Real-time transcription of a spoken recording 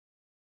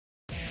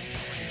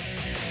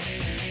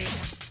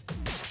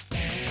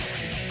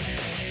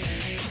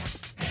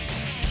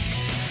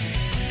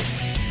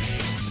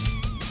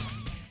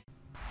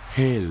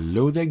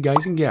Hello there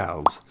guys and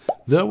gals,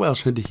 the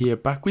Welsh Hunter here,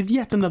 back with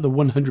yet another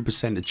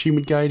 100%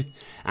 achievement guide,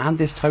 and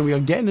this time we are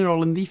getting it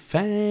all in the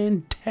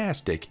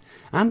fantastic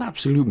and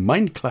absolute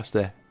mind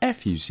cluster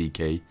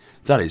FUCK,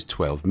 that is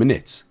 12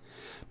 minutes.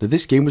 Now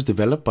this game was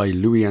developed by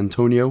Louis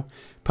Antonio,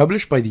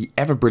 published by the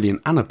ever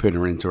brilliant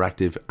Annapurna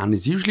Interactive, and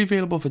is usually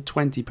available for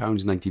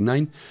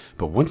 £20.99,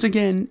 but once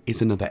again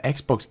it's another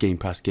Xbox Game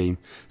Pass game,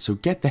 so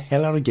get the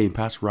hell out of Game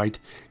Pass right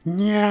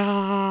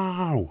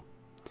now.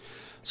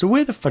 So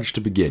where the fudge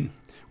to begin?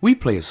 We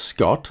play as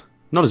Scott,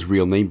 not his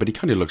real name, but he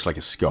kind of looks like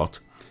a Scott,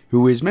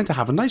 who is meant to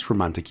have a nice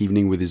romantic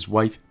evening with his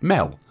wife,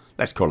 Mel.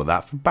 Let's call it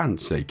that for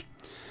band's sake.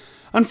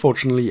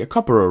 Unfortunately, a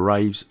copper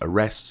arrives,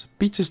 arrests,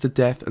 beats us to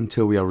death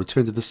until we are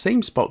returned to the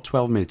same spot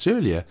 12 minutes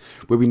earlier,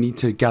 where we need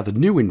to gather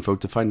new info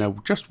to find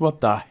out just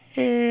what the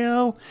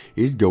hell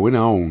is going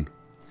on.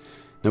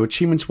 Now,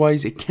 achievements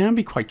wise, it can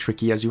be quite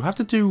tricky as you have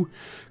to do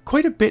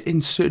quite a bit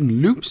in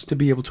certain loops to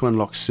be able to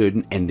unlock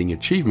certain ending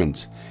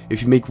achievements.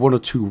 If you make one or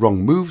two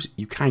wrong moves,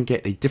 you can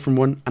get a different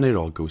one and it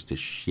all goes to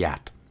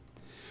shat.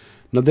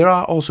 Now, there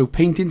are also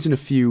paintings in a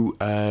few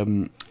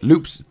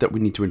loops that we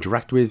need to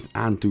interact with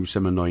and do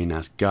some annoying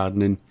ass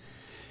gardening.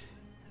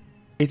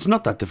 It's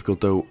not that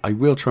difficult though. I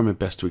will try my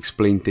best to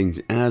explain things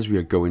as we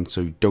are going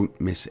so you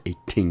don't miss a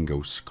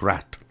tingo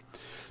scrat.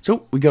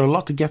 So, we got a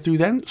lot to get through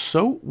then,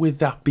 so with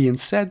that being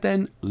said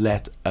then,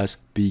 let us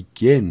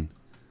begin.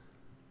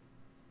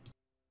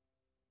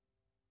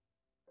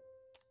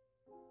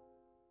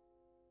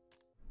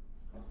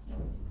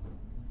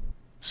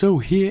 So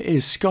here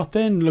is Scott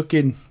then,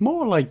 looking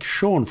more like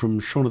Shaun from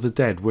Shaun of the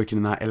Dead, working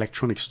in that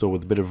electronics store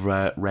with a bit of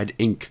red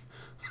ink.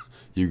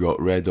 You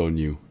got red on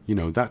you, you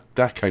know,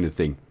 that kind of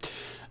thing.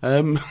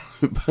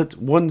 But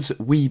once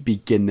we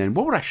begin then,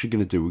 what we're actually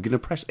going to do, we're going to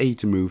press A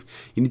to move.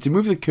 You need to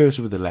move the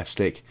cursor with the left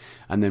stick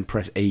and then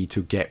press A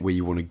to get where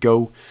you want to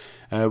go.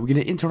 We're going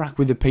to interact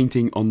with the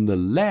painting on the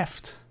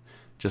left.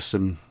 Just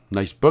some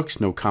nice books,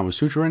 no Kama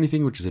Sutra or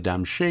anything, which is a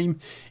damn shame.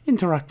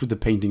 Interact with the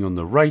painting on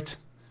the right.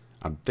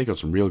 And they got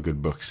some real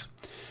good books.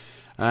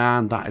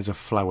 And that is a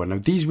flower. Now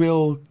these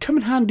will come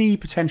in handy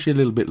potentially a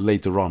little bit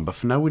later on, but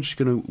for now we're just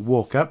going to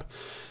walk up.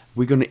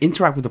 We're going to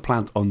interact with the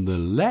plant on the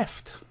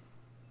left.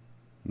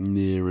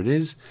 There it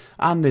is,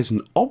 and there's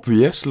an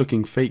obvious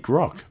looking fake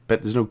rock.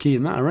 Bet there's no key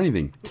in that or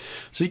anything.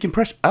 So you can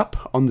press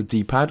up on the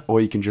D-pad, or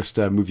you can just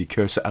move your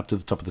cursor up to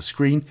the top of the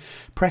screen.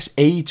 Press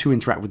A to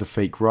interact with the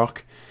fake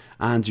rock,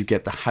 and you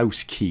get the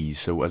house keys.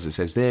 So as it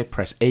says there,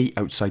 press A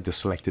outside the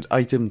selected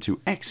item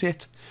to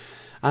exit,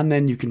 and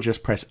then you can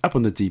just press up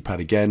on the D-pad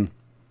again,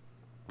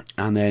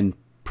 and then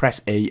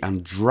press A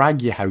and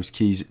drag your house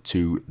keys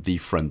to the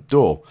front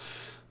door.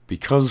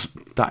 Because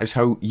that is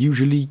how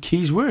usually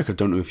keys work. I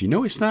don't know if you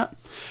noticed that.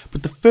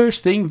 But the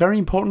first thing, very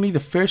importantly, the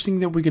first thing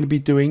that we're going to be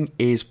doing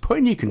is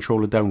putting your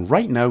controller down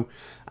right now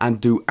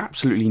and do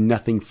absolutely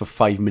nothing for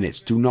 5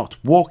 minutes. Do not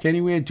walk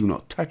anywhere. Do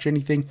not touch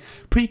anything.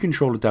 Put your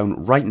controller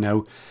down right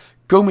now.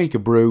 Go make a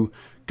brew.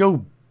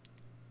 Go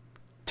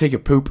take a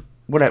poop.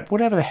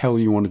 Whatever the hell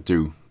you want to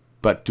do.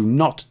 But do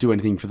not do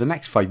anything for the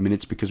next 5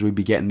 minutes because we'll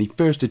be getting the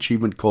first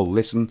achievement called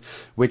Listen,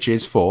 which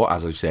is for,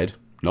 as I've said,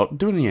 not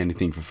doing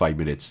anything for 5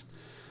 minutes.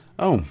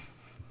 Oh,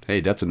 hey,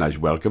 that's a nice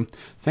welcome.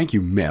 Thank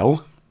you,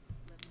 Mel.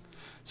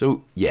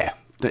 So, yeah,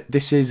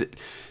 this is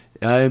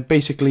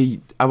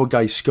basically our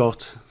guy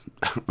Scott.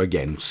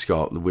 Again,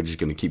 Scott, we're just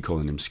going to keep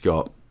calling him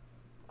Scott.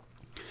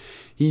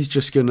 He's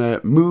just going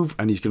to move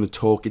and he's going to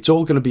talk. It's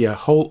all going to be a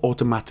whole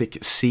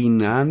automatic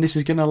scene, and this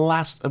is going to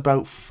last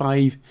about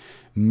 5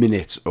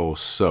 minutes or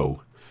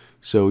so.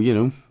 So, you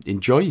know,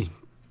 enjoy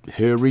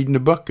her reading a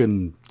book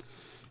and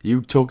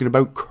you talking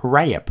about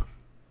crap.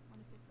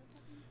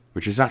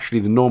 Which is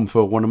actually the norm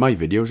for one of my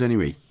videos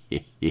anyway.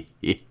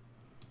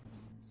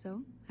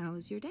 So, how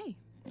was your day?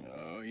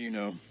 Oh, you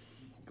know,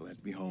 glad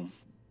to be home.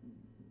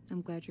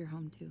 I'm glad you're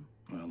home too.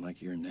 Well, I like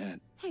hearing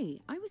that.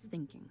 Hey, I was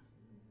thinking,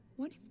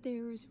 what if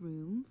there's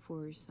room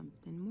for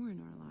something more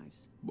in our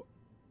lives?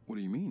 What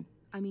do you mean?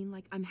 I mean,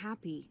 like, I'm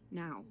happy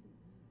now.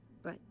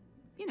 But,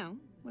 you know,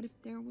 what if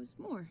there was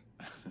more?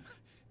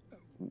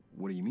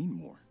 What do you mean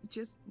more?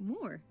 Just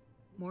more.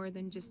 More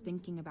than just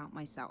thinking about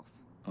myself.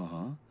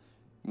 Uh-huh.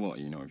 Well,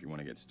 you know, if you want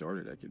to get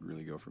started, I could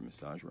really go for a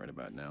massage right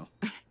about now.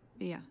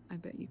 Yeah, I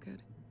bet you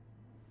could.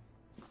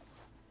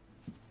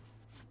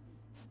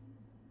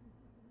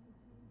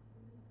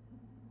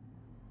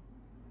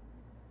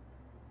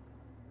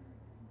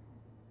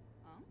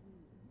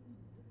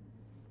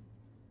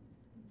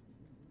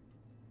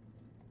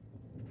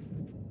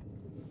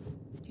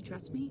 Do you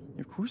trust me?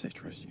 Of course I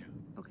trust you.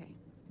 Okay.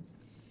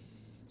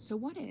 So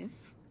what if,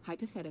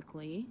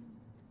 hypothetically,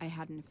 I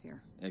had an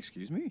affair?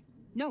 Excuse me?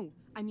 No,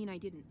 I mean I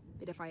didn't.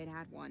 But if I had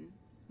had one,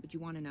 would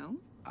you want to know?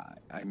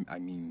 I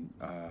mean,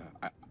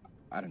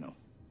 I don't know.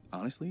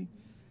 Honestly,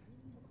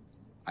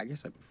 I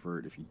guess I prefer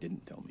it if you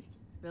didn't tell me.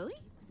 Really?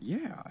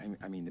 Yeah,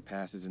 I mean, the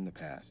past is in the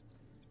past.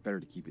 It's better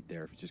to keep it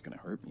there if it's just gonna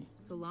hurt me.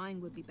 So lying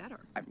would be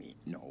better. I mean,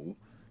 no,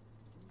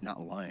 not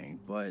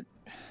lying, but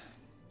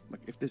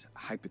look, if this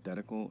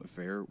hypothetical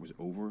affair was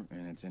over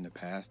and it's in the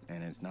past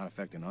and it's not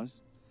affecting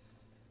us,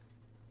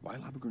 Why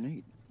lob a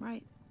grenade?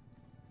 Right.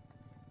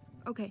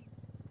 Okay.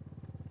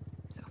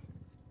 So.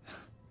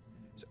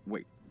 So,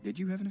 wait, did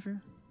you have an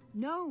affair?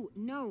 No.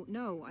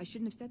 I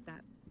shouldn't have said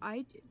that.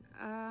 I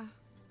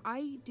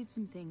did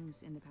some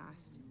things in the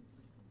past.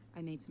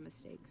 I made some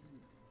mistakes.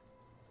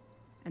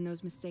 And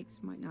those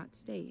mistakes might not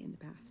stay in the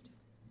past.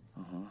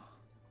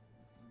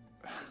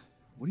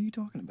 What are you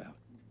talking about?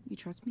 You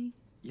trust me?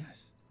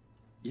 Yes.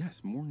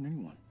 Yes, more than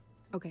anyone.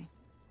 Okay.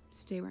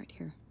 Stay right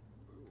here.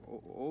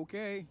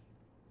 Okay.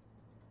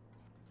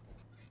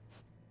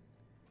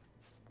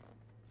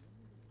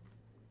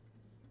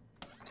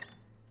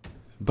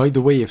 By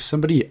the way, if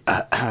somebody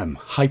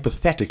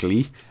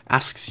hypothetically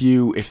asks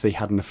you if they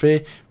had an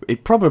affair,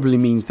 it probably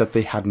means that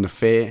they had an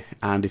affair,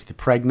 and if they're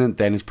pregnant,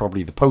 then it's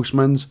probably the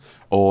postman's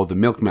or the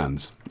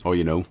milkman's, or,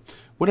 you know,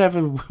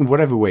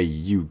 whatever way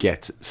you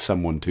get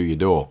someone to your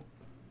door.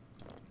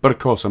 But of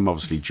course, I'm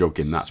obviously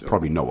joking. That's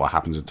probably not what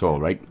happens at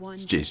all, right?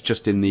 It's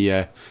just in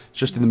the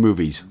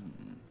movies.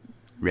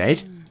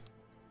 Right?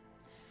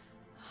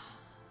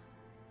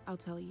 I'll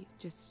tell you,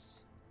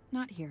 just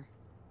not here.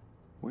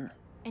 Where?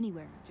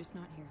 Anywhere, just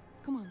not here.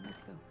 Come on,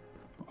 let's go.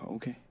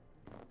 Okay.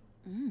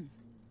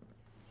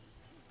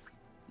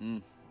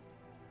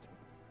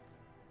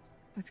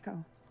 Let's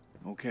go.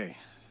 Okay.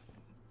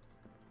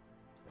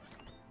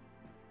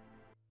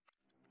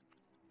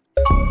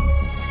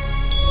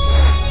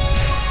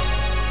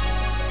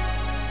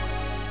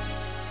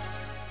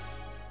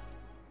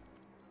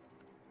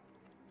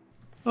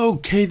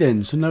 Okay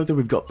then, so now that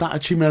we've got that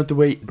achievement out of the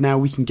way, now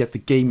we can get the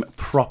game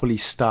properly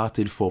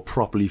started for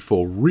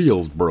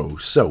reals, bro.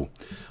 So,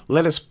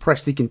 let us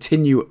press the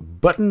continue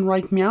button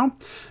right now.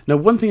 Now,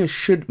 one thing I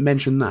should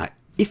mention that,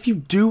 if you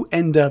do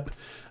end up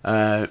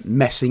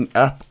messing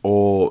up,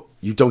 or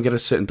you don't get a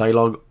certain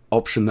dialogue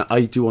option that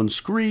I do on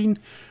screen,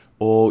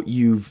 or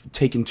you've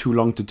taken too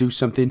long to do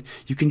something,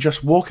 you can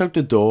just walk out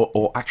the door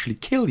or actually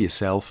kill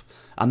yourself,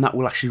 and that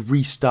will actually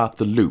restart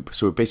the loop.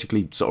 So it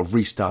basically sort of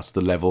restarts the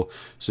level,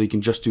 so you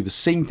can just do the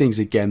same things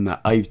again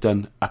that I've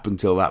done up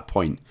until that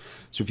point.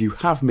 So if you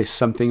have missed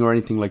something or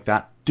anything like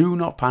that, do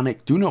not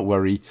panic, do not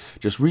worry,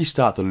 just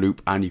restart the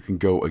loop and you can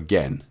go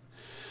again.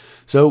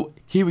 So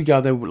here we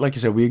go then, like I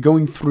said, we are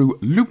going through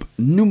loop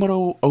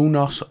numero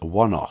unos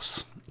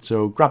unos.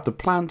 So grab the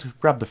plant,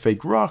 grab the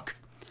fake rock,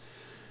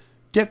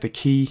 get the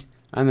key,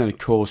 and then of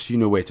course you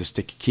know where to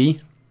stick a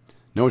key.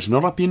 No, it's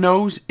not up your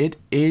nose. It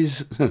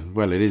is,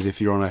 well, it is if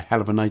you're on a hell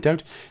of a night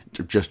out.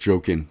 Just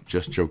joking,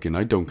 just joking.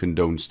 I don't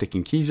condone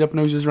sticking keys up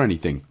noses or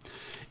anything.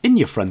 In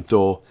your front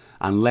door,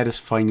 and let us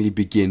finally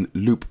begin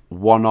loop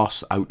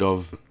unos out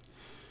of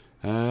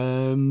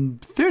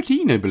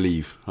 13, I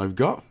believe I've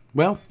got.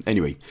 Well,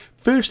 anyway,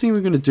 first thing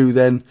we're going to do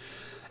then,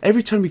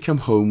 every time we come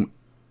home,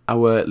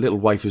 our little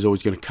wife is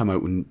always going to come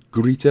out and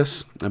greet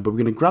us. But we're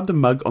going to grab the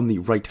mug on the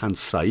right-hand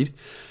side,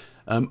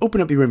 open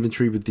up your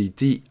inventory with the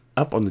D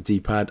up on the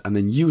D-pad, and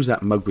then use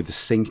that mug with the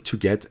sink to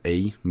get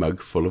a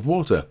mug full of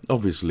water,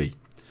 obviously.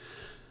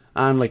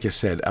 And like I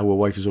said, our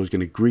wife is always going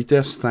to greet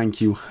us. Thank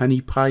you,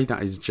 honey pie.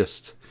 That is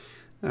just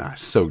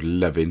so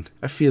loving.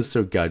 I feel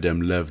so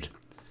goddamn loved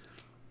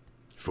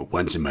for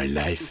once in my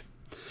life.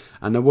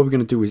 And now what we're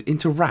going to do is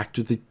interact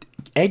with the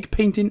egg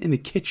painting in the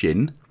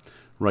kitchen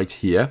right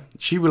here.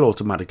 She will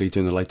automatically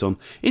turn the light on,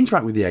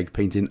 interact with the egg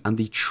painting and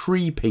the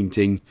tree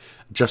painting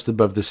just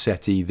above the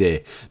settee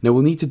there. Now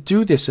we'll need to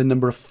do this a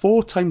number of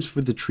 4 times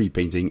with the tree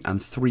painting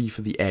and 3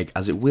 for the egg,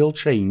 as it will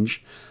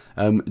change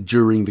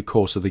during the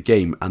course of the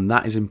game, and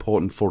that is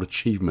important for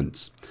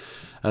achievements.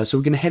 So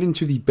we're going to head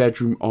into the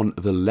bedroom on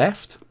the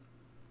left,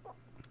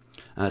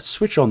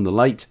 switch on the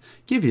light,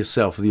 give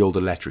yourself the old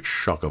electric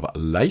shock of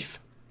life,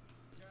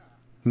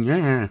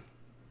 yeah,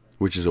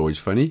 which is always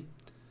funny.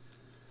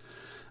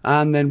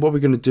 And then what we're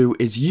going to do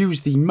is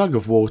use the mug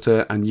of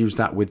water and use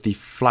that with the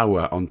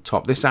flower on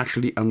top. This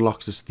actually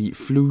unlocks us the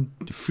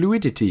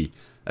fluidity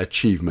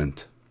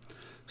achievement.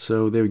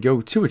 So there we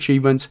go, 2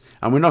 achievements,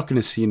 and we're not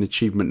going to see an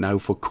achievement now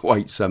for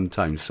quite some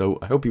time, so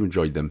I hope you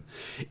enjoyed them.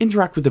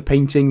 Interact with the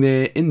painting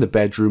there in the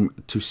bedroom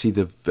to see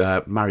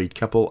the married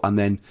couple, and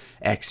then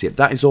exit.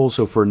 That is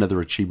also for another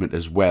achievement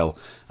as well,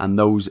 and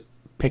those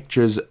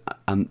pictures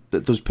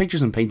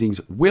and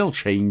paintings will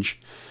change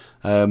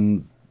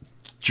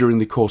during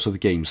the course of the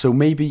game. So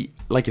maybe,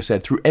 like I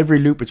said, through every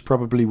loop it's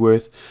probably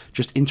worth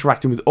just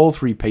interacting with all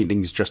 3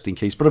 paintings just in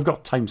case, but I've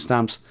got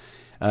timestamps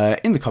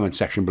in the comment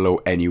section below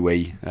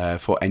anyway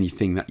for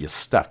anything that you're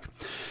stuck.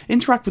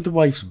 Interact with the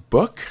wife's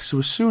book. So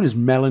as soon as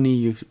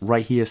Melanie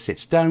right here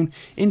sits down,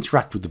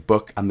 interact with the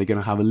book, and they're going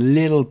to have a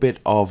little bit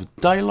of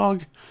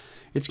dialogue.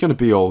 It's going to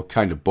be all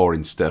kind of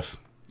boring stuff.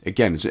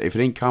 Again, if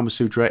it ain't Kama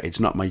Sutra,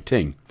 it's not my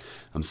thing.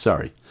 I'm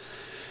sorry.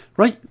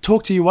 Right,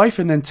 talk to your wife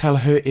and then tell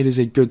her it is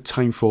a good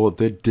time for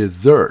the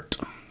dessert.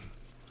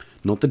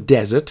 Not the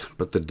desert,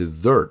 but the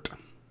dessert.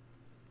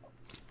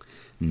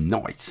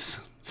 Nice.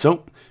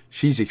 So,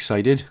 she's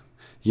excited.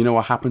 You know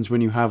what happens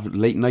when you have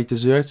late night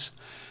desserts?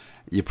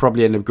 You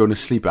probably end up going to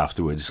sleep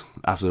afterwards,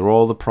 after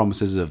all the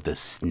promises of the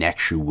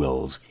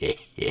snactuals.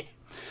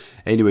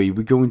 Anyway,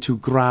 we're going to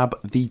grab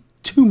the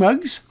 2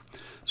 mugs.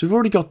 So we've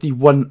already got the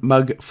 1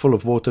 mug full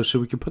of water, so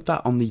we can put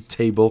that on the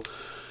table.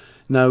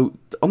 Now,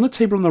 on the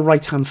table on the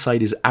right-hand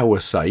side is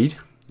our side.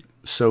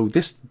 So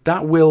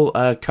that will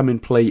come in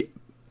play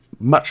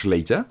much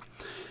later.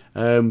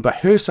 But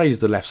her side is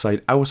the left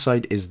side, our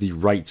side is the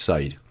right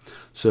side.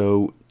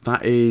 So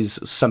that is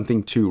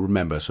something to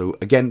remember. So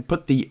again,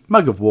 put the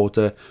mug of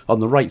water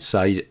on the right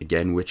side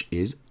again, which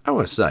is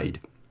our side.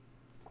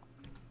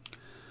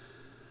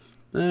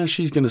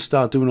 She's going to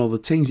start doing all the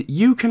things.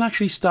 You can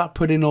actually start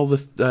putting all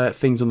the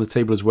things on the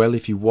table as well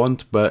if you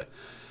want. But,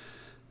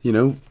 you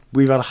know,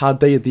 we've had a hard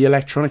day at the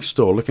electronics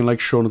store looking like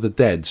Shaun of the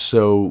Dead.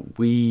 So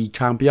we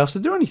can't be asked to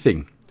do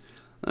anything.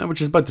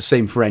 Which is about the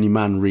same for any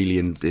man really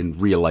in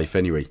real life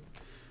anyway.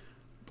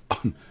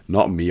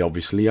 Not me,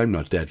 obviously. I'm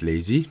not that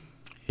lazy.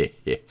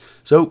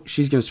 So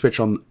she's going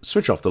to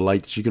switch off the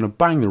light. She's going to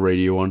bang the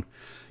radio on.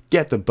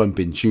 Get the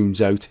bumping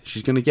tunes out.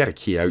 She's going to get a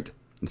key out.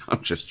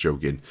 I'm just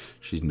joking.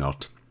 She's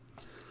not.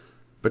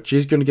 But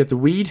she's going to get the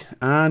weed,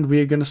 and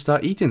we're going to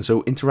start eating.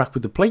 So interact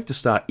with the plate to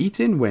start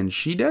eating when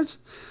she does.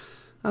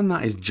 And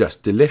that is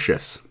just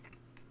delicious.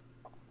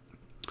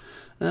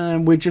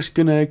 And we're just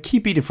going to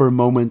keep eating for a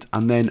moment,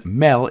 and then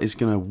Mel is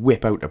going to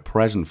whip out a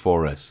present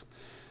for us.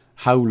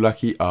 How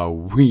lucky are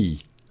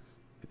we?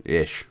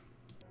 Ish.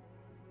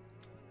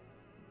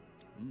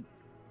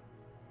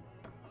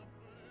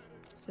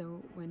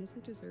 So, when is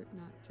the dessert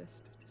not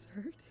just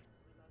dessert?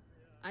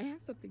 I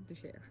have something to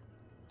share.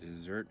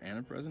 Dessert and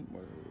a present?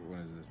 When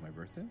is this, my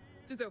birthday?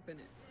 Just open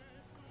it.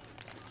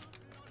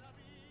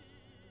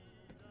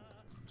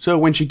 So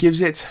when she gives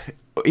it,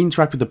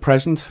 interact with the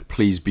present.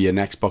 Please be an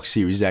Xbox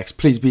Series X.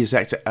 Please be a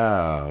Series X.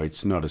 Oh,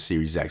 it's not a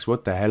Series X.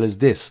 What the hell is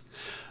this?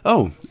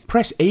 Oh,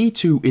 press A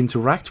to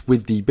interact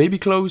with the baby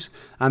clothes,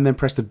 and then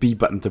press the B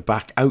button to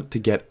back out to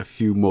get a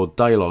few more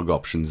dialogue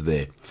options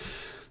there.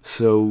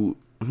 So,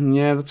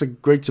 yeah, that's a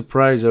great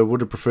surprise. I would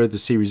have preferred the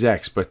Series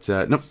X, but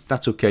no,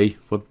 that's okay.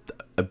 Well,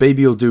 a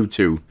baby will do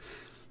too.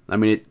 I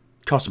mean, it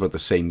costs about the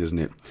same, doesn't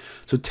it?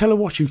 So tell her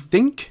what you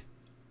think,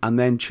 and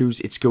then choose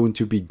It's Going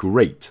to Be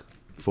Great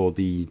for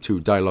the 2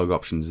 dialogue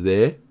options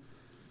there.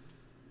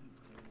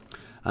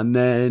 And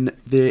then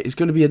there is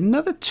going to be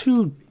another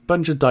 2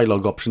 bunch of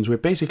dialogue options where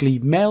basically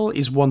Mel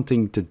is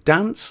wanting to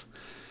dance.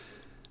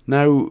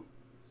 Now,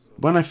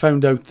 when I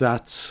found out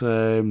that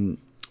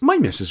my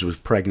missus was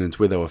pregnant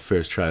with our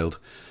first child,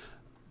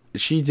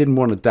 she didn't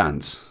want to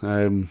dance.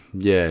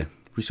 Yeah,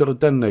 we sort of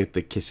done the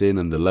kissing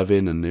and the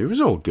loving, and it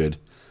was all good.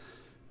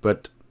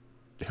 But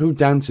who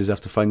dances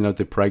after finding out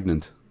they're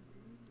pregnant?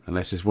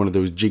 Unless it's one of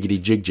those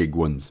jiggity jig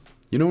ones.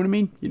 You know what I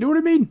mean? You know what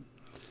I mean?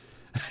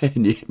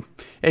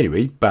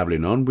 Anyway,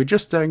 babbling on, we're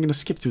just going to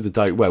skip through the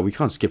dialogue. Well, we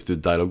can't skip through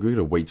the dialogue. We're going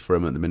to wait for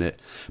him at the minute.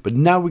 But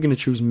now we're going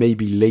to choose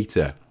maybe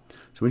later.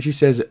 So when she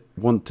says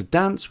want to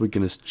dance, we're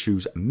going to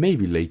choose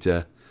maybe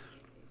later.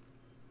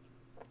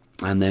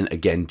 And then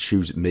again,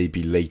 choose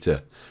maybe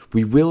later.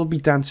 We will be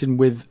dancing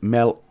with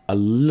Mel a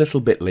little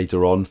bit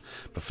later on.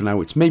 But for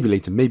now, it's maybe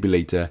later, maybe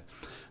later.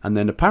 And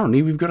then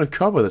apparently we've got a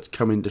cobber that's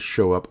coming to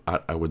show up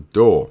at our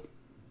door.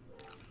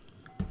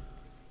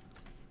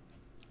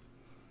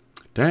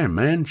 Damn,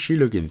 man, she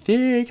looking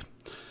thick.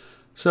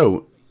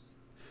 So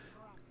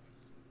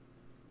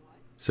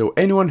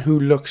anyone who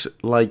looks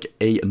like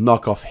a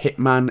knockoff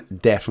Hitman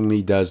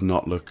definitely does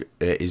not look,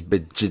 is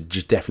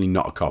just definitely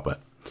not a copper.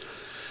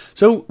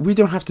 So we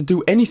don't have to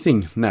do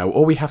anything now.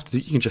 All we have to do,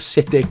 you can just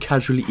sit there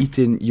casually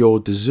eating your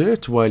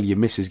dessert while your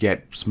missus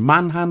gets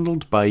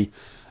manhandled by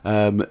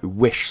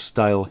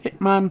Wish-style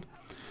Hitman.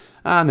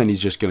 And then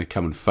he's just going to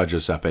come and fudge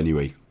us up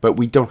anyway. But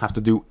we don't have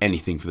to do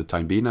anything for the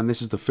time being, and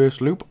this is the first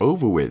loop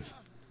over with.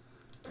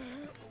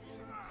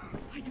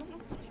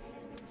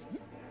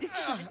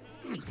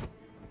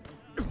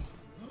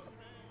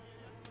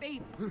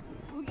 Babe,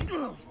 will you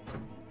do?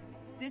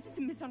 This is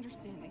a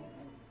misunderstanding.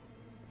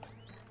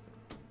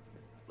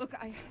 Look,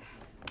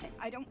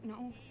 I don't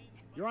know.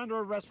 You're under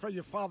arrest for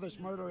your father's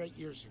murder 8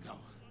 years ago.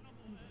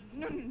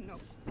 No.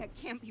 That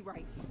can't be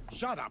right.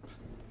 Shut up.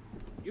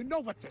 You know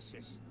what this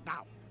is.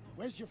 Now,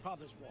 where's your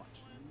father's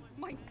watch?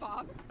 My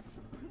father?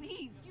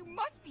 Please, you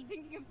must be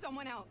thinking of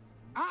someone else.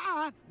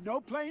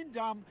 No playing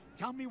dumb.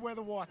 Tell me where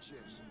the watch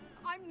is.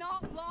 I'm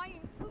not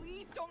lying.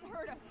 Please don't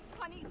hurt us.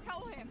 Honey,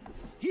 tell him.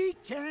 He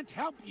can't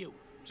help you.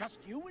 Just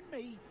you and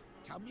me.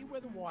 Tell me where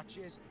the watch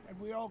is, and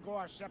we all go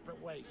our separate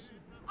ways.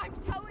 I'm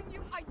telling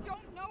you, I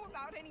don't know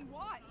about any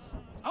watch.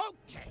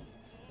 Okay,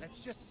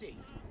 let's just see.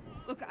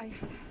 Look,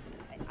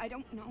 I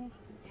don't know.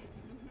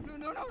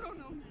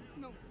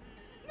 No,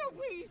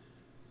 please.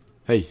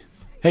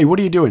 Hey, what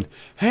are you doing?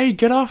 Hey,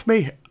 get off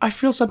me. I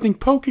feel something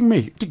poking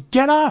me.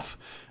 Get off.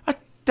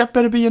 That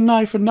better be a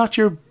knife and not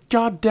your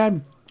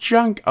goddamn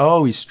junk.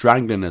 Oh, he's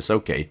strangling us.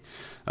 Okay.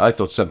 I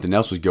thought something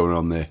else was going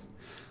on there.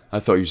 I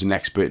thought he was an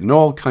expert in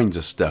all kinds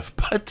of stuff.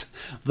 But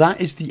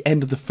that is the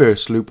end of the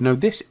first loop. Now,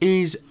 this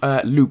is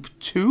loop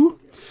 2.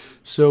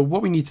 So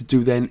what we need to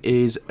do then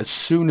is, as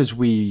soon as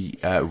we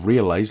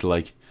realize,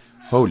 like,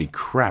 holy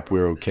crap,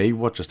 we're okay,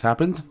 what just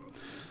happened?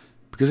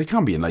 because it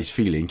can't be a nice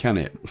feeling, can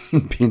it?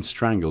 Being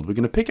strangled. We're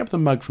going to pick up the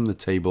mug from the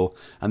table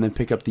and then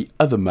pick up the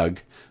other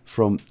mug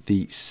from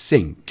the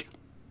sink.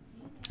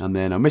 And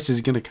then our missus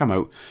is going to come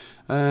out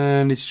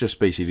and it's just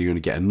basically going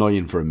to get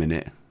annoying for a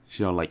minute.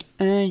 She's all like,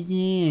 oh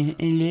yeah,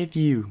 I love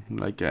you.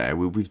 Like,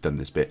 we've done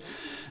this bit.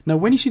 Now,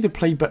 when you see the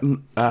play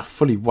button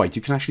fully white,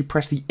 you can actually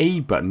press the A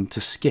button to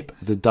skip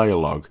the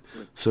dialogue.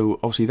 So,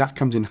 obviously, that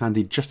comes in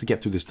handy just to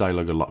get through this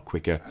dialogue a lot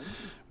quicker.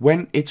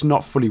 When it's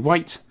not fully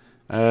white,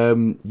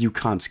 you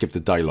can't skip the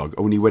dialogue.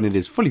 Only when it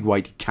is fully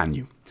white can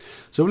you.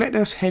 So, let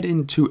us head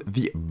into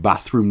the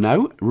bathroom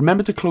now.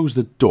 Remember to close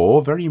the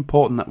door. Very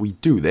important that we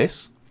do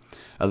this.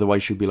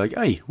 Otherwise, she'll be like,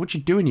 hey, what you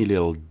doing, you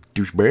little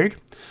douchebag?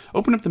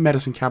 Open up the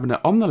medicine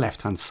cabinet on the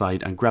left-hand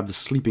side and grab the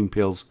sleeping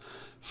pills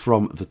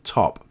from the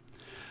top.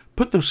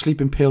 Put those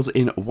sleeping pills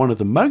in one of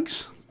the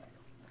mugs.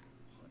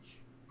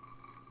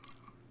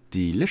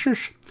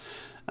 Delicious.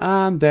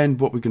 And then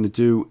what we're going to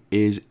do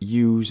is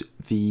use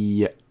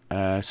the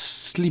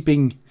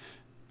sleeping...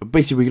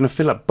 Basically, we're going to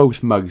fill up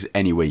both mugs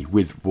anyway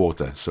with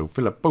water. So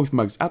fill up both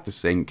mugs at the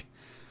sink.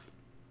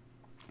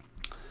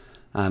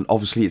 And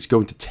obviously, it's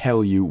going to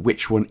tell you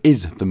which one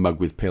is the mug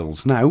with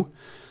pills. Now,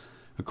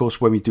 of course,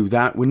 when we do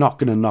that, we're not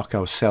going to knock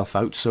ourselves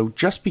out. So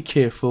just be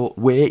careful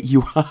where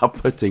you are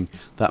putting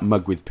that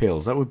mug with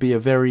pills. That would be a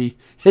very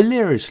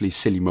hilariously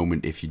silly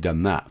moment if you'd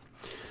done that.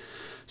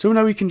 So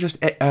now we can just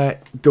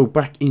go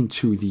back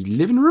into the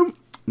living room.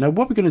 Now,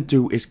 what we're going to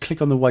do is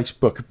click on the wife's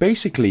book.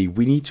 Basically,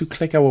 we need to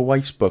click our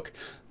wife's book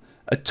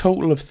a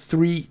total of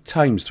 3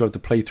 times throughout the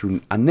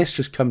playthrough. And this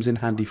just comes in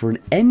handy for an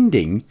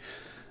ending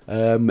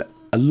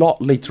a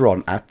lot later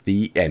on at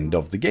the end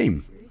of the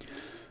game.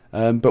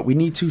 But we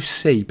need to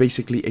say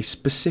basically a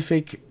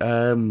specific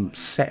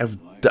set of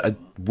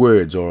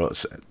words or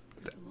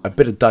a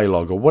bit of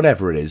dialogue or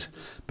whatever it is.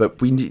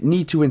 But we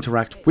need to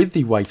interact with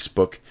the wife's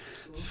book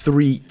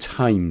 3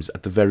 times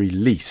at the very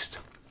least.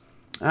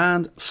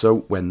 And so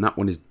when that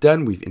one is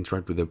done, we've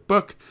interacted with the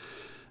book.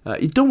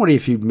 Don't worry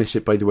if you miss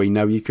it, by the way.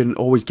 Now you can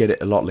always get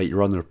it a lot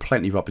later on. There are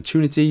plenty of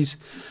opportunities.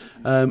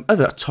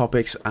 Other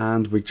topics,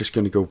 and we're just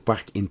going to go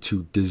back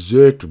into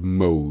dessert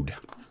mode.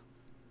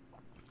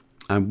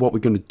 And what we're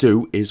going to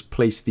do is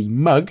place the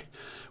mug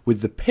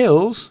with the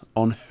pills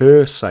on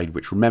her side,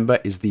 which remember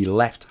is the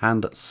left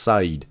hand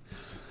side.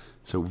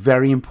 So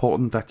very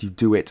important that you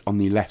do it on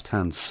the left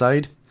hand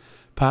side.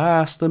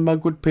 Pass the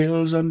mug with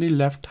pills on the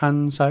left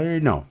hand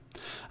side. No.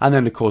 And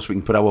then of course we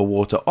can put our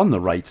water on the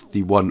right,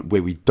 the one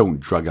where we don't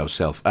drug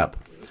ourselves up.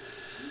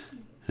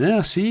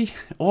 Yeah, see,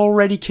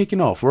 already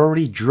kicking off. We're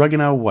already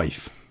drugging our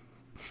wife.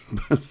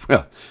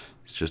 Well,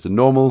 it's just a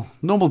normal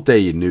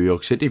day in New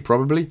York City,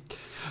 probably.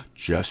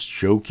 Just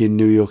joking,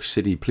 New York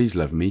City. Please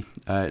love me.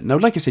 Now,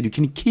 like I said, you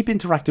can keep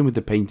interacting with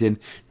the painting.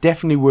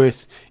 Definitely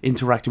worth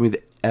interacting with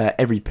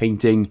every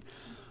painting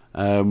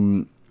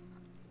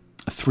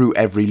through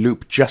every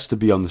loop, just to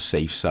be on the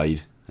safe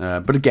side.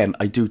 But again,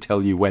 I do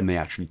tell you when they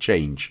actually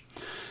change.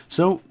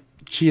 So,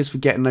 cheers for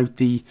getting out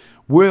the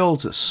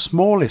world's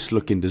smallest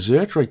looking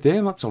dessert right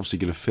there. That's obviously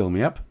going to fill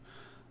me up.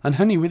 And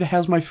honey, where the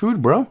hell's my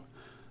food, bro?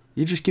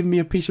 You're just giving me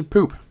a piece of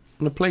poop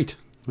on a plate.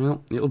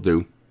 Well, it'll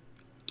do.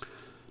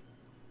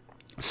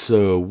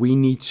 So we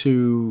need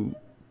to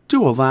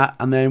do all that.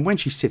 And then when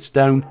she sits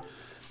down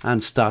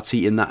and starts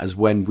eating, that is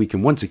when we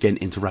can once again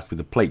interact with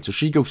the plate. So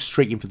she goes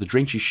straight in for the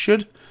drink. She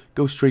should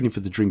go straight in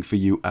for the drink for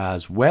you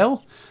as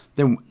well.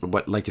 Then,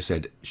 like I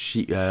said,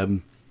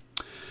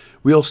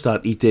 we all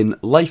start eating.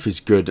 Life is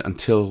good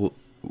until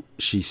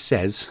she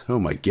says, oh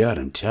my god,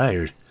 I'm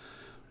tired.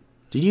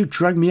 Did you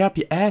drug me up,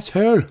 you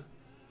asshole?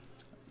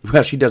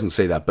 Well, she doesn't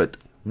say that, but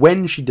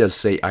when she does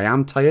say, I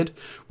am tired,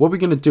 what we're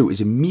going to do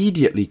is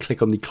immediately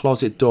click on the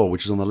closet door,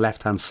 which is on the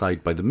left-hand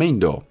side by the main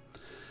door.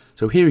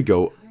 So here we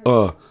go.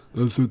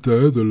 I'm so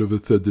tired all of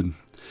a sudden.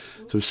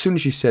 So as soon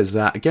as she says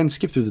that, again,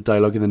 skip through the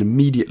dialogue and then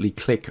immediately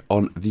click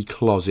on the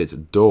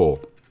closet door.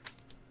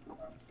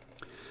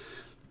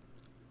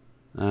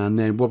 And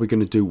then what we're going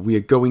to do, we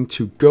are going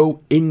to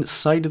go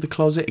inside of the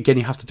closet. Again,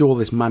 you have to do all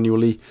this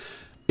manually.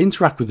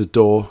 Interact with the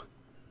door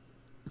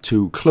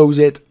to close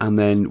it, and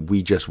then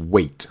we just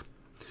wait.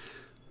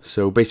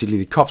 So basically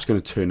the cop's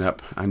going to turn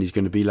up and he's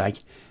going to be like,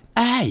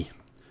 hey!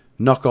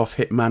 Knockoff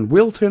hitman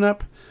will turn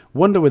up,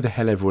 wonder where the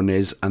hell everyone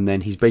is, and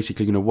then he's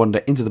basically going to wander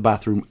into the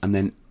bathroom and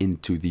then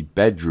into the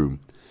bedroom.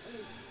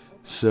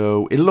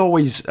 So it'll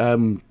always,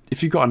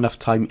 if you've got enough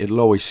time, it'll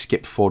always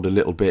skip forward a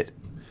little bit.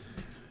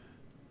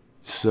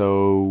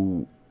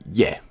 So,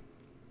 yeah.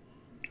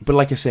 But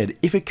like I said,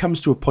 if it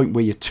comes to a point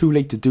where you're too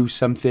late to do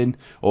something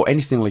or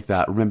anything like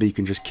that, remember you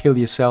can just kill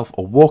yourself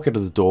or walk out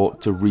of the door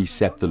to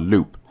reset the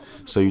loop.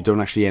 So you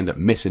don't actually end up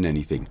missing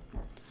anything.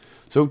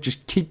 So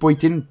just keep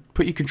waiting,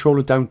 put your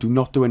controller down, do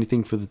not do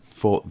anything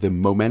for the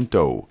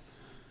momento.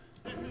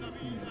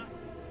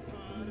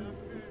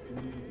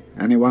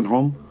 Anyone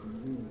home?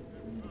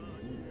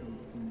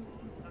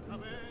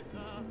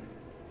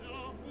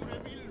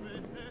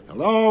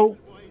 Hello?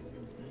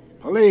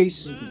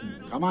 Police,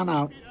 come on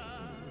out.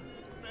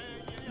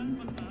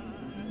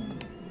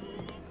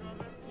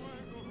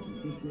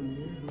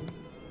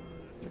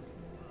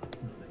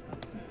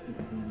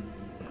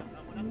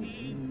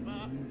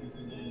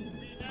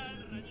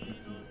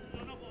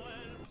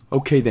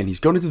 Okay then, he's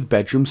gone into the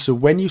bedroom, so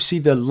when you see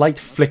the light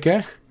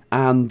flicker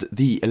and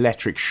the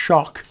electric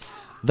shock,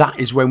 that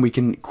is when we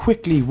can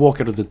quickly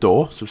walk out of the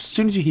door. So as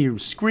soon as you hear him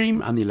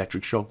scream and the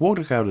electric shock,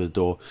 walk out of the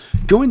door,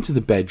 go into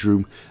the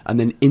bedroom, and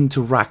then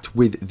interact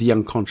with the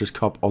unconscious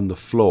cop on the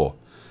floor.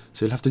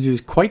 So you'll have to do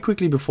this quite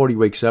quickly before he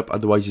wakes up,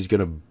 otherwise he's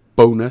going to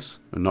bonus,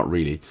 not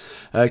really.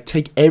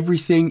 Take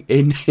everything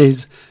in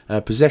his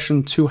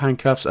possession, 2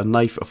 handcuffs, a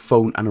knife, a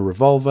phone and a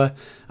revolver,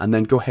 and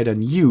then go ahead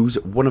and use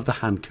one of the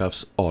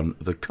handcuffs on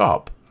the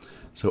cop.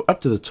 So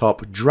up to the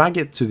top, drag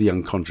it to the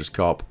unconscious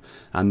cop,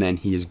 and then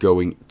he is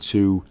going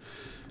to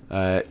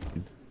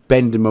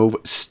bend him over,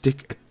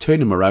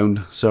 turn him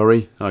around,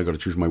 sorry, I got to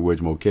choose my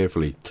words more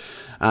carefully,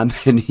 and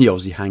then he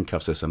obviously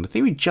handcuffs us, and I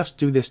think we just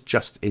do this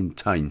just in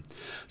time.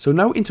 So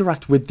now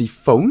interact with the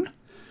phone,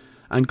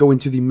 and go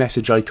into the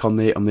message icon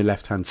there on the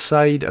left hand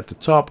side at the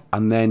top,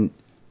 and then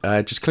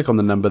just click on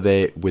the number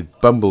there with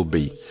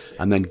Bumblebee,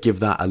 and then give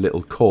that a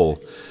little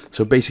call.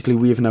 So basically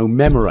we have now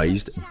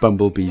memorized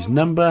Bumblebee's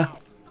number,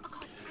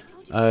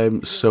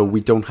 so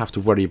we don't have to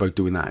worry about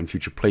doing that in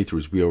future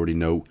playthroughs, we already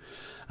know.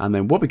 And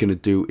then what we're going to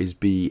do is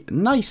be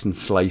nice and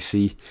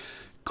slicey,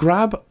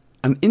 grab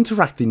an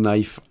interacting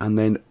knife, and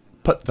then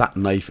put that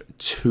knife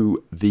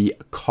to the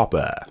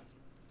copper,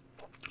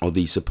 or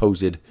the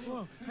supposed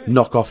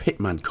knockoff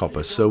hitman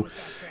copper. So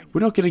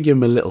we're not going to give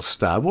him a little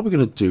stab. What we're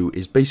going to do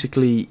is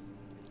basically,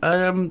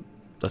 I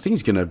think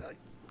he's going to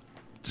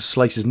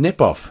slice his nip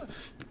off.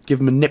 Give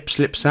him a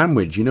nip-slip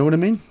sandwich, you know what I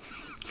mean?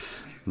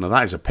 Now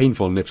that is a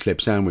painful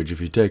nip-slip sandwich if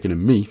you're taking a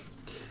me.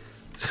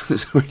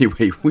 So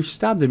anyway, we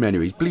stabbed him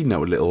anyway. He's bleeding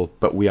out a little,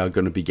 but we are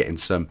going to be getting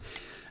some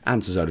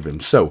answers out of him.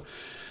 So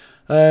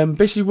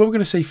basically what we're going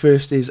to say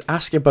first is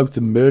ask about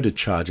the murder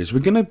charges. We're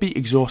going to be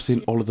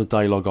exhausting all of the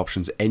dialogue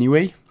options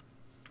anyway.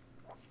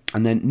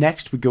 And then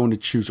next we're going to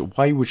choose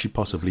why would she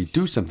possibly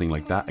do something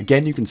like that.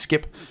 Again, you can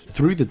skip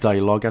through the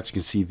dialogue. As you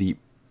can see, the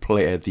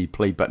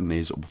play button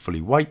is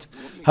fully white.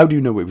 How do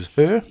you know it was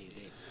her?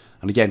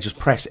 And again, just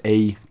press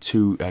A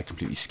to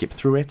completely skip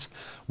through it.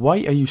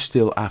 Why are you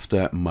still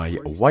after my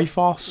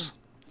wifos?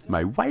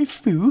 My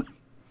waifu?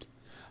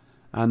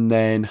 And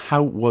then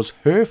how was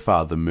her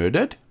father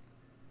murdered?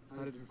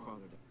 How did her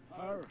father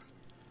die?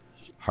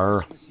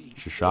 Her.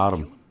 She shot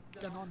him.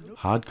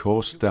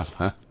 Hardcore stuff,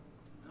 huh?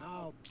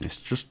 It's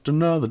just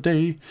another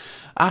day.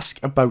 Ask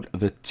about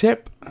the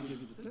tip.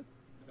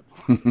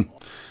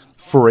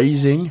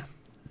 Phrasing.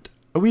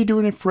 Are we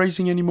doing it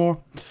phrasing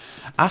anymore?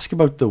 Ask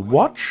about the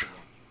watch.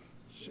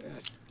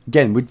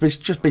 Again, we're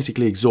just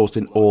basically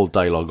exhausting all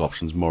dialogue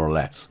options, more or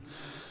less.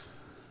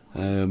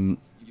 But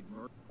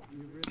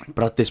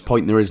at this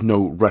point, there is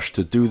no rush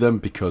to do them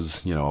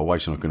because, you know, our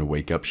wife's not going to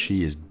wake up.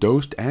 She is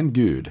dosed and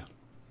good.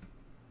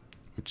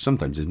 Which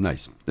sometimes is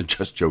nice. They're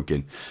just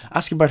joking.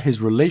 Ask about his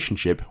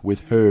relationship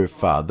with her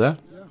father.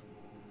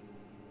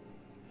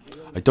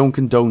 I don't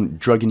condone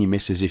drugging your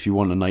missus if you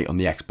want a night on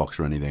the Xbox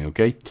or anything,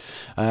 okay?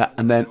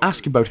 And then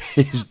ask about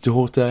his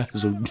daughter.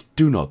 So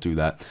do not do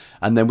that.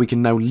 And then we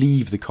can now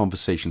leave the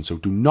conversation. So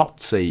do not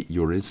say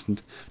you're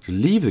innocent.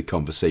 Leave the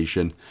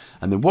conversation.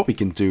 And then what we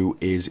can do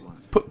is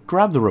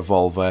grab the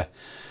revolver.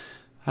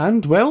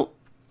 And, well,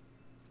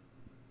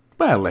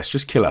 let's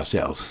just kill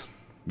ourselves.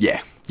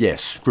 Yeah,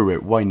 screw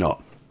it. Why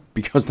not?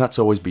 Because that's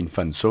always been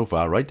fun so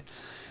far, right?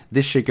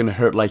 This shit gonna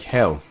hurt like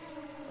hell.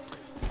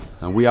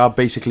 And we are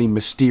basically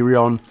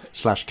Mysterion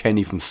 /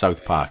 Kenny from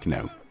South Park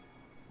now.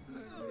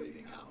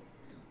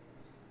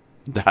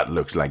 That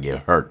looks like it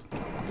hurt.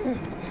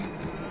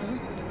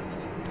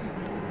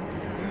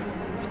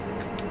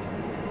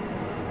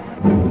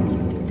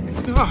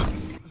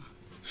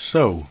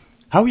 So,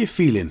 how are you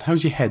feeling?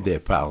 How's your head there,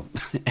 pal?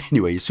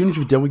 Anyway, as soon as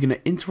we're done, we're going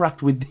to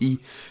interact with the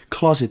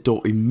closet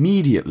door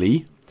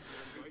immediately.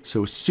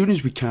 So as soon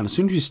as we can, as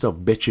soon as we stop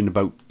bitching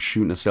about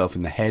shooting ourselves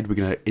in the head, we're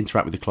going to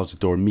interact with the closet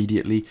door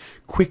immediately.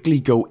 Quickly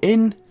go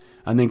in,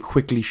 and then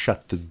quickly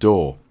shut the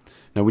door.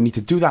 Now we need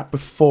to do that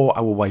before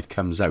our wife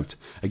comes out.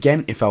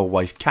 Again, if our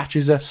wife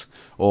catches us,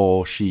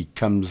 or she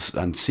comes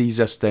and sees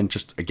us, then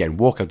just, again,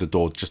 walk out the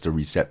door just to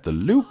reset the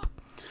loop.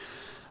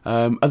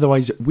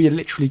 Otherwise, we are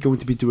literally going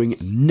to be doing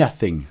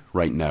nothing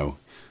right now.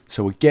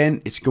 So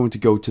again, it's going to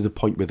go to the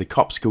point where the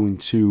cop's going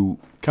to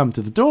come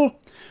to the door.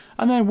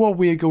 And then what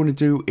we are going to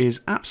do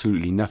is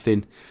absolutely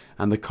nothing.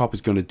 And the cop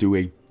is going to do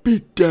a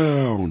beat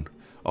down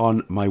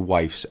on my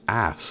wife's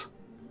ass.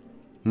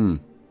 No,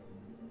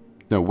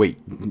 wait.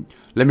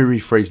 Let me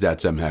rephrase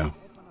that somehow.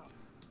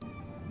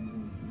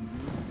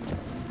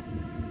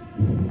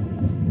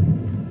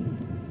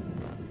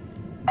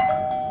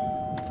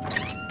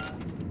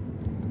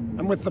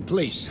 I'm with the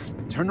police.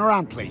 Turn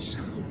around, please.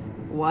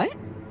 What?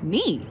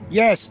 Me?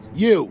 Yes,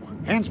 you.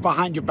 Hands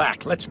behind your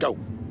back. Let's go.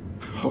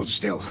 Hold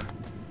still.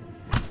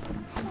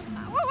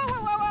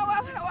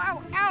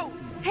 Ow! Ow!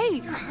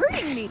 Hey, you're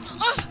hurting me!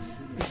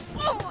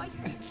 Oh my...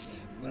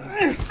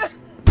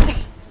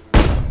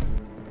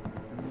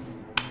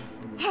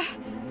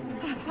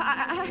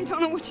 I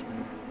don't know what you...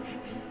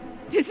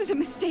 This is a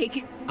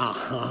mistake.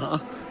 Uh-huh.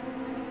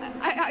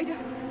 I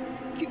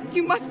don't...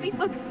 You must be...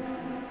 Look...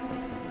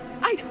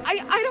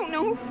 I don't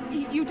know.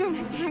 You don't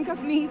have to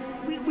handcuff me.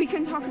 We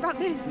can talk about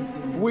this.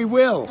 We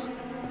will.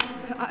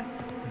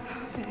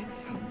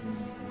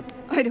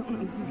 I don't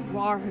know who you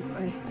are,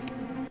 but...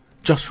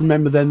 Just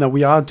remember then that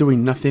we are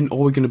doing nothing.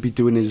 All we're going to be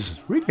doing is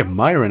really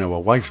admiring our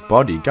wife's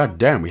body. God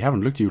damn, we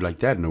haven't looked at you like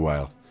that in a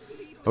while.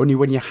 Only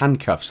when you're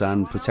handcuffs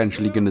and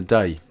potentially going to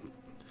die.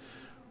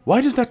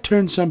 Why does that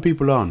turn some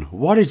people on?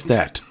 What is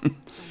that?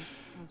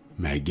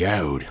 My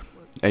God.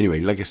 Anyway,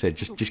 like I said,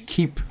 just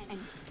keep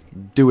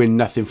doing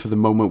nothing for the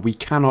moment. We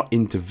cannot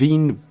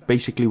intervene.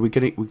 Basically, we're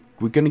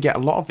gonna get a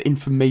lot of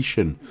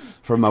information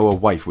from our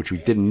wife, which we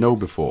didn't know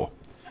before.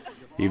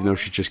 Even though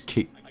he just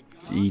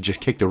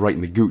kicked her right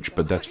in the gooch,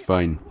 but that's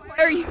fine. Why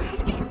are you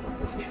asking?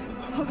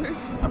 Father?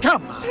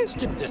 Come on,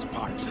 skip this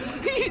part.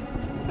 Please!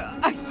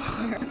 I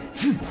swear.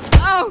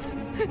 Oh!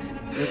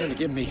 You're gonna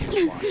give me his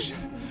watch.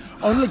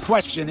 Only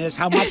question is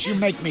how much you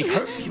make me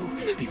hurt you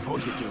before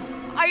you do.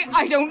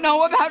 I don't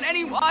know about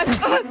anyone.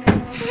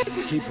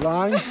 Keep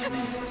lying.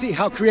 See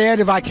how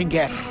creative I can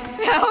get.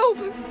 Help!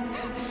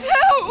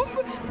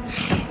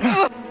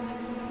 Help!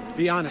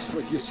 Be honest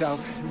with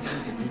yourself.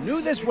 You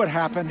knew this would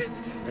happen.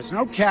 There's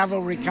no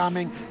cavalry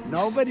coming.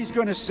 Nobody's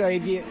gonna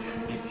save you.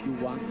 If you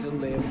want to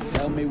live,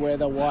 tell me where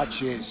the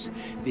watch is.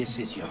 This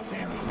is your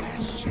very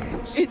last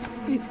chance. It's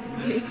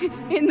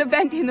in the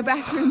vent in the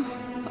bathroom.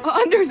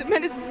 Under the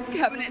medicine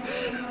cabinet.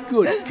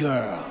 Good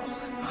girl.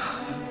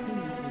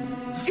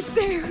 It's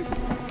there.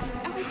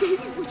 I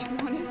gave you what you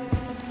wanted.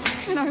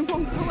 And I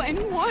won't tell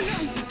anyone.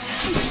 I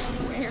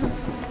swear.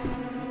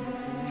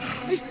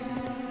 You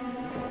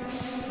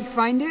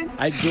find it?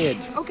 I did.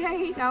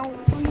 Okay, now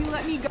will you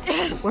let me go?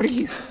 What are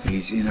you?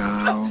 Easy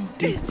now.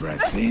 Deep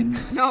breath in.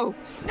 No.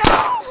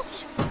 No!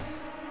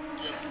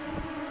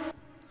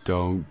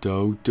 Don't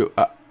do.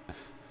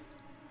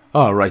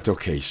 Oh, right,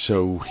 okay.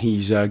 So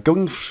he's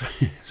going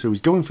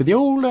for the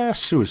old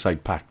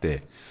suicide pact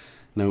there.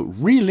 Now,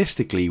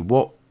 realistically,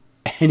 what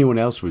anyone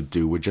else would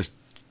do would just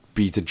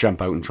be to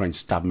jump out and try and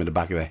stab him in the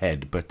back of the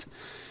head. But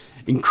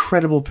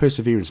incredible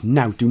perseverance.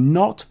 Now, do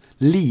not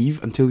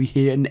leave until you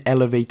hear an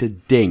elevator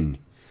ding.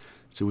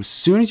 So as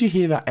soon as you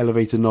hear that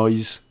elevator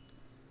noise,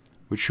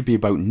 which should be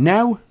about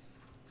now,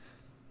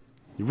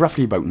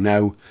 roughly about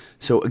now,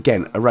 so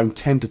again around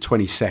 10 to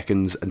 20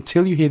 seconds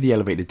until you hear the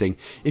elevator ding.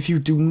 If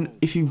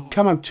you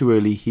come out too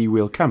early, he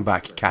will come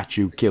back, catch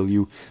you, kill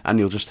you, and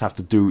you'll just have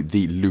to do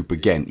the loop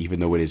again. Even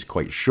though it is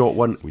quite a short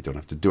one, we don't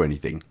have to do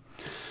anything.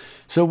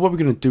 So what we're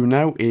going to do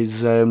now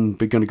is we're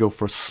going to go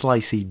for a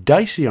slicey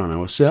dicey on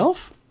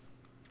ourselves.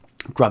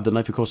 Grab the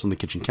knife, of course, on the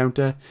kitchen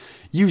counter.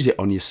 Use it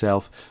on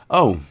yourself.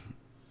 Oh,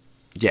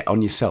 yeah,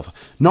 on yourself.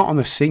 Not on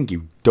the sink,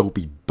 you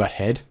dopey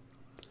butthead.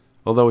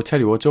 Although I tell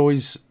you what, it's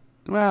always...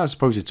 Well, I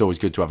suppose it's always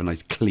good to have a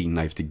nice clean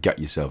knife to gut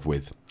yourself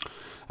with.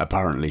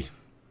 Apparently.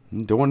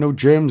 Don't want no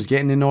germs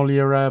getting in all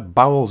your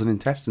bowels and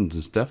intestines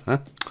and stuff, huh?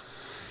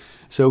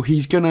 So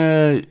he's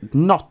gonna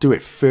not do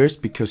it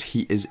first because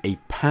he is a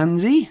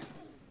pansy.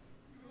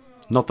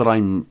 Not that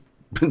I'm...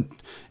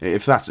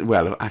 if that's...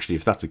 Well, actually,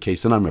 if that's the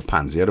case, then I'm a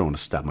pansy. I don't want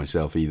to stab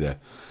myself either.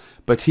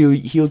 But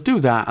he'll do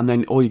that, and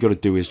then all you got to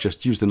do is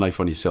just use the knife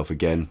on yourself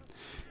again.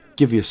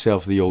 Give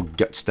yourself the old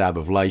gut stab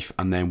of life,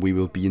 and then we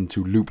will be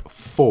into loop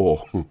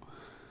 4.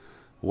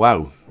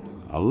 Wow.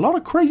 A lot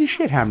of crazy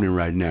shit happening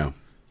right now.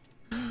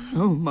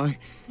 Oh my...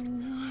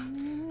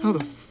 How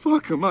the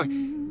fuck am I...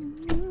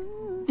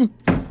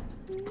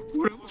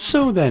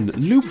 So then,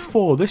 loop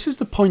 4. This is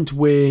the point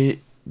where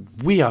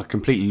we are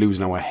completely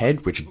losing our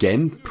head, which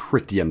again,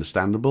 pretty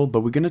understandable,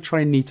 but we're going to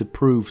try and need to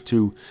prove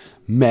to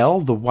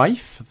Mel, the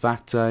wife,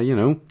 that, you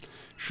know,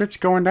 shit's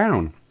going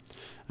down.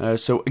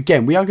 So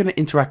again, we are going to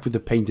interact with the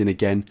painting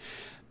again.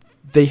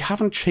 They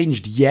haven't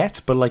changed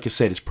yet, but like I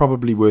said, it's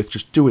probably worth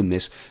just doing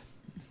this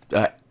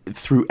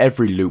through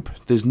every loop.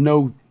 There's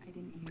no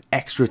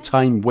extra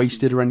time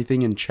wasted or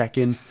anything in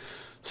check-in,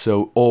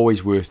 so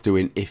always worth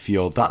doing if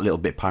you're that little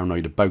bit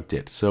paranoid about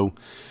it. So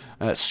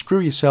screw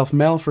yourself,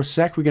 Mel, for a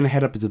sec. We're going to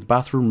head up into the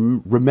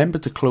bathroom. Remember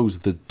to close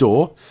the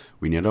door.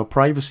 We need our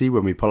privacy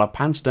when we pull our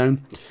pants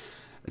down.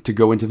 To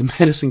go into the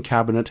medicine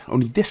cabinet,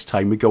 only this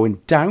time we're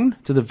going down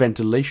to the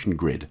ventilation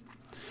grid.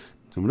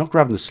 So we're not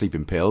grabbing the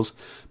sleeping pills.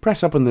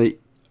 Press up on the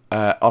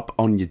up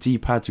on your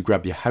D-pad to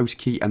grab your house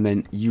key, and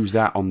then use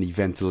that on the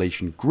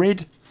ventilation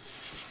grid.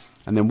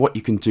 And then what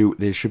you can do,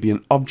 there should be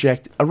an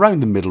object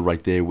around the middle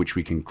right there which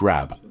we can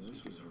grab.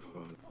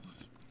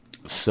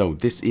 So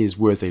this is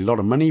worth a lot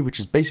of money, which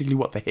is basically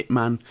what the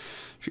hitman,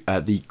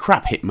 the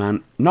crap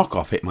hitman,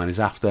 knockoff hitman is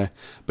after.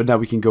 But now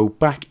we can go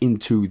back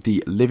into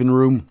the living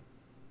room.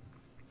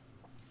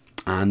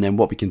 And then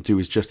what we can do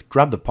is just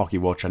grab the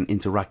pocket watch and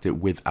interact it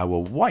with our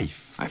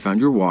wife. I found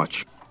your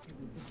watch.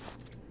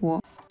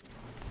 What?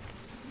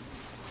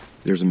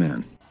 There's a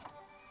man.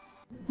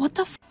 What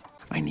the f?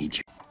 I need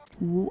you.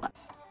 What?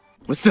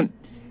 Listen!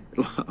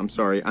 I'm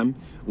sorry, I'm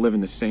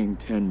living the same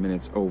 10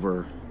 minutes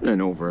over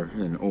and over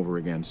and over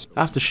again.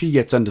 After she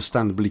gets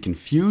understandably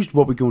confused,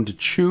 what we're going to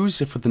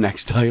choose for the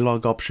next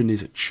dialogue option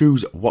is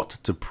choose what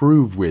to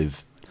prove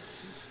with.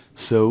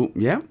 So,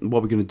 yeah,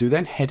 what we're going to do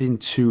then, head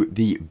into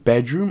the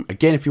bedroom.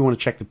 Again, if you want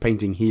to check the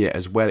painting here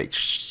as well,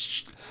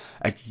 it's...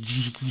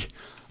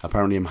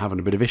 Apparently I'm having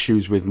a bit of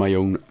issues with my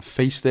own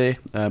face there,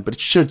 but it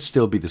should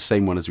still be the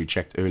same one as we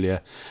checked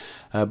earlier.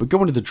 But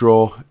go into the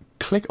drawer,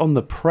 click on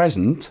the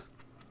present,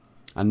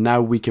 and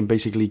now we can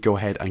basically go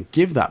ahead and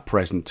give that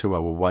present to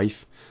our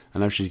wife.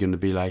 And now she's going to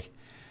be like,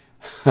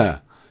 huh,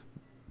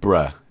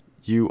 bruh,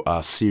 you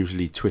are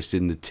seriously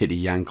twisting the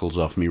titty ankles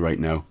off me right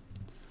now.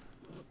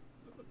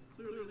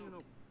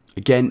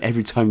 Again,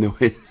 every time they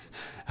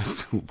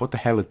what the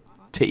hell are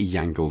titty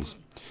ankles?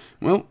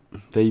 Well,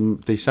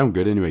 they sound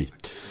good anyway.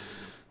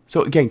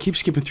 So again, keep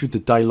skipping through the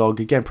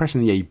dialogue. Again,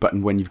 pressing the A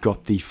button when you've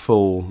got the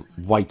full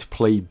white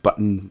play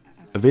button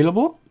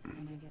available.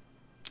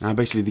 And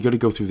basically, they've got to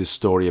go through this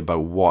story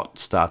about what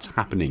starts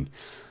happening.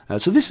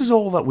 So this is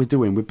all that we're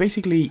doing. We're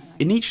basically,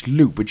 in each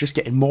loop, we're just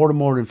getting more and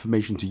more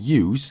information to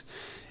use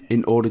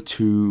in order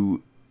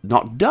to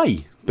not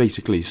die,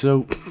 basically.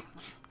 So,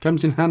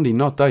 comes in handy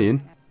not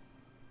dying.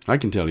 I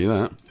can tell you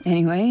that.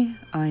 Anyway,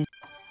 I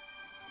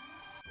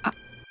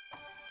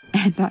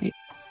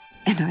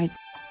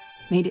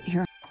made it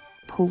here.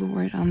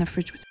 Polaroid on the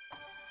fridge was...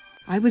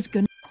 I was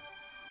gonna...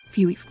 A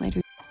few weeks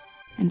later,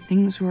 and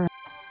things were...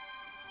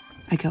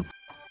 I go...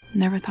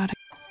 Never thought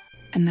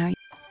and now...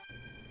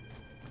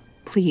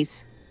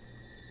 Please,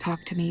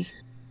 talk to me.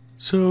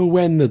 So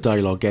when the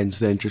dialogue ends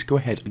then, just go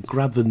ahead and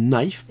grab the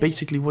knife.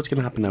 Basically, what's going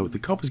to happen now, the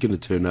cop is going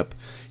to turn up.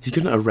 He's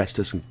going to arrest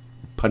us and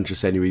punch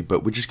us anyway,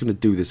 but we're just going to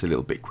do this a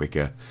little bit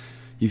quicker.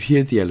 You've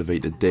heard the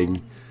elevator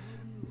ding.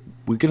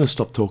 We're going to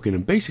stop talking,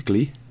 and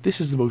basically, this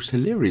is the most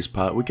hilarious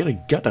part. We're going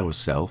to gut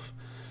ourselves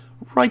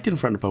right in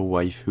front of our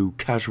wife, who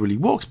casually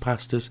walks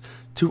past us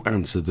to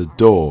answer the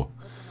door.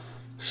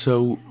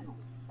 So,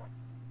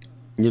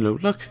 you know,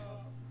 look.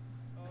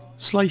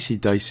 Slicey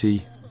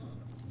dicey.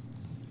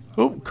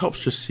 Oh,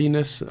 cops just seen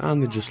us,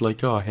 and they're just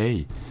like, oh,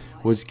 hey,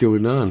 what's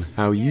going on?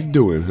 How you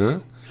doing, huh?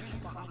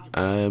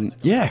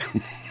 Yeah.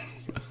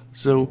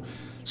 So,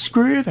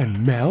 screw you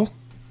then, Mel.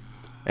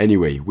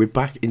 Anyway, we're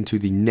back into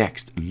the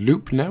next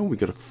loop now. We've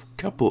got a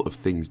couple of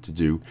things to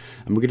do,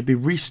 and we're going to be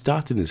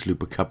restarting this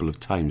loop a couple of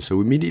times. So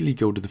immediately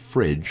go to the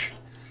fridge,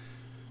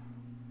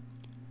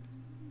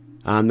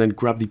 and then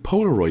grab the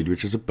Polaroid,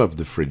 which is above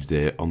the fridge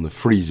there on the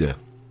freezer.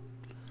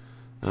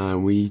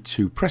 And we need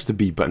to press the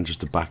B button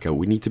just to back out.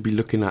 We need to be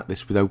looking at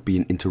this without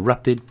being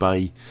interrupted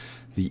by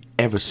the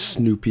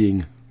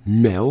ever-snooping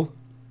Mel.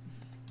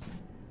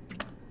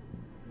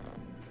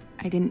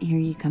 I didn't hear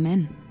you come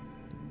in.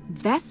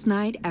 Best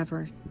night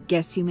ever.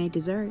 Guess who made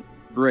dessert?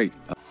 Great.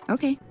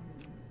 Okay.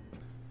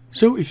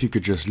 So if you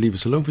could just leave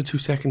us alone for 2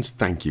 seconds,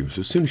 thank you.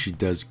 So as soon as she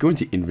does, go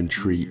into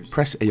inventory,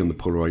 press A on the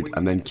Polaroid,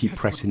 and then keep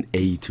pressing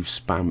A to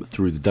spam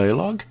through the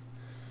dialogue.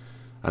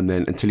 And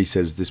then until he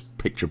says this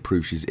picture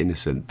proves she's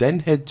innocent. Then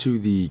head to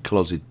the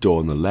closet door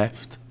on the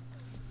left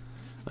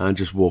and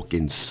just walk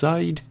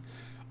inside.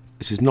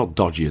 This is not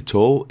dodgy at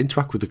all.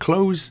 Interact with the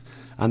clothes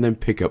and then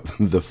pick up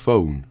the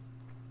phone.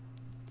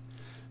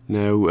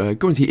 Now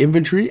go into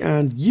inventory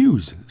and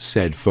use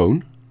said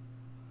phone.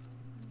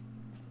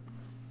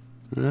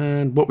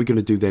 And what we're going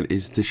to do then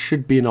is there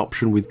should be an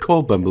option with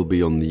Call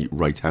Bumblebee on the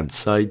right hand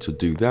side, so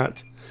do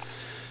that.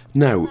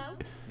 Now,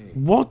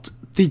 what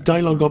the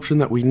dialogue option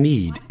that we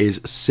need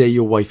is say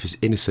your wife is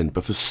innocent,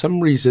 but for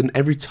some reason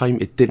every time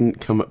it didn't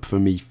come up for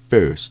me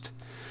first.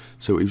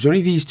 So it was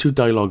only these two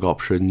dialogue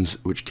options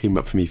which came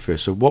up for me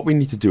first. So what we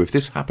need to do, if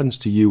this happens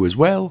to you as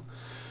well,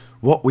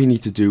 what we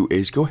need to do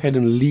is go ahead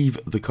and leave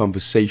the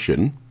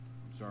conversation.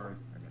 Sorry,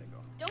 I gotta go.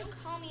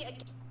 Don't call me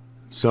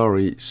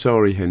again.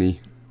 Sorry, honey.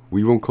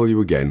 We won't call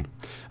you again.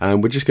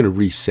 And we're just going to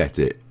reset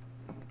it.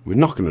 We're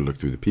not going to look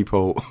through the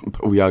peephole,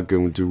 but we are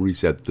going to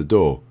reset the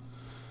door.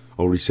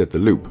 Or reset the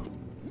loop.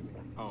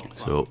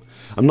 So,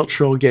 I'm not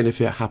sure again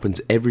if it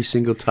happens every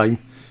single time,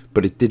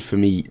 but it did for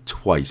me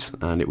twice,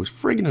 and it was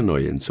friggin'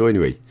 annoying. So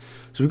anyway,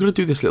 so we've got to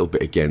do this little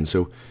bit again.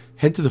 So,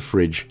 head to the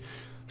fridge,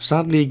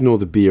 sadly ignore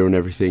the beer and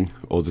everything,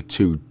 or the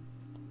 2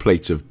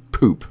 plates of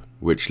poop,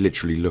 which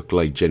literally look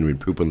like genuine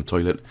poop on the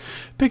toilet.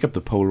 Pick up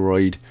the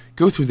Polaroid,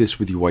 go through this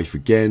with your wife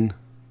again.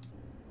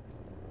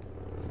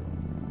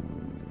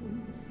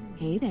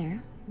 Hey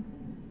there.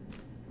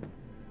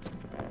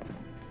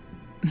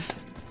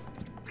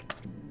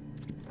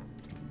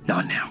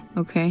 Not now.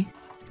 Okay.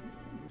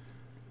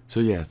 So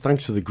yeah,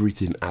 thanks for the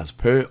greeting as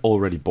per.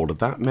 Already boarded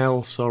that,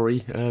 Mel,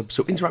 sorry.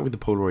 So interact with the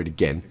Polaroid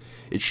again.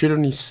 It should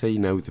only say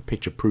now the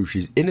picture proves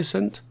she's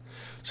innocent.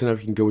 So now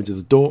we can go into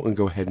the door and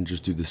go ahead and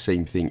just do the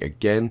same thing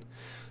again.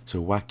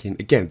 So whack in.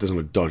 Again, it doesn't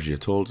look dodgy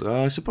at all.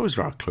 I suppose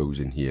there are clothes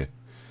in here.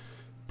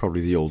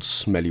 Probably the old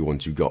smelly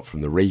ones you got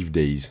from the rave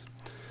days.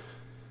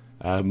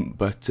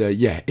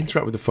 Yeah,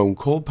 interact with the phone,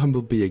 call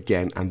Bumblebee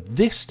again, and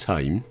this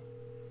time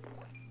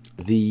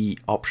the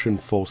option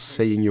for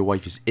saying your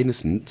wife is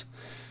innocent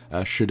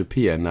should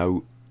appear.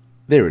 Now,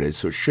 there it is.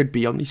 So it should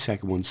be on the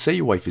second one. Say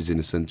your wife is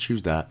innocent.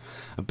 Choose that.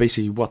 And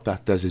basically what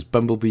that does is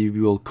Bumblebee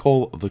will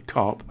call the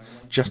cop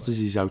just as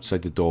he's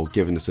outside the door,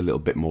 giving us a little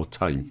bit more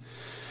time.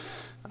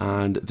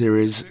 And there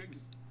is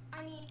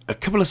a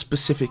couple of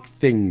specific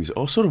things,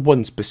 or sort of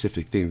one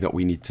specific thing that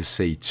we need to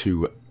say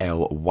to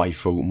El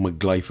Wifo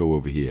McGlyfo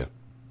over here.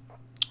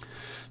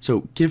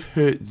 So give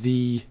her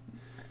the...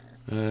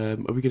 are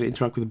we going to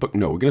interact with the book?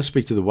 No, we're going to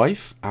speak to the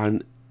wife,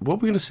 and what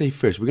we're going to say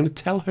first, we're going to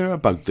tell her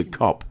about the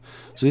cop.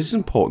 So this is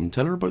important,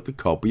 tell her about the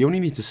cop. We only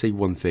need to say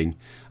one thing,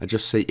 and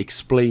just say,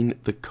 explain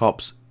the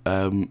cop's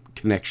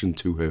connection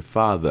to her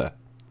father.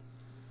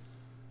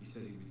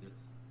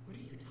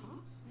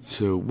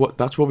 So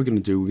that's what we're going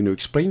to do. We're going to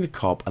explain the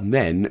cop, and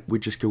then we're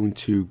just going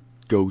to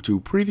go to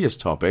previous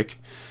topic,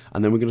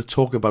 and then we're going to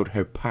talk about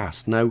her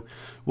past. Now,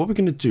 what we're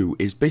going to do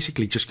is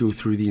basically just go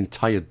through the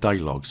entire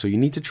dialogue. So you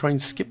need to try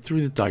and skip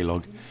through the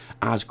dialogue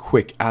as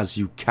quick as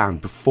you can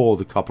before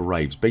the cop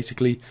arrives.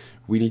 Basically,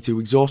 we need to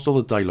exhaust all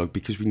the dialogue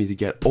because we need to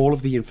get all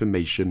of the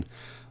information,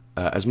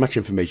 as much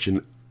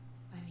information,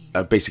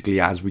 basically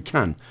as we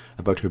can,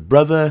 about her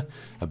brother,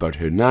 about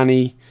her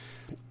nanny,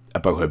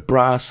 about her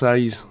bra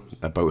size,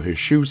 about her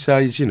shoe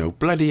size, you know,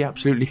 bloody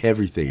absolutely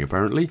everything,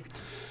 apparently.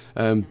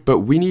 But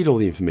we need all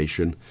the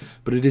information,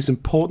 but it is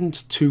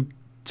important to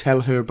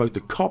tell her about the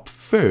cop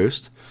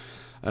first,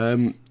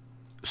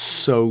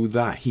 so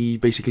that he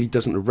basically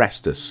doesn't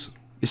arrest us.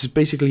 This is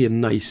basically a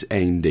nice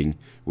ending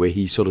where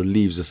he sort of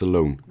leaves us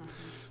alone.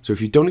 So if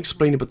you don't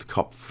explain about the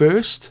cop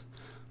first,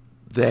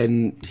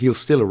 then he'll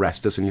still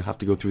arrest us and you'll have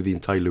to go through the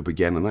entire loop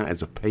again, and that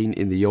is a pain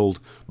in the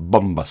old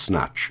bumba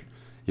snatch.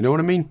 You know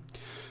what I mean?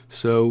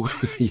 So,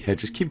 yeah,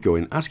 just keep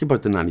going. Ask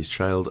about the nanny's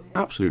child,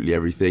 absolutely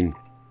everything.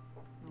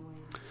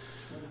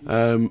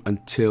 And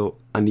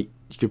you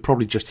could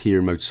probably just hear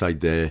him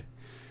outside there.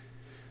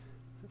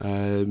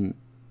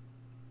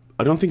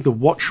 I don't think the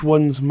watch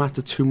ones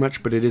matter too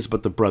much, but it is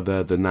about the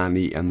brother, the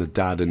nanny, and the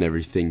dad and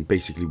everything.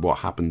 Basically what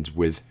happened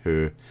with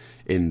her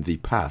in the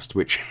past,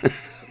 which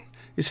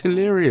is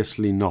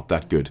hilariously not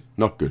that good.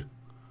 Not good.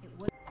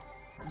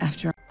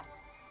 After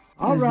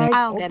All right,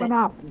 I'll get open it.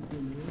 up.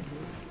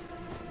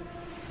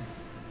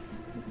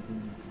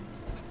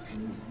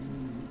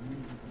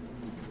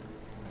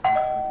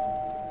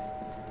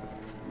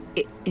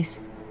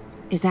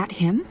 Is that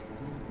him?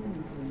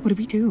 What do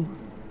we do?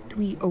 Do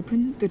we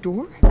open the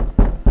door?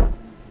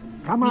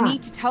 Come We on.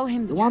 need to tell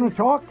him the You want to truth.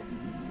 talk?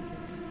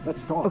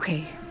 Let's talk.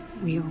 Okay,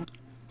 we'll...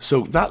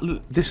 So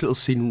this little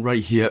scene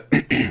right here,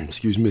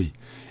 excuse me,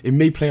 it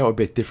may play out a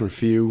bit different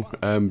for you.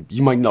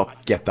 You might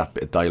not get that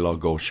bit of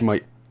dialogue, or she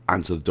might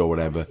answer the door,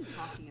 whatever.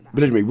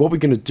 But anyway, what we're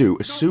going to do,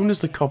 as soon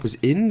as the cop is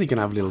in, they're going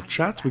to have a little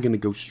chat. We're going to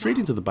go straight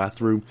into the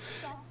bathroom,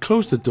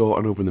 close the door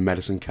and open the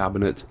medicine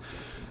cabinet,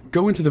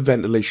 go into the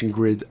ventilation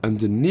grid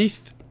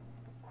underneath,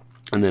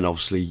 and then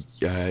obviously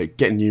get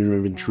in your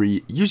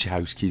inventory, use your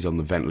house keys on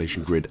the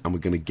ventilation grid, and we're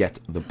going to get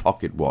the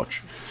pocket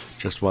watch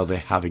just while they're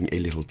having a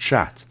little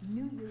chat.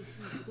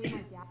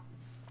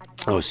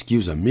 Oh,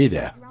 excuse me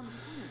there.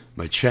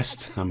 My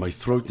chest and my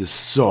throat is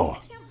sore.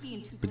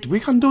 But we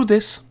can do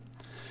this.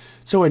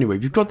 So anyway,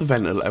 we've got the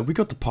ventilator, we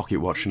got the pocket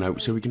watch now,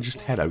 so we can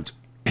just head out.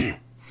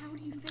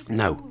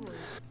 Now,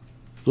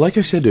 like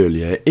I said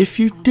earlier, if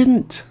you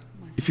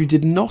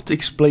did not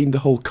explain the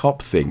whole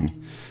cop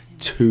thing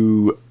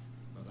to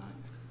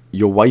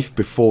your wife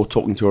before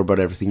talking to her about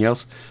everything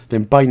else,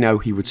 then by now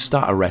he would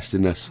start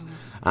arresting us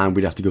and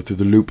we'd have to go through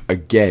the loop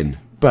again.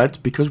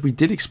 But because we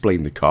did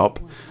explain the cop,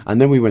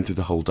 and then we went through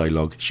the whole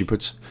dialogue, she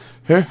puts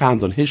her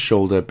hand on his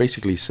shoulder,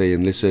 basically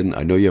saying, listen,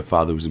 I know your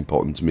father was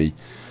important to me.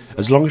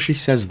 As long as she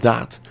says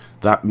that,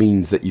 that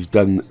means that you've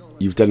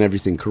done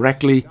everything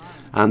correctly,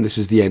 and this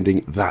is the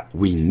ending that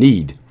we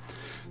need.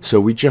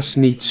 So we just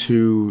need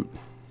to...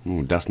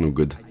 Oh, that's no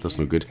good. That's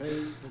no good.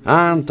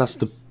 And that's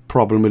the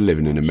problem with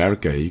living in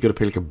America. You got to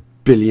pay like £1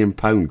 billion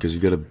because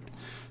you got a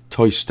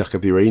toy stuck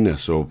up your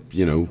anus, or,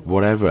 you know,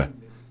 whatever.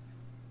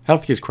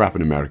 Healthcare's crap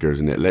in America,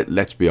 isn't it?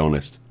 Let's be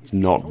honest. It's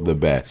not the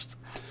best.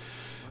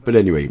 But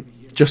anyway,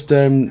 just,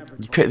 this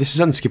is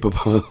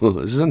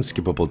unskippable. This is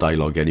unskippable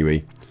dialogue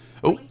anyway.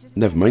 Oh,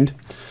 never mind.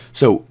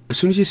 So, as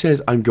soon as he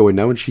says, I'm going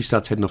now, and she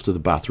starts heading off to the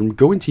bathroom,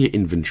 go into your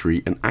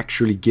inventory and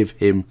actually give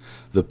him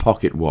the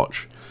pocket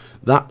watch.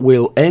 That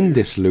will end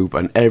this loop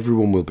and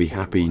everyone will be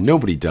happy.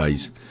 Nobody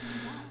dies.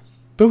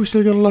 But we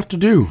still got a lot to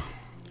do.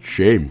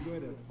 Shame.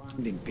 Good at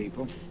finding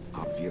people,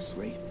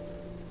 obviously.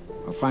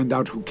 I'll find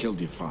out who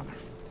killed your father.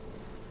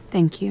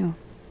 Thank you.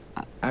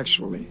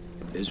 Actually,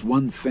 there's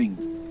one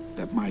thing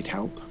that might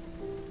help.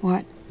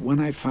 What? When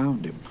I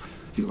found him,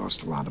 he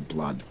lost a lot of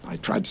blood. I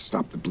tried to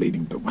stop the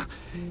bleeding, but...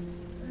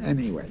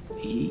 Anyway,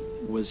 he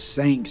was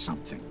saying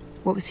something.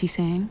 What was he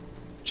saying?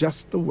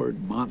 Just the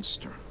word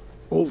monster.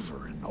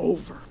 Over and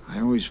over. I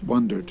always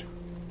wondered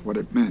what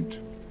it meant.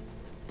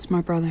 It's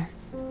my brother.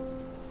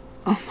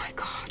 Oh my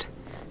God.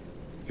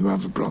 You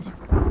have a brother.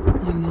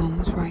 My mom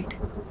was right.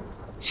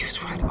 She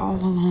was right all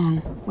along.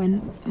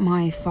 When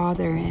my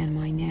father and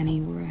my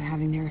nanny were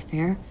having their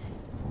affair,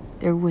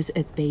 there was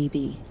a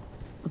baby.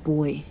 A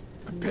boy.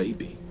 A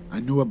baby. I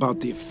knew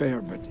about the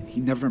affair, but he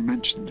never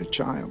mentioned a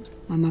child.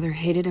 My mother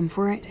hated him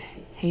for it.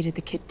 Hated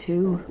the kid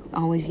too.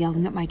 Always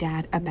yelling at my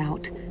dad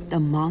about the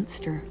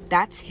monster.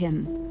 That's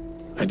him.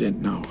 I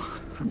didn't know.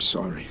 I'm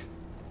sorry.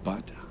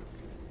 But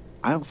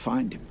I'll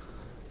find him.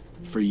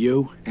 For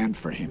you and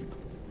for him.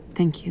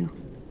 Thank you.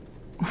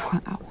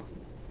 Wow.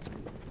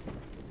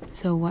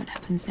 So what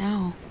happens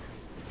now?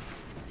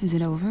 Is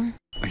it over?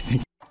 I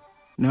think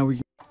now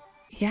we...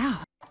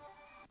 Yeah.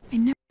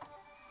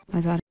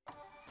 I thought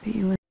that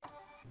you...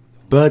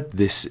 But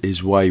this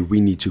is why we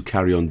need to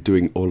carry on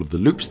doing all of the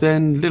loops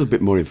then. A little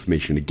bit more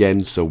information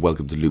again. So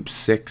welcome to loop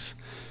 6.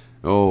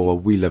 Oh, well,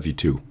 we love you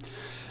too.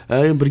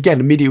 But again,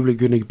 immediately we're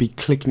going to be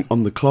clicking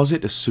on the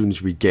closet as soon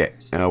as we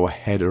get our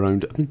head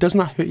around. I mean, doesn't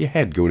that hurt your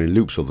head going in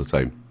loops all the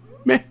time?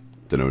 Meh.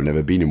 Don't know,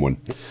 never been in one.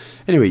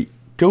 Anyway,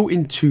 go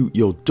into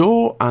your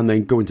door and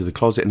then go into the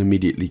closet and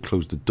immediately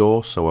close the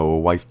door so our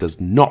wife does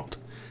not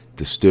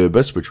disturb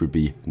us, which would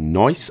be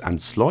nice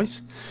and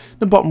slice.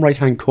 The bottom right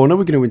hand corner,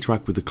 we're going to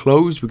interact with the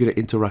clothes. We're going to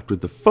interact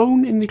with the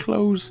phone in the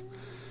clothes.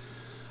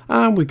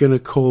 And we're going to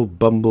call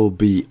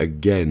Bumblebee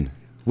again.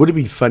 Would have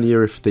been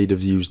funnier if they'd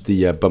have used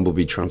the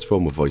Bumblebee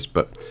Transformer voice,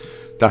 but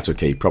that's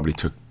okay. Probably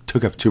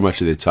took up too much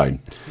of their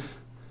time.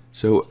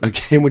 So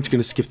again, we're just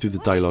going to skip through the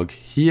dialogue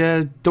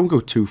here. Don't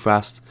go too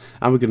fast.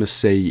 And we're going to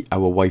say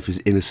our wife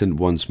is innocent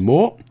once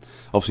more.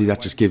 Obviously,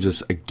 that just gives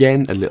us,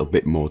 again, a little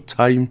bit more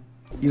time.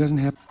 He doesn't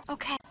have...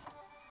 Okay.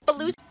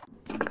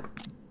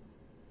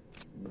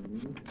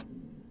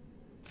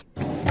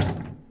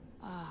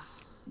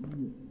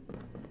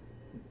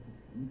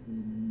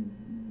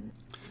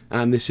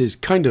 And this is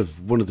kind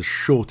of one of the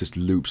shortest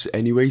loops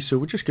anyway, so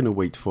we're just going to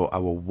wait for our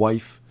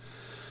wife.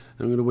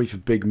 I'm going to wait for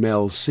Big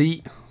Mel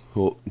C,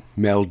 or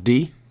Mel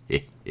D.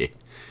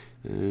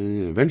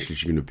 Eventually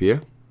she's going to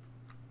appear.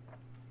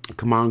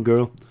 Come on,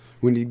 girl.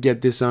 We need to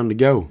get this on the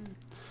go.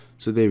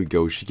 So there we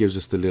go. She gives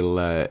us the little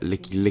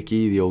licky,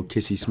 the old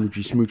kissy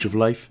smoochy smooch of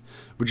life.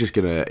 We're just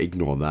going to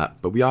ignore that.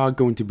 But we are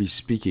going to be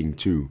speaking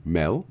to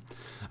Mel.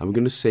 And we're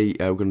going to say,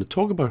 we're going to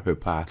talk about her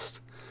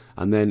past.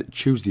 And then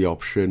choose the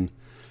option.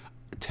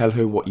 Tell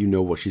her what you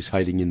know, what she's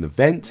hiding in the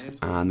vent.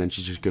 And then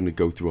she's just going to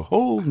go through a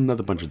whole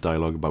another bunch of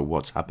dialogue about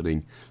what's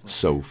happening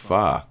so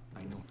far.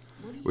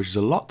 Which is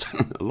a lot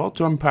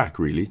to unpack,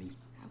 really.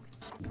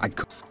 I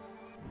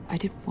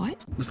did what?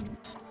 Listen.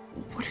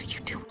 What are you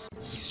doing?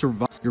 He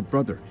survived. Your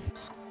brother.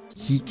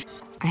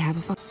 I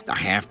have a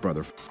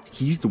half-brother.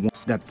 He's the one.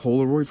 That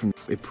Polaroid from...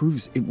 It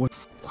proves it was...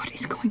 What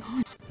is going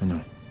on? I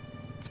know.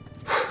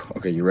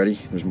 Okay, you ready?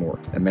 There's more.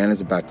 A man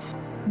is about...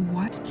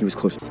 What? He was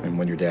close. And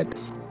when you're dead...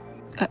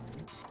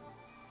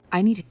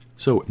 I need to...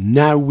 So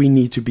now we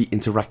need to be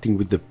interacting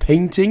with the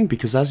painting,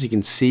 because as you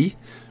can see,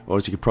 or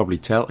as you can probably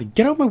tell,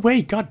 get out of my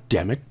way, god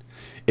damn it.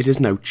 It has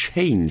now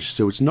changed,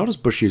 so it's not as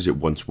bushy as it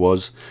once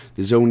was.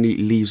 There's only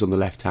leaves on the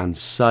left hand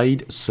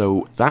side,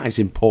 so that is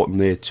important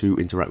there to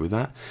interact with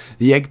that.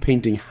 The egg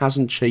painting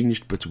hasn't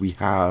changed, but we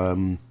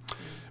have...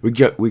 we're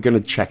going to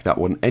check that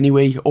one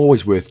anyway.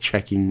 Always worth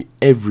checking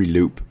every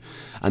loop.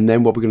 And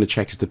then what we're going to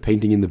check is the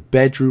painting in the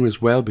bedroom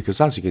as well,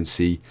 because as you can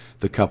see,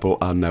 the couple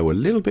are now a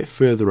little bit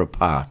further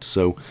apart.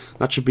 So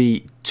that should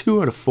be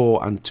 2 out of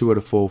 4 and 2 out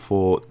of 4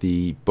 for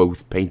the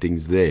both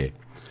paintings there.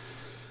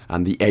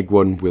 And the egg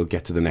one, we'll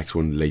get to the next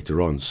one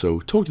later on. So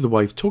talk to the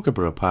wife, talk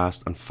about her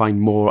past, and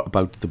find more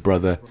about the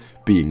brother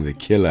being the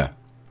killer.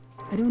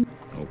 I don't...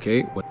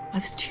 Okay, what? I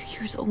was 2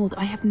 years old.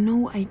 I have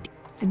no idea.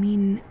 I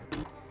mean...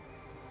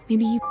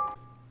 Maybe you...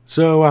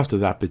 So after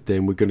that bit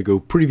then, we're going to go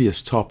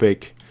previous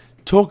topic,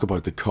 talk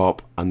about the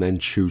cop, and then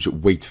choose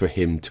wait for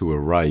him to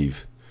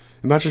arrive.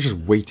 Imagine just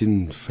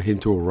waiting for him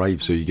to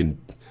arrive so you can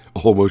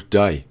almost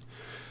die.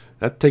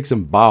 That takes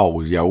some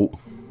balls, yo.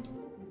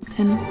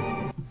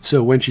 Tim.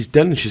 So when she's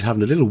done and she's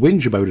having a little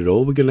whinge about it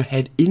all, we're going to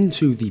head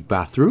into the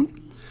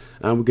bathroom.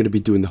 And we're going to be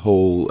doing the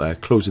whole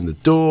closing the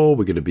door.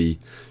 We're going to be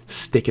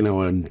sticking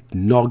our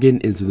noggin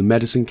into the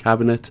medicine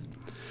cabinet.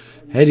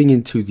 Heading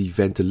into the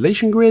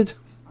ventilation grid.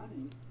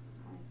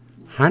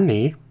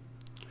 Honey.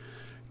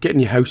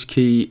 Getting your house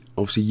key.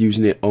 Obviously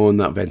using it on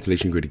that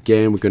ventilation grid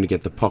again. We're going to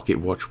get the pocket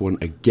watch one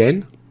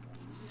again.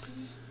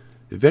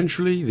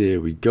 Eventually,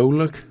 there we go,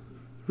 look.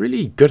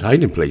 Really good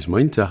hiding place,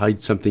 mine, to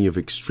hide something of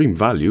extreme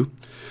value.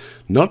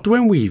 Not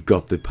when we've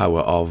got the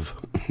power of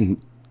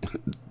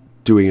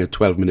doing a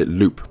 12-minute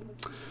loop.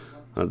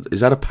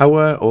 Is that a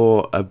power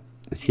or a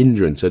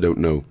hindrance? I don't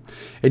know.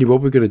 Anyway,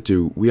 what we're going to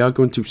do, we are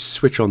going to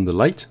switch on the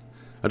light.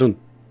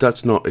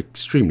 That's not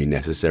extremely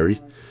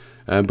necessary.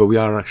 But we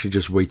are actually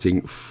just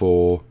waiting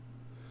for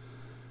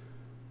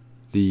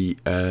the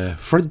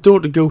front door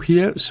to go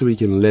here so we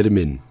can let him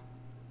in.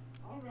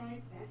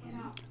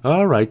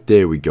 Alright,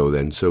 there we go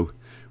then. So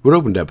we're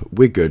opened up,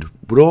 we're good.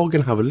 We're all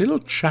going to have a little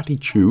chatty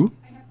chew.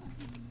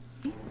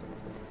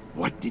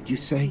 What did you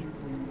say?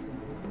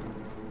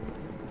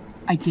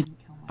 I did.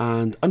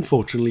 And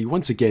unfortunately,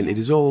 once again, it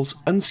is all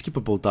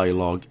unskippable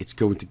dialogue. It's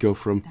going to go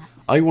from,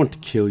 I want to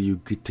kill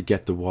you to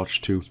get the watch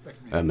to,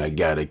 oh my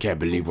god, I can't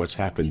believe what's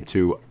happened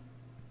to,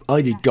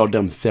 I need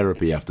goddamn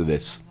therapy after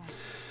this.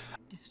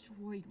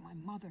 Destroyed my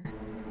mother.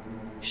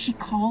 She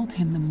called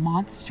him the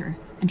monster,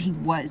 and he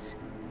was.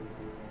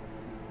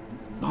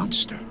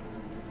 Monster?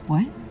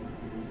 What?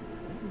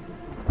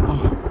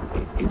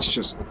 Oh, it's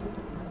just...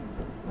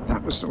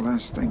 That was the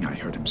last thing I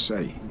heard him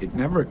say. It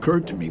never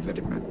occurred to me that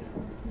it meant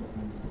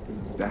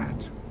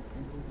that.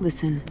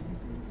 Listen,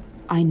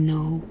 I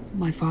know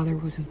my father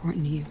was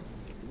important to you.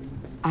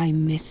 I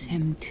miss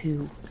him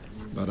too.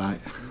 But I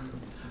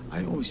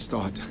always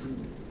thought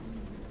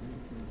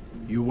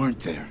you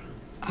weren't there.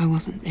 I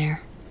wasn't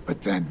there.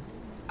 But then,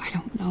 I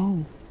don't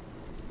know.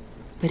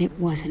 But it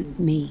wasn't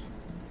me.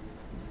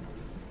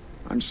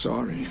 I'm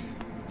sorry.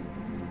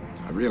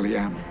 I really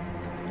am.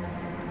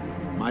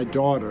 My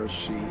daughter,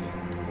 she's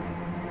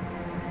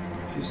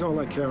all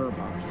I care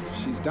about.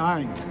 She's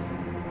dying.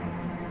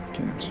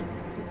 Cancer.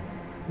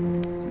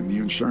 And the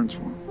insurance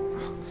won't.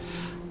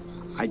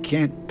 I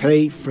can't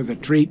pay for the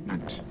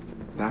treatment.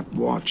 That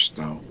watch,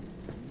 though,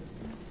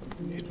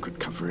 it could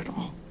cover it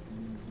all.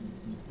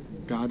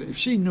 God, if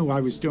she knew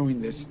I was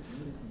doing this,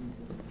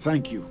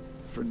 thank you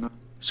for not...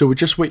 So we're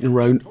just waiting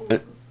around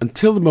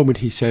until the moment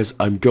he says,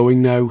 I'm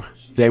going now.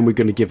 Then we're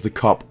going to give the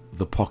cop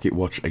the pocket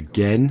watch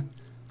again.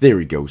 There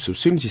he goes. So as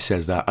soon as he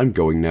says that, I'm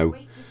going now.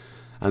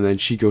 And then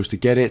she goes to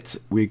get it.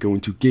 We're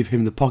going to give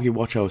him the pocket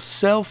watch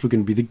ourselves. We're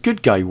going to be the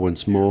good guy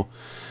once more.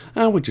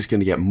 And we're just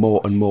going to get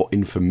more and more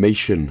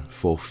information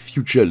for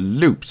future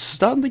loops.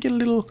 Starting to get a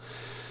little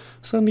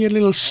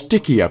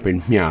sticky up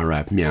in meow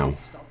rap meow.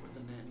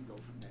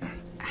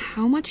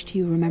 How much do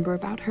you remember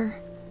about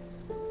her?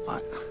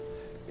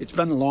 It's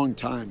been a long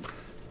time.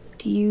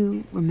 Do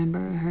you remember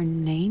her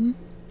name?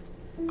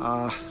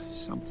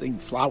 Something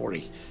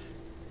flowery.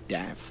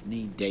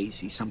 Daphne,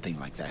 Daisy, something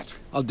like that.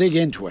 I'll dig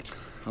into it.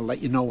 I'll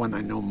let you know when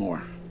I know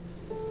more.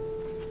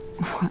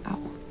 Wow.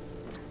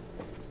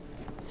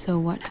 So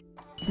what?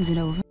 Is it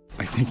over?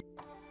 I think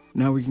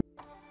now we can...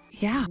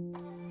 Yeah.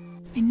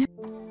 I know.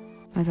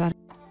 I thought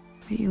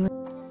that you...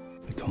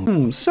 I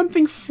told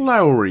Something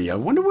flowery. I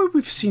wonder where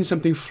we've seen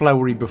something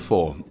flowery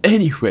before.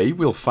 Anyway,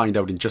 we'll find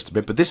out in just a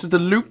bit. But this is the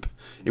loop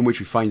in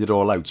which we find it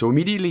all out. So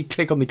immediately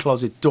click on the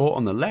closet door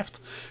on the left.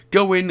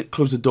 Go in,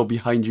 close the door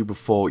behind you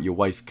before your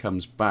wife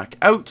comes back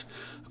out.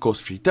 Of course,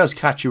 if she does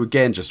catch you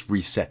again, just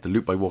reset the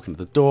loop by walking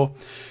to the door.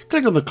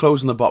 Click on the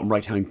close in the bottom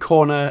right-hand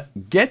corner.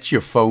 Get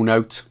your phone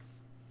out.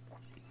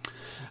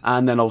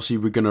 And then obviously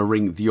we're going to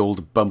ring the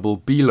old Bumble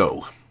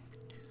Below.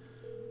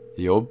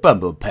 The old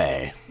Bumble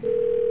Pay.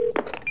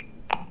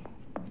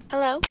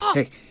 Hello?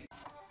 Hey,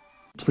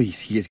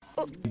 please, he is...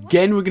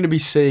 Again, we're going to be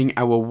saying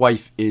our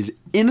wife is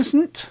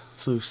innocent.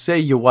 So say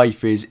your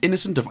wife is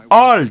innocent of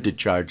all the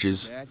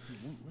charges.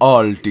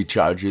 All the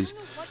charges.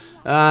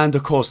 And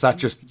of course that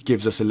just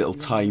gives us a little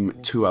time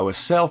to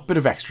ourselves. Bit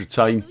of extra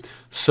time.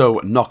 So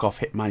knock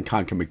off Hitman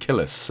can't come and kill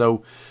us.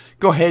 So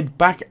go ahead,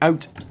 back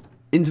out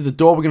into the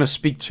door. We're going to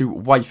speak to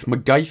wife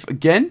McGife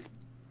again.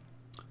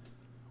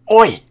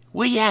 Oi,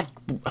 where you at?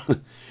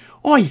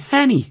 Oi,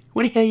 honey,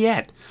 where the hell you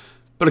at?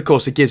 But of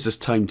course it gives us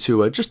time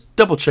to just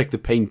double check the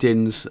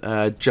paintings,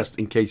 just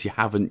in case you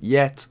haven't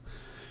yet.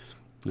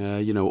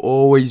 You know,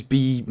 always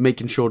be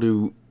making sure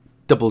to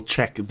double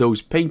check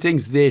those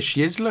paintings. There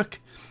she is, look.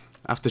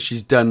 After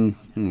she's done,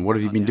 what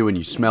have you been doing?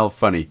 You smell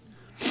funny.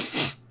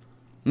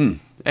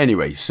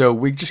 Anyway, so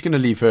we're just going to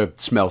leave her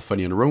smell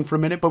funny on her own for a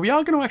minute, but we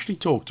are going to actually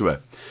talk to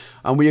her.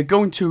 And we are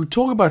going to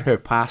talk about her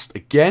past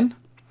again,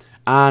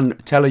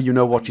 and tell her you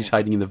know what she's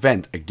hiding in the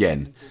vent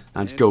again.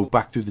 And go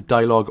back through the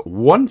dialogue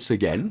once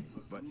again.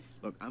 But,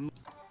 look, I'm...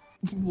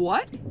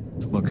 What?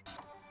 Look,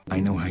 I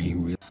know how you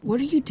really... What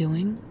are you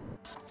doing?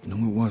 No,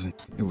 it wasn't.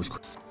 It was...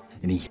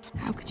 And he...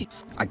 How could you...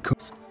 I could...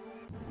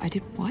 I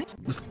did what?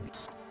 Listen,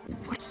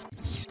 what?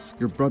 He's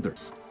your brother.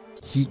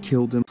 He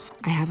killed him.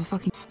 I have a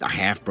fucking... A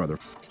half-brother.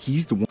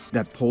 He's the one...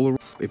 That Polaroid...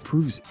 It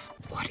proves it.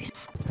 What is...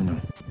 I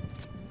know.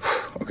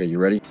 Okay, you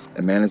ready?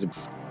 A man is a...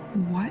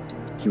 What?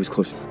 He was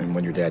close, and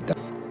when your dad died...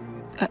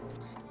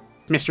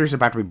 Mystery's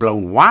about to be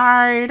blown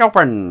wide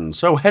open.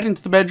 So head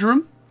into the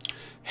bedroom.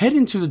 Head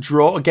into the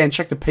drawer. Again,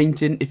 check the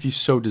painting if you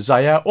so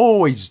desire.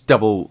 Always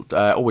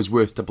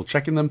worth double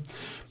checking them.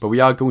 But we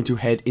are going to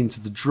head into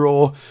the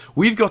drawer.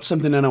 We've got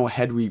something in our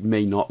head we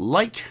may not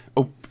like.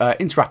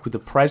 Interact with the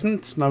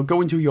present. Now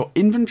go into your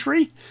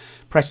inventory.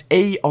 Press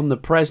A on the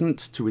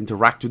present to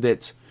interact with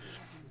it.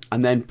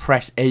 And then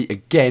press A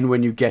again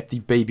when you get the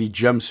baby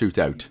jumpsuit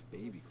out.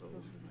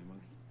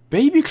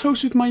 Baby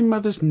clothes with my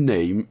mother's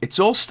name. It's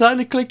all starting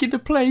to click into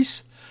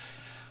place.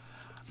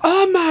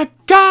 Oh my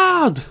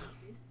god!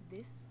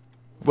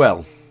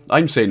 Well,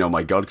 I'm saying oh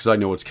my god because I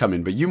know what's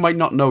coming, but you might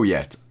not know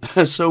yet.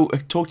 So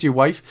talk to your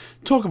wife,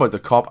 talk about the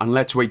cop, and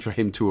let's wait for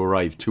him to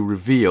arrive to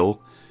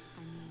reveal...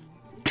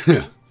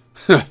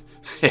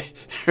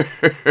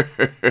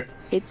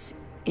 It's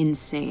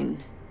insane.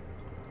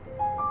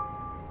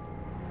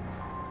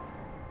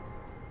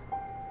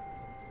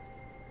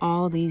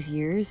 All these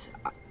years,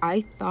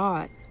 I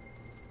thought...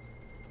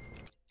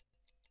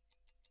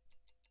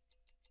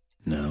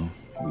 No,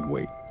 we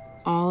wait.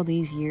 All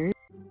these years...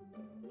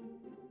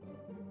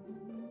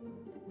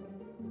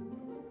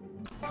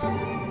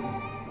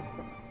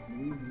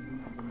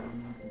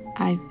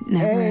 I've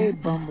never... Hey,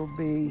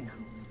 Bumblebee.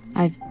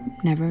 I've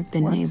never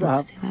been What's able up?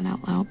 to say that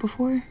out loud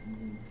before.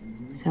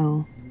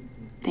 So,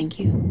 thank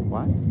you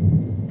What?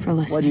 for What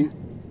do listening. you...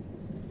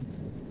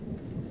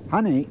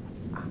 Honey,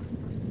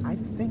 I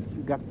think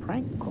you got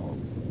prank called.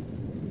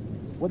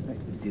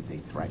 Did they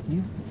threaten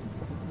you?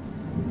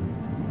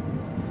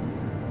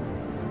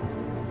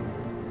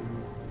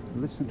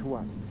 Listen to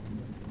what?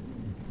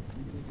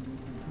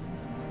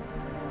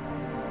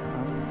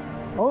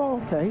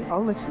 Oh, okay,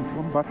 I'll listen to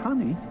him, but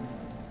honey...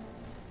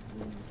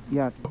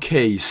 Yeah.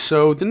 Okay,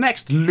 so the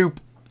next loop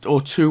or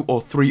 2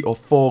 or 3 or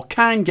 4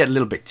 can get a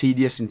little bit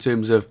tedious in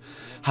terms of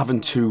having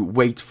to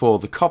wait for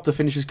the cop to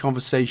finish his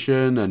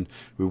conversation, and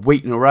we're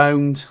waiting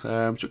around,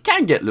 so it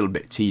can get a little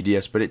bit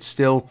tedious, but it's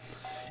still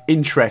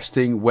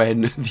interesting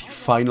when the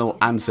final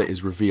answer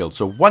is revealed.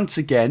 So once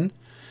again,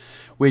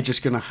 we're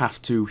just going to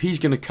have to, he's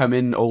going to come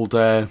in,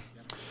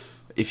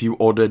 if you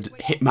ordered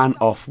Hitman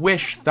off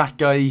Wish, that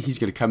guy, he's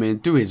going to come in,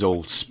 do his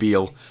old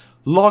spiel,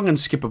 long and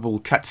skippable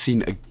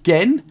cutscene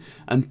again,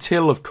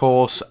 until, of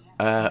course,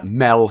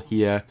 Mel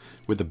here,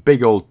 with a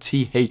big old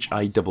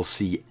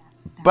THICC,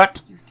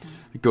 but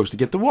it goes to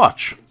get the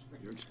watch.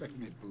 You expect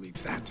me to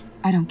believe that?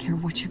 I don't care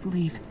what you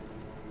believe.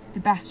 The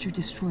bastard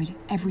destroyed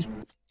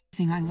everything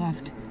I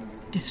loved.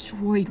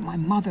 Destroyed my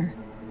mother.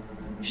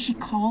 She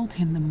called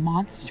him the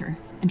monster,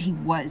 and he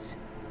was.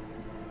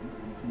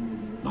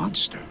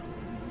 Monster?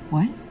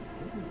 What?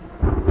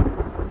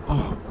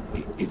 Oh,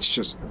 it's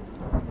just...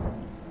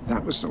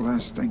 That was the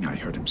last thing I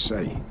heard him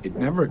say. It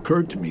never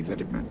occurred to me that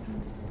it meant...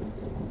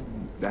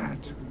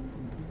 that.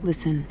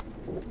 Listen,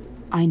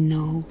 I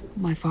know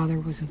my father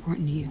was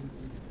important to you.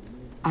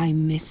 I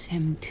miss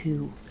him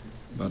too.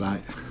 But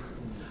I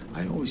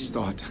always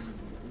thought...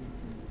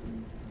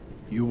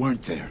 you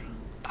weren't there.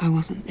 I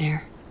wasn't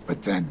there.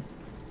 But then...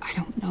 I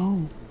don't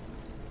know.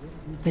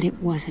 But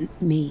it wasn't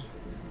me.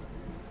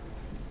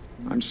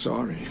 I'm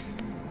sorry.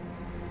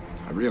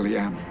 I really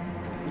am.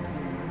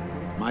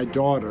 My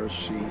daughter,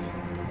 she's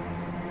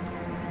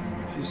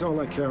all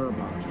I care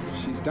about.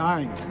 She's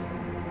dying.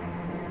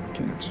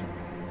 Cancer.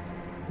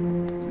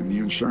 And the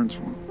insurance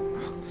won't.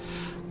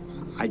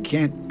 I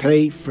can't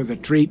pay for the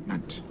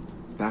treatment.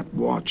 That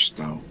watch,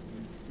 though,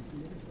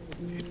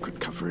 it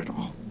could cover it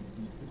all.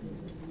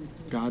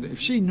 God, if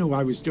she knew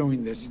I was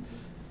doing this...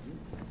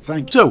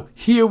 Thank you. So,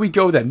 here we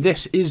go then.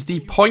 This is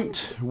the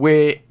point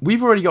where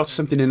we've already got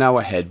something in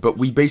our head, but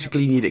we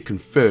basically need it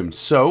confirmed.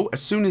 So,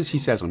 as soon as he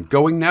says, I'm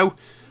going now,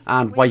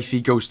 and wifey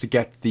goes to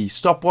get the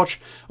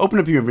stopwatch, open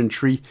up your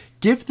inventory,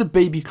 give the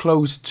baby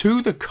clothes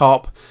to the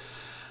cop,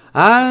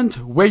 and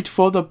wait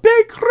for the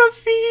big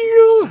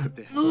reveal.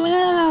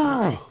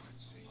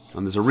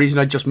 And there's a reason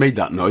I just made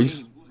that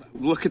noise.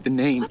 Look at the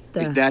name. What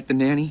the- Is that the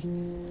nanny?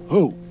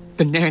 Who?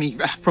 The nanny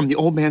from the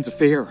old man's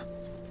affair.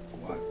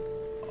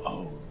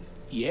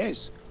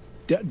 Yes.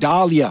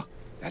 Dahlia.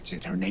 That's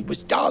it. Her name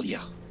was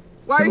Dahlia.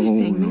 Why are you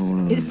saying this?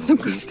 no, Is this some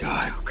kind please, of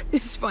God. joke?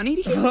 This is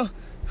funny to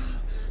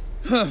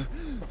you?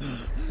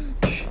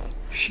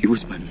 She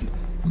was my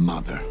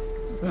Mother.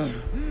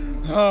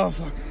 Oh,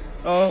 fuck.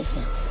 Oh,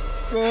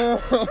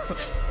 fuck.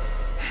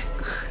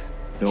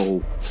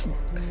 No.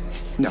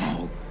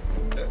 No.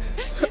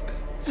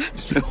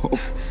 No.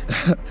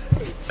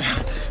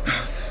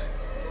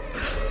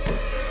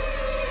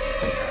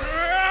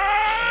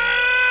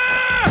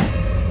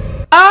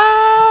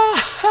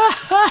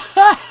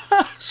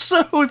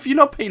 So, if you're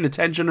not paying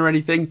attention or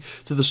anything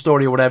to the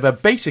story or whatever,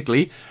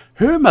 basically,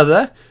 her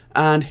mother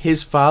and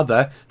his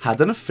father had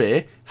an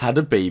affair, had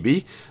a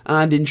baby,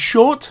 and in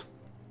short,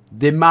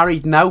 they're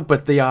married now,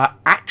 but they are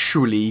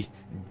actually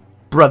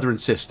brother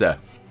and sister.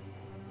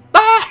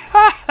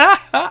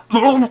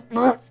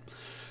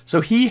 So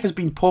he has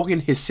been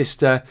poking his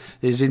sister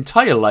his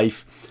entire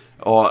life,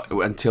 or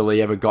until they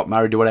ever got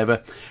married or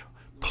whatever.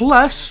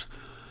 Plus,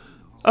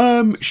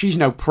 she's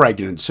now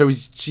pregnant, so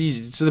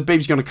so the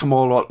baby's gonna come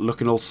all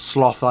looking all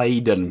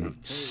sloth-eyed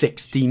and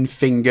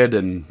 16-fingered,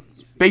 and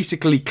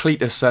basically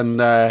Cletus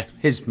and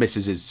his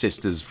missus'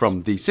 sisters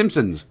from The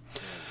Simpsons.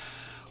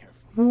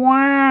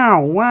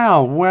 Wow!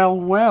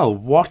 Well!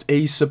 What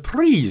a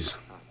surprise!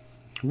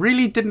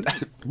 Really didn't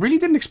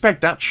expect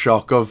that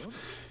shock of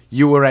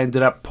you were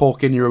ended up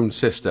poking your own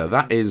sister.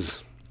 That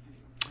is,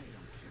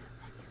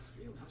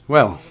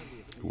 well,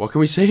 what can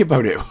we say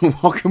about it?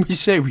 What can we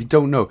say? We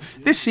don't know.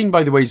 This scene,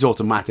 by the way, is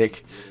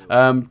automatic.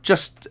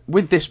 Just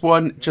with this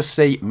one, just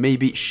say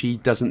maybe she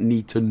doesn't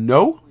need to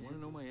know.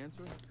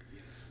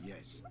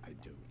 Yes, I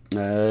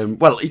do.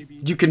 Well,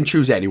 you can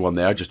choose anyone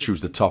there. I just choose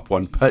the top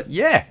one. But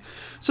yeah,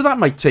 so that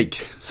might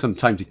take some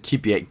time to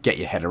get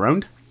your head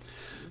around.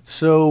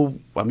 So,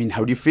 I mean,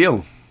 how do you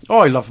feel? Oh,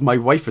 I loved my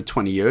wife for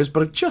 20 years,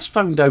 but I just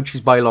found out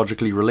she's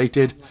biologically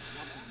related.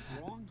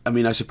 I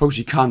mean, I suppose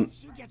you can't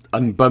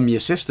unbum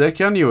your sister,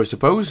 can you, I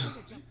suppose?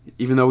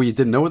 Even though you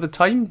didn't know at the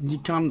time, you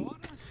can't...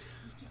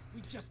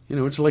 You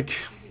know, it's like...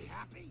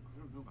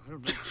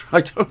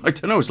 I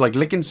don't know, it's like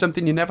licking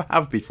something you never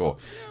have before.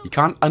 You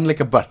can't unlick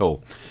a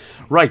butthole.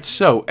 Right,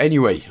 so,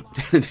 anyway,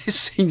 this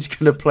scene's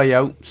going to play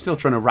out. Still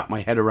trying to wrap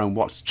my head around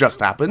what's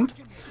just happened.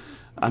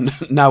 And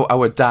now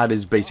our dad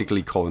is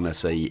basically calling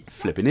us a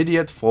flipping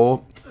idiot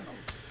for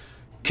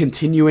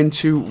continuing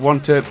to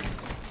want to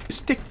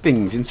stick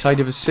things inside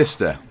of his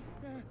sister.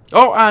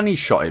 Oh, and he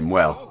shot him.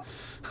 Well,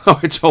 Oh,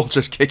 it's all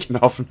just kicking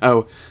off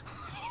now.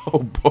 Oh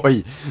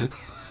boy.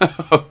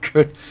 Oh,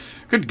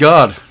 good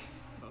God.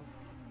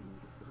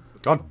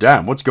 God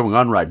damn, what's going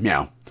on right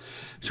now?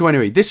 So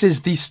anyway, this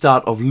is the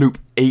start of loop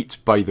 8,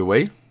 by the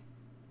way.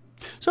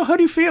 So how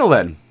do you feel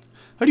then?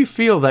 How do you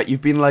feel that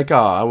you've been like,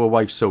 our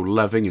wife's so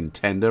loving and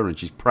tender and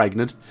she's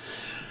pregnant.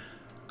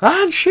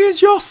 And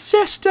she's your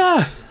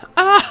sister!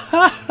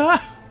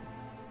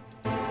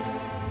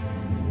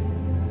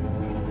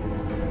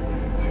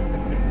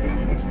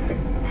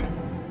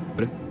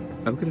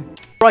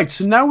 Right,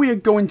 so now we are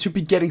going to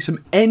be getting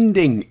some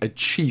ending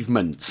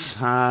achievements.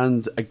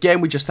 And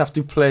again, we just have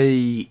to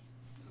play...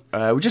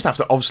 we just have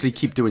to obviously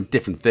keep doing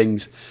different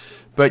things.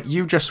 But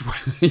you just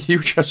you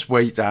just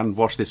wait and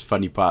watch this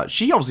funny part.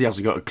 She obviously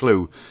hasn't got a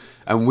clue,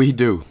 and we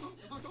do.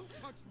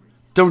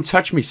 Don't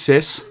touch me,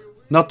 sis.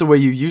 Not the way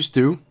you used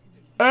to.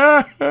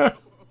 Whoa,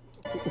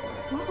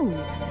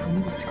 tell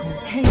me what's going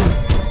on. Hey.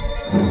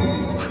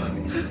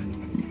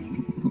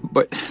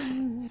 But...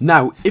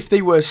 Now, if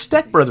they were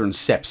stepbrother and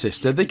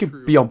stepsister, they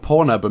could be on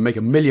Pornhub and make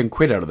 $1 million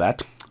quid out of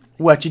that.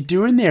 What you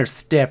doing there,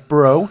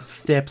 stepbro,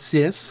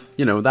 stepsis?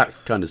 You know, that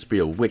kind of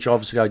spiel, which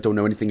obviously I don't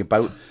know anything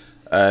about.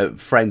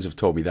 Friends have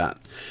told me that.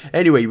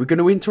 Anyway, we're going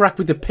to interact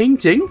with the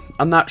painting,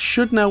 and that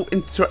should now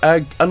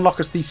unlock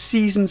us the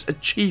Seasons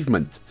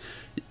achievement.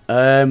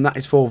 That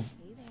is for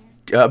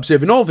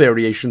observing all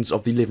variations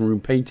of the living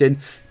room painting.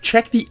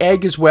 Check the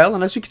egg as well,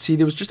 and as you can see,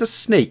 there was just a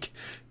snake.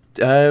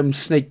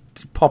 Snake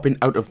popping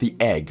out of the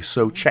egg.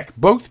 So check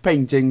both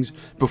paintings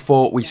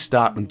before we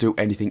start and do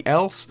anything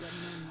else.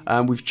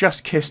 We've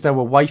just kissed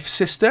our wife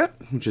sister,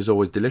 which is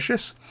always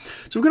delicious.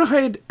 So we're going to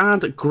head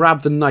and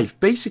grab the knife.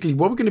 Basically,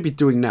 what we're going to be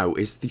doing now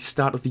is the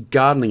start of the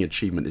gardening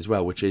achievement as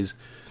well, which is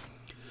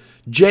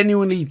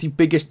genuinely the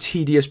biggest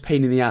tedious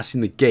pain in the ass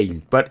in the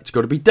game, but it's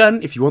got to be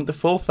done if you want the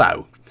full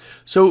thou.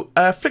 So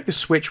flick the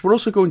switch. We're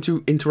also going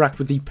to interact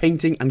with the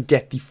painting and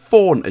get the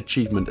fawn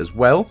achievement as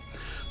well.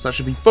 So that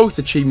should be both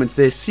achievements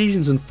there.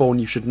 Seasons and fawn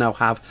you should now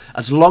have,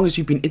 as long as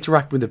you've been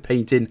interacting with the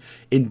painting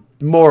in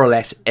more or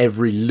less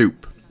every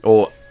loop,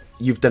 or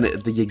you've done it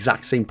at the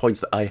exact same points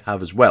that I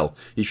have as well.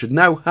 You should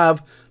now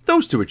have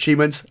those 2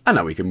 achievements, and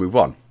now we can move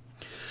on.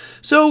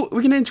 So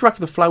we're going to interact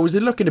with the flowers.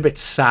 They're looking a bit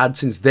sad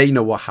since they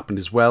know what happened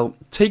as well.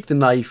 Take the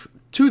knife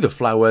to the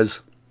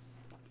flowers,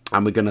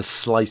 and we're going to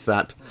slice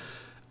that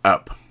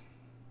up.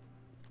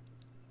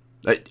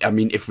 I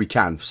mean, if we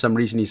can. For some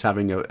reason, he's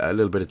having a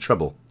little bit of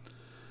trouble.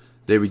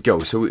 There we go.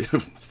 So,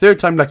 3rd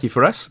time lucky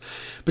for us.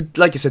 But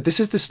like I said,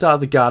 this is the start of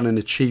the gardening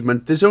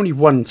achievement. There's only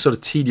one sort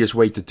of tedious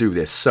way to do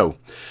this. So,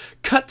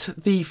 cut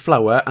the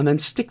flower and then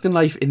stick the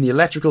knife in the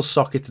electrical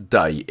socket to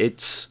die.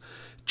 It's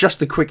just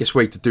the quickest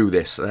way to do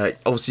this.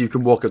 Obviously, you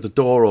can walk out the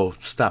door or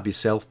stab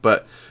yourself,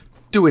 but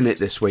doing it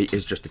this way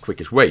is just the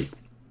quickest way.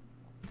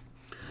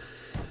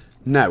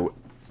 Now,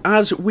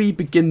 as we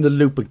begin the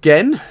loop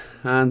again,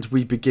 and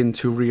we begin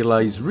to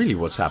realise really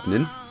what's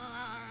happening...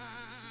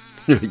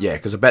 yeah,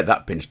 because I bet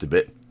that pinched a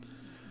bit.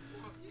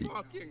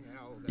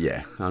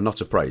 Yeah, I'm not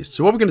surprised.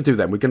 So what we're going to do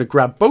then, we're going to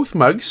grab both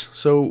mugs.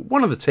 So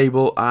one on the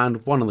table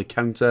and one on the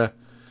counter.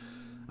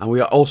 And we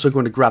are also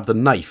going to grab the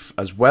knife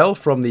as well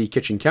from the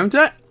kitchen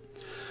counter.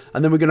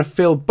 And then we're going to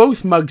fill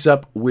both mugs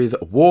up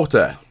with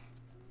water.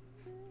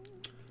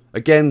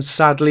 Again,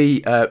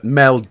 sadly,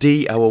 Mel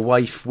D, our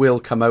wife, will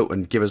come out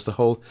and give us the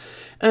whole,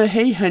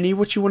 hey honey,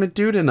 what you want to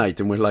do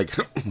tonight? And we're like,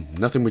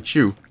 nothing with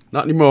you.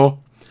 Not anymore.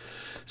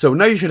 So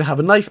now you should have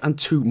a knife and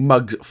 2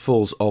 mugs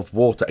fulls of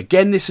water.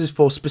 Again, this is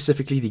for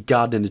specifically the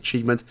gardening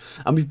achievement.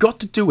 And we've got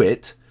to do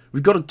it.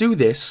 We've got to do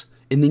this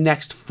in the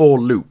next 4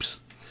 loops.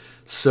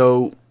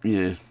 So,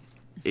 yeah,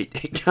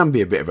 it can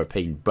be a bit of a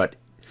pain. But,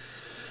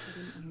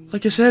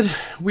 like I said,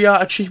 we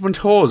are achievement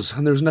whores.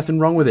 And there's nothing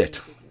wrong with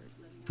it.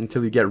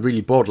 Until you get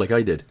really bored like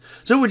I did.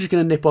 So we're just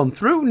going to nip on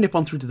through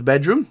to the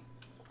bedroom.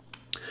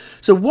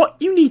 So what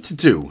you need to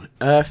do,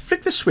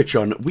 flick the switch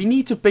on. We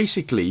need to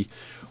basically...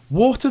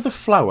 water the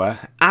flower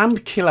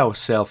and kill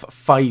ourselves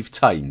 5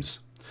 times.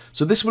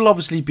 So this will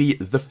obviously be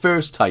the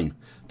first time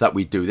that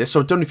we do this.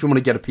 So I don't know if you want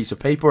to get a piece of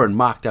paper and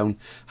mark down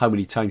how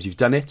many times you've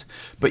done it.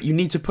 But you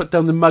need to put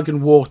down the mug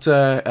and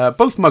water,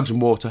 both mugs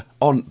and water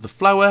on the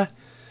flower.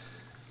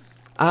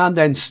 And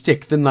then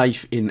stick the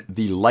knife in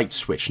the light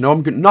switch. Now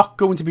I'm not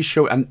going to be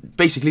showing, and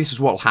basically this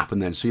is what will happen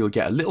then. So you'll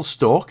get a little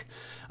stalk.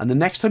 And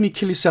the next time you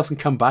kill yourself and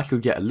come back,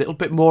 you'll get a little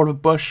bit more of a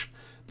bush.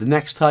 The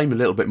next time, a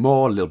little bit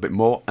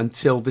more,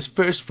 until this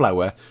first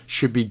flower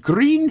should be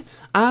green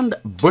and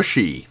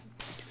bushy.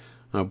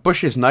 Now,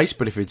 bush is nice,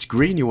 but if it's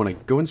green, you want to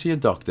go and see a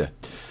doctor.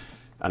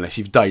 Unless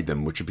you've dyed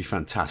them, which would be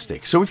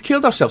fantastic. So we've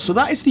killed ourselves. So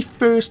that is the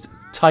first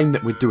time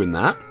that we're doing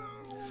that.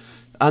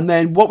 And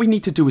then what we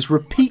need to do is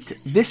repeat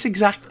this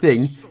exact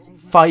thing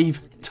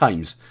 5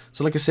 times.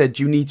 So like I said,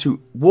 you need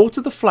to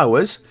water the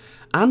flowers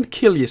and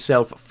kill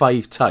yourself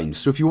 5 times.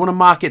 So if you want to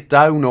mark it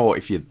down, or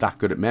if you're that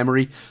good at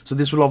memory, so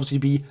this will obviously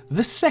be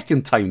the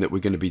 2nd time that we're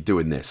going to be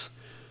doing this.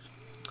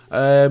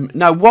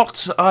 Now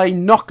what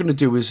I'm not going to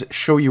do is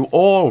show you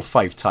all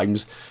 5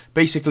 times.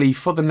 Basically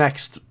for the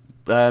next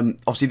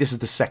obviously this is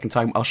the second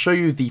time. I'll show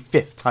you the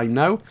 5th time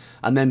now,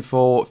 and then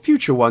for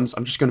future ones,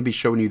 I'm just going to be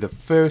showing you the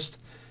 1st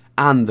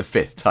and the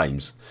 5th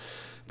times.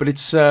 But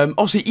it's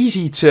obviously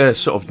easy to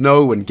sort of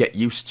know and get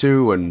used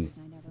to, and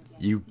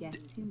you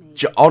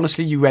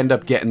honestly, you end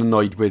up getting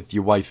annoyed with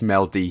your wife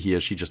Mel D here.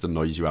 She just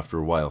annoys you after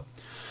a while.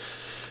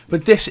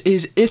 But this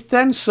is it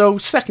then. So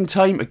 2nd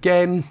time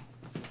again.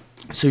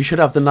 So you should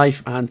have the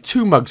knife and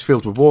 2 mugs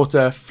filled with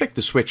water. Flick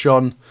the switch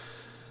on,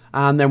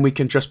 and then we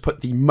can just put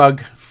the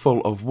mug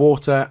full of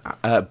water,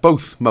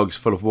 both mugs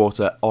full of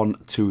water,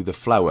 onto the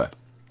flower.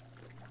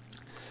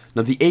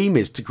 Now the aim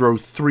is to grow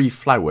 3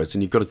 flowers,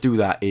 and you've got to do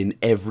that in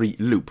every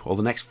loop, or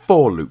the next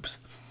 4 loops.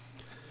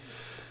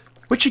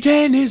 Which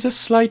again is a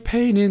slight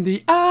pain in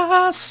the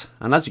ass.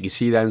 And as you can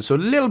see then, so a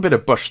little bit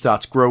of bush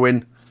starts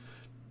growing.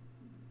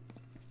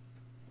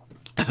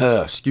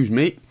 Excuse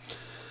me.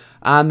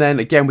 And then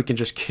again we can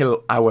just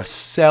kill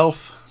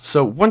ourselves.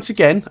 So once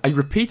again, I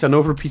repeat, I know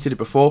I've repeated it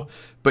before,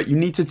 but you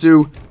need to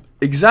do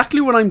exactly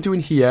what I'm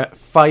doing here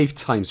 5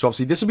 times. So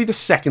obviously this will be the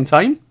 2nd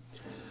time.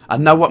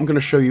 And now what I'm going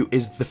to show you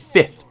is the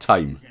 5th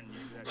time.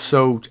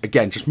 So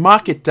again, just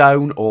mark it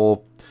down,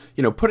 or,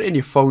 you know, put it in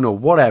your phone or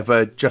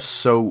whatever, just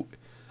so,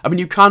 I mean,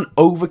 you can't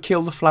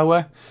overkill the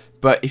flower,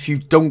 but if you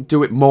don't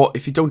do it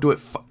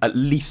at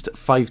least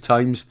 5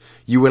 times,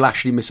 you will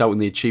actually miss out on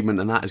the achievement,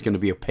 and that is going to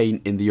be a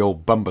pain in the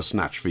old bumper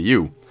snatch for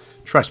you.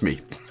 Trust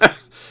me.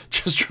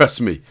 Just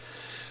trust me.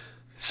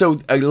 So,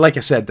 like I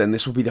said then,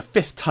 this will be the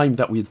 5th time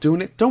that we're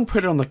doing it. Don't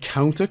put it on the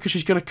counter, because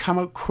she's going to come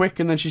out quick,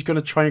 and then she's going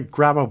to try and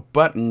grab our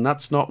butt, and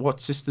that's not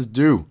what sisters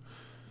do.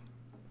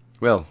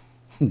 Well,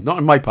 not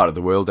in my part of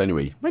the world,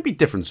 anyway. Might be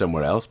different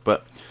somewhere else,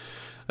 but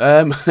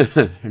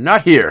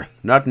not here.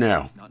 Not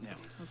now. Not now.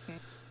 Okay.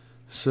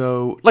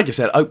 So, like I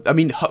said, I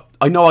mean,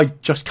 I know I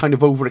just kind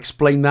of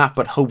over-explained that,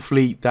 but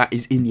hopefully that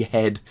is in your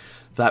head,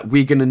 that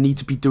we're going to need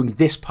to be doing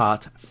this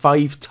part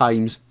 5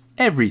 times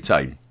every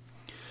time.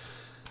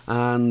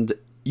 And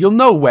you'll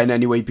know when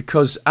anyway,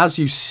 because as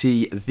you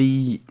see,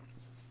 the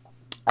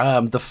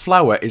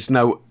flower is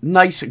now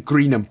nice,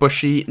 green and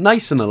bushy,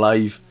 nice and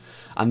alive,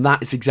 and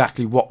that is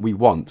exactly what we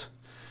want.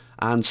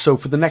 And so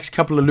for the next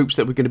couple of loops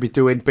that we're going to be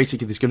doing,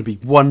 basically there's going to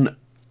be one,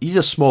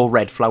 either small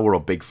red flower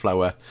or big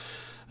flower.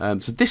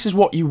 So this is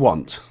what you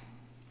want.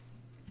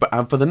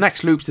 But for the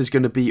next loops, there's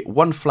going to be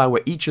 1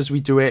 flower each as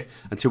we do it,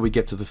 until we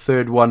get to the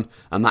 3rd one,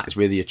 and that is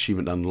where the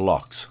achievement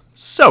unlocks.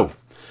 So,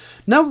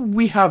 now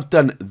we have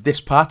done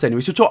this part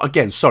anyway. So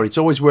again, sorry, it's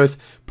always worth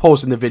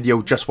pausing the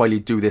video just while you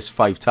do this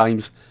 5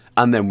 times,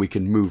 and then we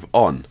can move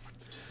on.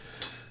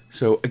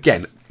 So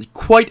again,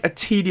 quite a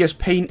tedious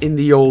pain in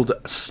the old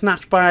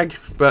snatch bag,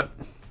 but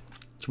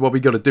it's what we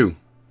got to do.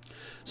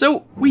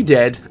 So we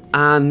did,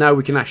 and now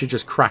we can actually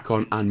just crack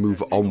on and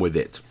move on with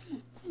it.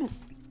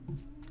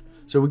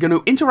 So we're going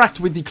to interact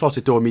with the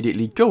closet door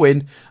immediately, go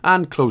in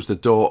and close the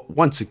door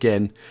once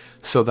again,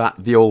 so that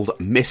the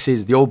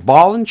old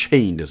ball and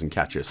chain doesn't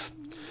catch us.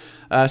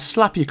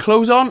 Slap your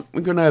clothes on.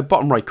 We're going to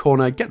bottom right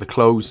corner, get the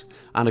clothes,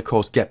 and of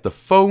course get the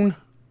phone.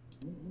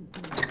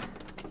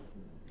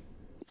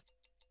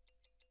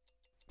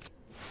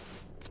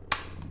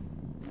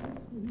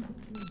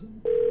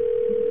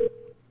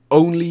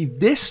 Only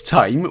this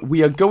time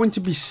we are going to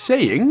be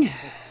saying,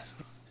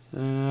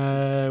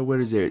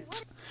 where is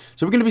it?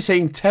 So we're going to be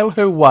saying, tell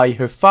her why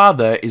her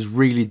father is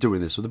really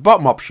doing this. So the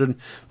bottom option,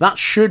 that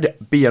should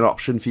be an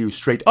option for you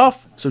straight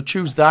off. So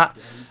choose that.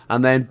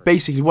 And then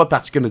basically what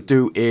that's going to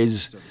do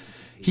is,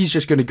 he's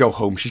just going to go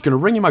home. She's going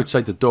to ring him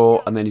outside the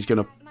door, and then he's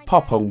going to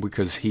pop home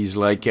because he's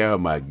like, oh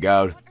my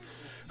God,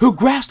 who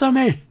grassed on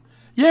me?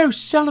 You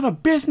son of a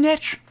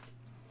bitch.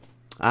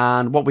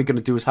 And what we're going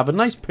to do is have a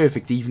nice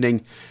perfect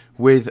evening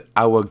with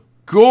our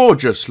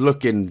gorgeous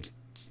looking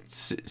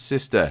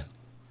sister.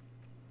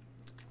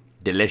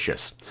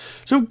 Delicious.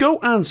 So go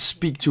and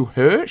speak to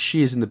her.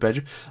 She is in the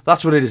bedroom.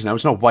 That's what it is now.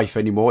 It's not wife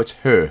anymore. It's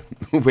her,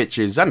 which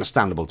is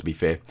understandable to be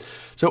fair.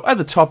 So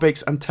other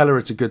topics, and tell her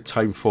it's a good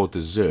time for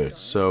dessert.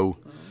 So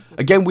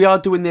again, we are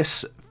doing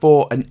this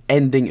for an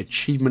ending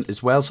achievement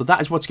as well. So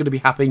that is what's going to be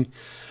happening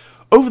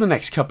over the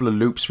next couple of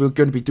loops. We're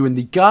going to be doing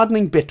the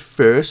gardening bit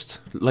first,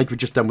 like we've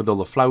just done with all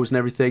the flowers and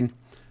everything.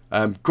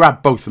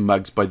 Grab both the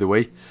mugs, by the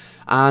way.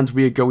 And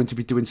we are going to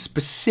be doing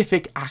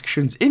specific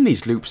actions in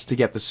these loops to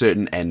get the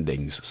certain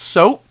endings.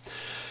 So,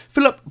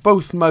 fill up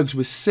both mugs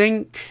with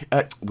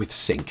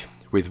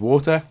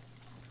water.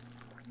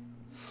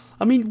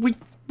 I mean, we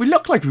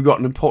look like we've got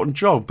an important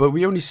job, but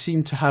we only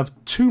seem to have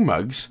 2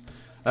 mugs,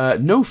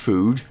 no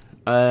food,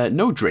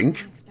 no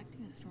drink.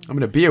 I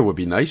mean, a beer would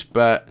be nice,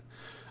 but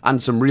and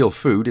some real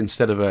food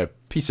instead of a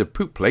piece of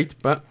poop plate,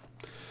 but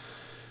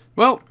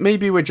well,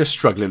 maybe we're just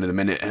struggling at the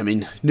minute. I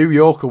mean, New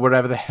York or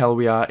wherever the hell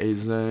we are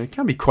is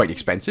can be quite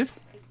expensive.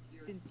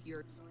 Since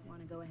you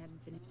want to go ahead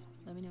and finish,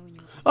 let me know when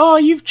you. Oh,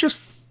 you've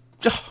just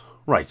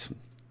right.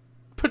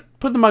 Put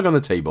the mug on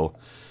the table.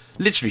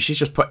 Literally, she's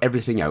just put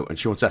everything out, and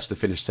she wants us to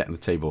finish setting the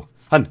table.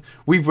 Hun,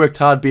 we've worked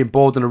hard being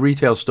bored in a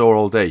retail store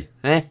all day.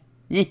 Eh?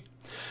 Yeah.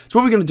 So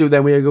what we're going to do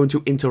then, we are going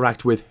to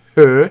interact with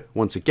her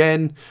once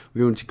again.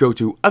 We're going to go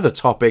to other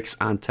topics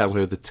and tell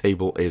her the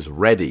table is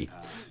ready.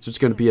 So it's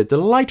going to be a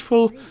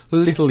delightful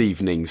little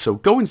evening. So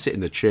go and sit in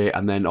the chair,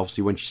 and then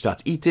obviously when she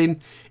starts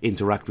eating,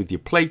 interact with your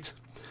plate.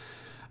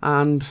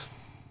 And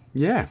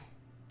yeah,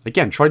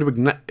 again, try to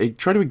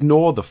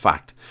ignore the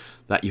fact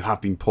that you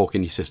have been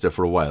poking your sister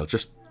for a while.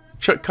 Just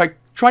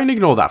try and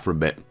ignore that for a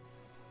bit.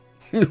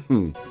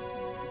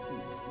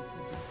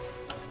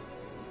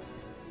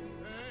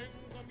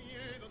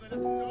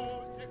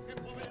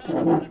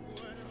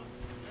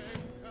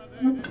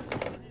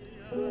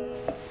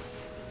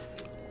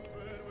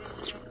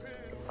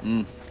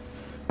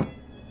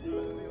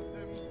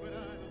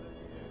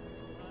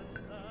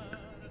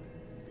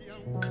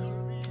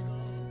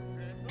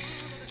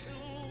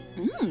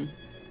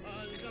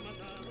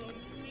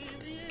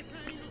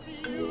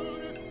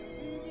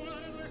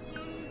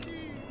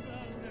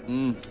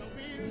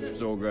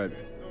 So good.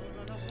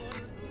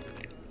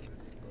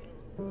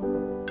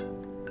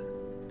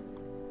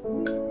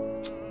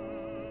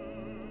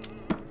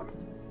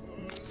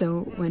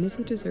 So, when is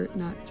a dessert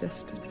not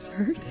just a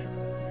dessert?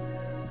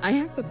 I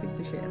have something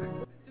to share.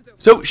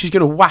 So she's going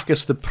to whack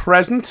us the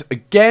present.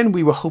 Again,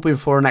 we were hoping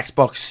for an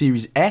Xbox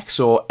Series X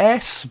or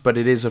S, but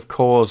it is, of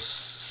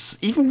course,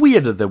 even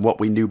weirder than what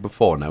we knew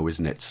before now,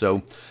 isn't it?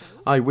 So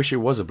I wish it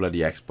was a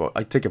bloody Xbox.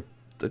 I take a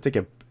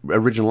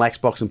original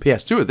Xbox and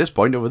PS2 at this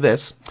point over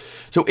this.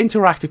 So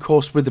interact, of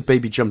course, with the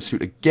baby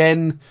jumpsuit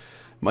again.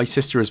 My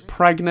sister is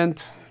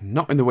pregnant.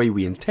 Not in the way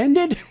we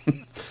intended.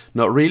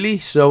 Not really.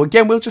 So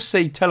again, we'll just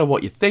say, tell her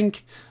what you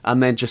think,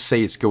 and then just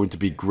say it's going to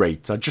be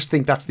great. I just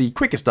think that's the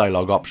quickest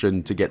dialogue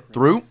option to get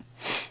through.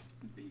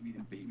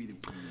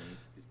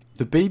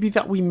 The baby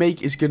that we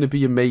make is going to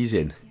be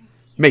amazing.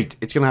 Mate,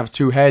 it's going to have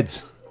 2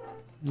 heads.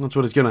 That's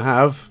what it's going to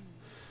have.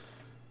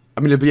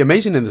 I mean, it'll be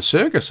amazing in the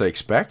circus, I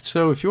expect.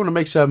 So if you want to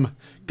make some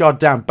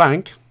goddamn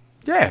bank,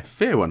 yeah,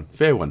 fair one,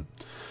 fair one.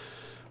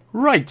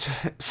 Right,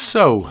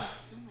 so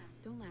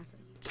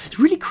it's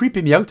really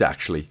creeping me out,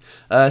 actually.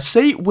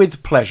 Say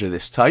with pleasure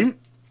this time.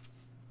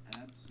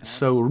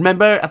 So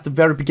remember, at the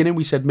very beginning,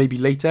 we said maybe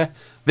later.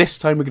 This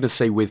time we're going to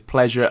say with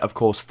pleasure. Of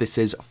course, this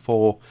is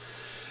for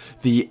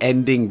the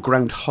ending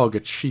Groundhog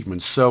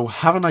achievement. So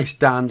have a nice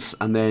dance,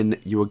 and then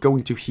you are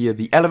going to hear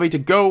the elevator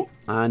go,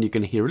 and you're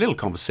going to hear a little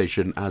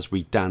conversation as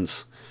we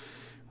dance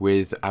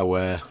with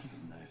our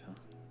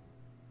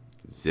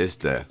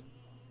sister.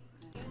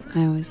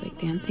 I always like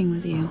dancing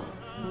with you.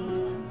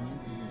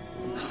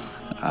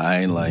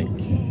 I like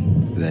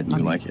that you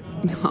like it.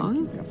 Huh?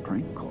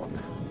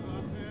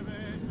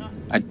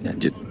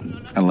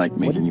 I like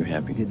making you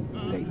happy.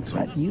 That's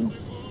all. You?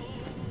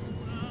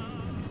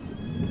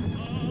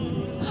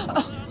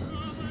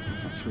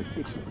 That's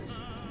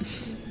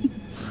ridiculous.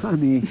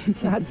 Honey,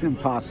 that's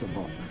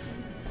impossible.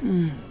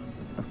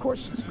 Of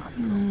course it's not.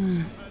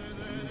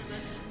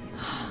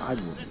 I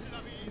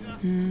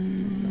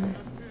wouldn't.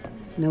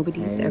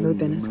 Nobody's ever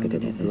been as good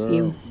at it as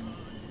you.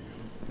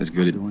 As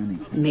good at...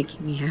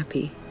 Making me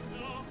happy.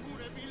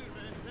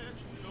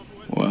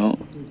 Well,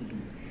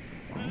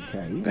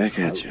 Okay. back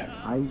at you.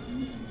 I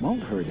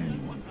won't hurt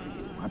anyone for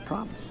you. I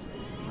promise.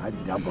 I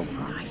double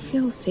promise. I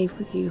feel safe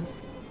with you.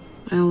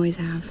 I always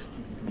have.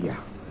 Yeah.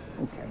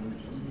 Okay.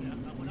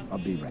 I'll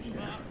be right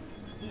there.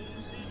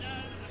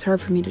 It's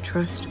hard for me to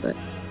trust, but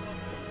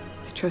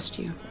I trust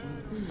you.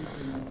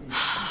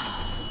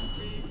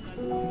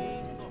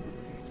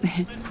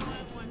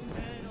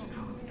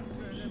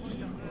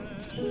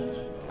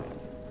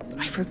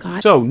 I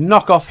forgot. So,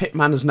 knockoff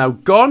Hitman is now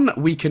gone.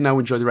 We can now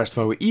enjoy the rest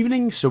of our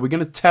evening. So we're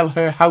going to tell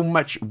her how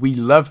much we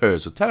love her.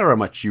 So tell her how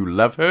much you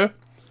love her.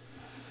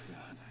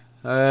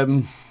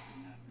 Again,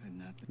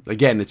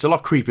 it's a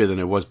lot creepier than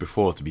it was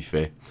before, to be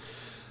fair.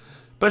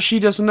 But she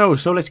doesn't know,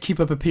 so let's keep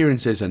up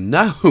appearances. And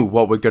now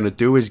what we're going to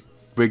do is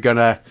we're going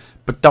to...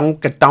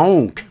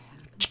 Ba-donk-a-donk.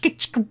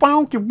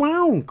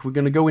 Chicka-chicka-bonk-a-bonk. We're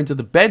going to go into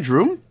the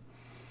bedroom.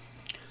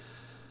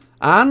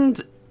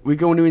 And we're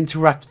going to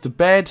interact with the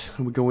bed.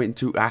 And we're going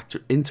to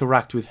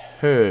interact with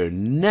her.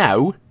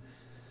 Now,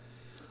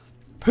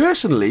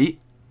 personally,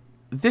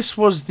 this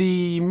was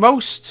the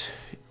most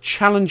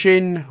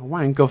challenging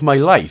wank of my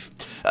life.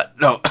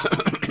 No,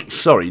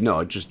 sorry,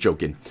 no, just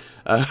joking.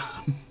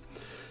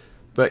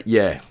 But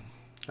yeah,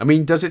 I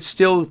mean, does it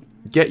still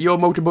get your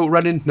motorboat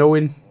running,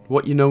 knowing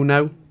what you know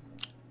now?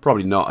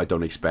 Probably not, I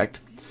don't expect.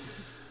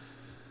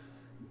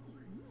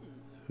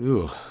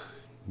 Ooh,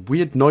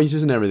 weird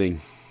noises and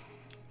everything.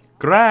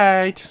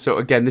 Great. So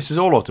again, this is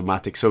all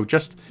automatic, so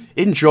just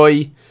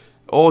enjoy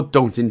or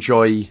don't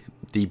enjoy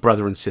the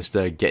brother and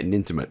sister getting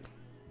intimate.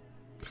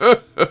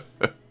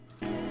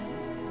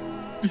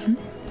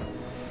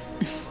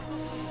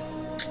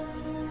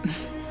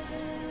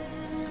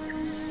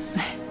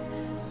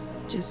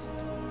 Just,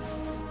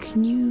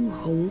 can you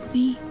hold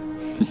me?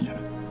 Yeah.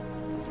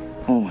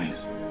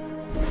 Always.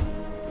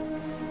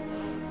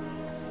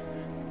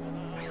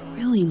 I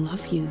really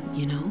love you,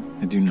 you know?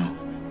 I do know.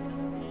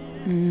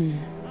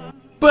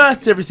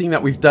 But everything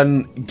that we've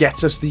done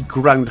gets us the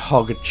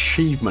Groundhog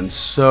achievement,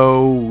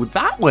 so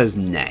that was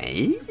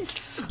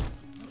nice.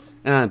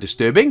 And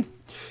disturbing.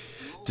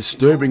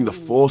 Disturbing the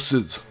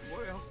forces.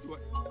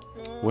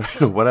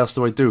 What else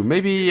do I do?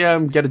 Maybe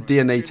get a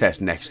DNA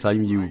test next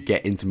time you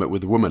get intimate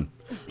with a woman.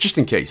 Just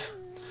in case.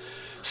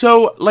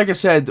 So, like I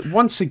said,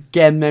 once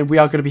again then we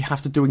are going to be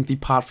after doing the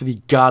part for the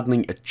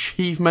gardening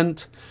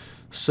achievement.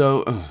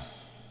 So,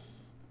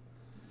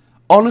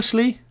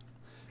 honestly,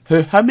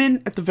 her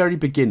humming at the very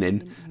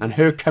beginning and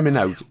her coming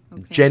out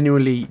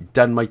genuinely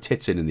done my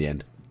tits in the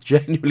end.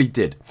 Genuinely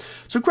did.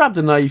 So grab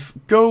the knife,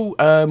 go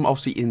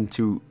obviously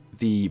into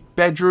the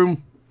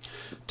bedroom,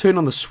 turn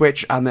on the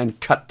switch and then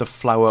cut the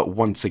flower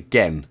once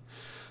again.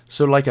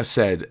 So like I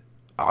said,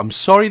 I'm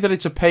sorry that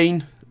it's a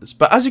pain,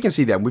 but as you can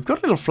see then, we've got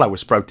a little flower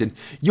sprouting.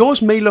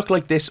 Yours may look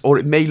like this or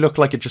it may look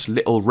like a just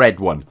little red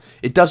one.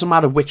 It doesn't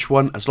matter which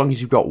one, as long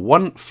as you've got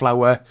one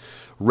flower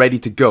ready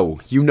to go.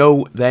 You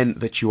know then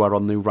that you are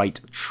on the right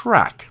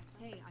track.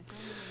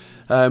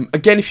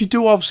 Again, if you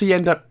do obviously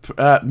end up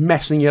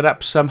messing it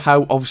up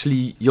somehow,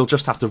 obviously you'll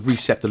just have to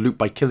reset the loop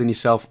by killing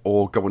yourself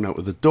or going out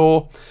of the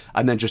door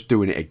and then just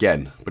doing it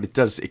again. But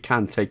it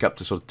can take up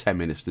to sort of 10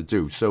 minutes to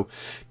do. So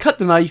cut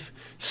the knife,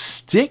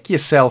 stick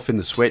yourself in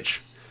the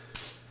switch,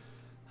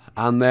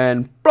 and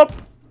then plop.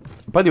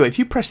 By the way, if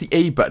you press the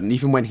A button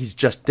even when he's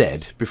just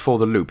dead before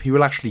the loop, he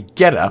will actually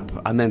get up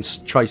and then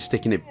try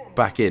sticking it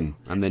back in,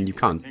 and then you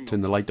can't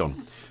turn the light on.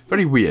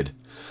 Very weird.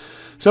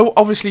 So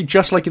obviously,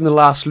 just like in the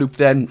last loop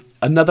then,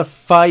 another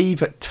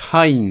 5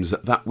 times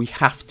that we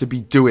have to be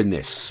doing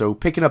this. So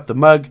picking up the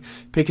mug,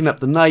 picking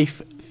up the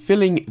knife,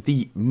 filling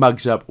the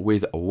mugs up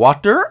with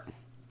water.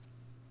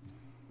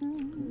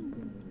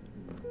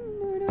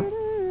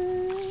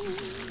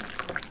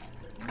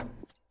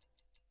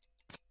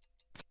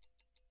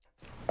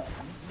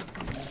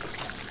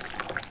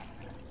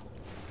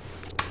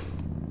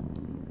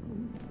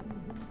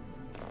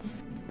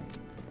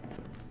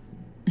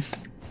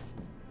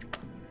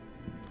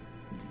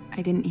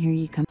 I didn't hear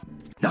you come.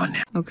 Not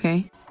now.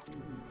 Okay.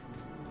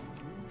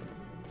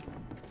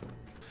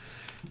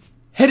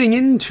 Heading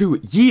into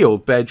ye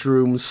old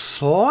bedroom,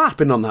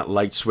 slapping on that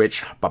light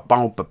switch,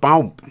 ba-boom,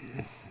 ba-boom.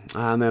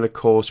 And then of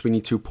course we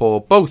need to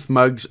pour both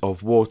mugs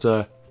of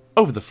water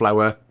over the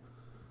flower.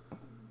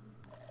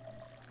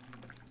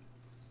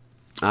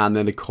 And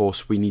then of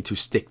course we need to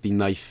stick the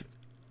knife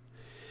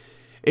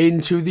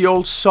into the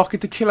old socket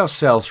to kill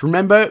ourselves.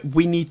 Remember,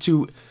 we need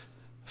to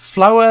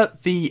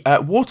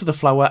water the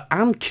flower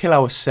and kill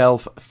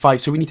ourselves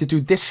 5. So we need to do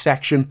this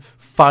section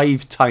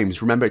 5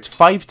 times. Remember, it's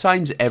 5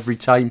 times every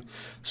time.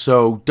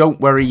 So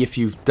don't worry if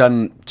you've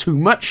done too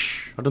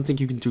much. I don't think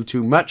you can do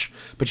too much,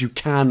 but you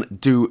can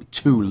do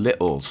too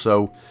little.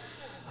 So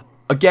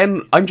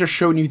again, I'm just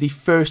showing you the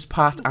first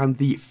part and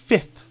the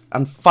 5th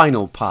and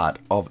final part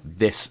of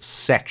this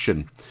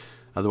section.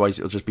 Otherwise,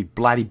 it'll just be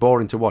bloody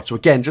boring to watch. So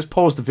again, just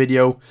pause the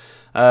video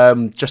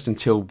just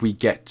until we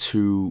get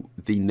to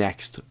the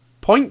next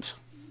point,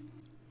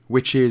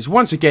 which is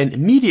once again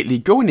immediately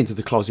going into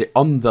the closet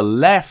on the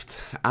left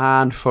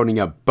and phoning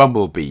a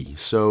Bumblebee.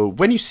 So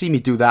when you see me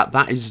do that,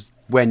 that is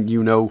when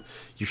you know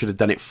you should have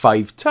done it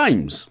 5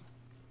 times.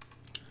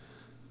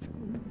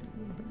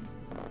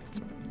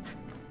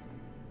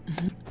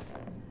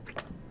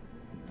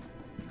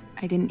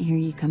 I didn't hear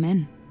you come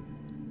in.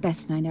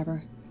 Best night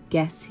ever.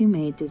 Guess who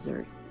made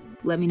dessert?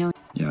 Let me know.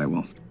 Yeah, I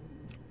will.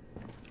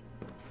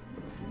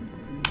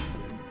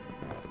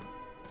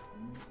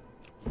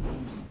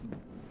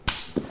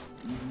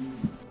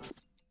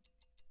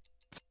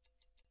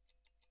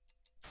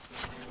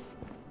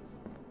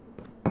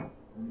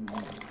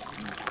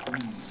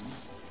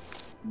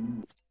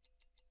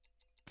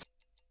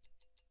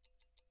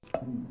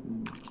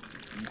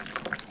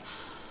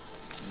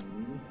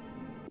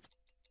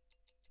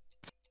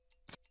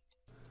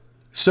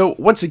 So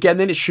once again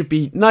then it should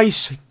be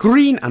nice,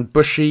 green and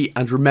bushy,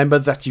 and remember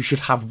that you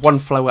should have 1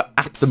 flower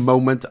at the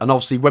moment, and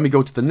obviously when we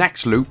go to the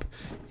next loop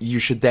you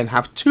should then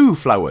have 2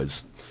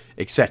 flowers,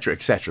 etc,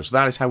 etc. So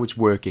that is how it's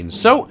working.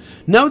 So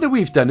now that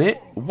we've done it,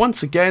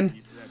 once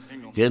again,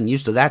 getting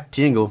used to that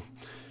tingle,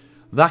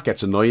 that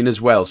gets annoying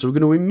as well. So we're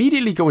going to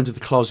immediately go into the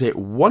closet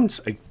once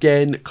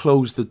again,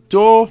 close the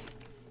door,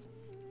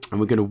 and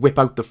we're going to whip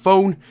out the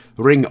phone,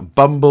 ring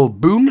Bumble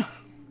Boon.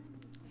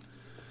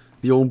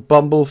 The old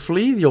Bumble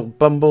Flea, the old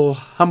Bumble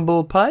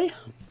Humble Pie.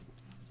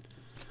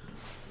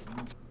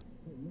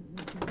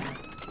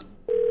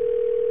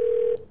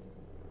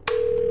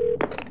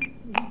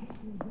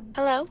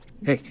 Hello?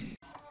 Hey,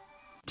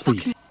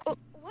 please.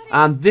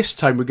 And this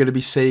time we're going to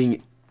be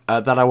saying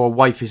that our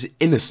wife is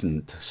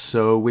innocent.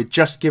 So we're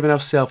just giving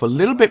ourselves a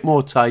little bit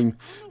more time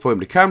for him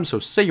to come. So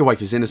say your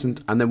wife is innocent,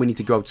 and then we need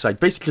to go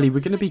outside. Basically, we're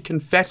going to be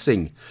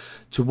confessing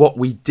to what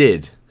we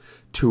did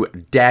to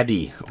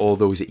Daddy all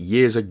those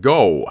years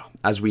ago,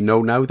 as we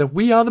know now that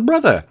we are the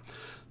brother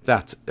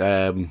that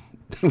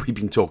we've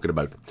been talking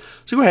about.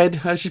 So go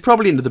ahead. She's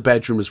probably into the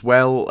bedroom as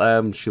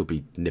well. She'll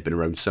be nipping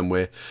around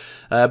somewhere.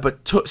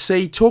 But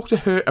talk to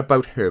her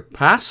about her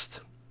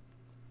past,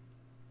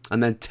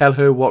 and then tell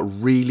her what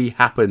really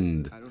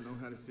happened. I don't know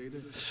how to say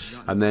this.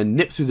 And then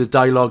nip through the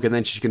dialogue, and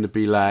then she's going to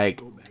be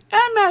like,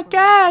 "Oh my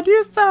God,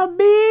 you're so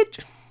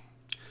bitch."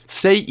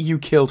 Say you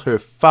killed her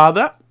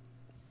father.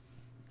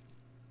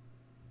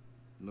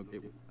 Look,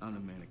 I'm the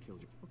man that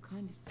killed you. What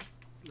kind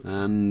of...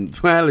 And,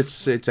 well,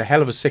 it's a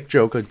hell of a sick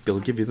joke,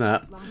 I'll give you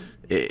that.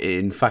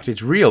 In fact,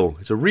 it's real.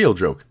 It's a real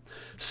joke.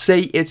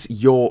 Say it's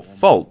your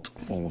fault.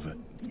 All of it.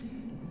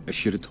 I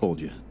should have told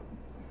you.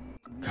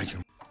 God,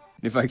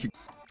 if I could...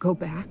 Go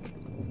back.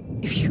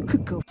 If you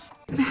could go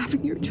back to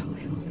having your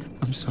child.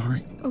 I'm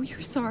sorry. Oh, you're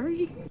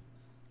sorry?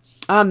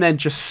 And then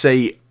just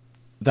say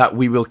that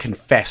we will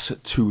confess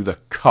to the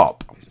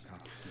cop.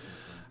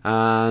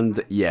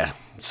 And, yeah,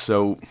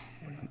 so...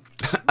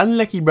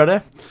 Unlucky,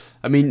 brother.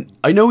 I mean,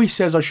 I know he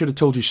says I should have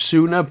told you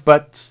sooner,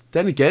 but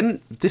then again,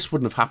 this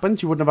wouldn't have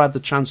happened. You wouldn't have had the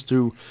chance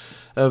to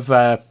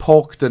have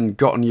porked and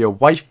gotten your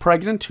wife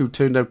pregnant, who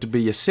turned out to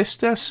be your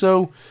sister,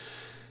 so...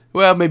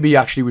 Well, maybe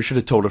actually we should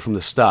have told her from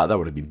the start. That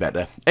would have been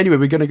better. Anyway,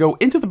 we're going to go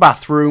into the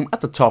bathroom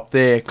at the top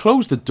there,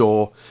 close the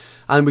door,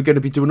 and we're going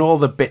to be doing all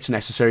the bits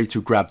necessary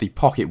to grab the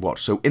pocket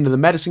watch. So into the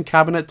medicine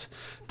cabinet,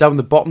 down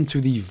the bottom to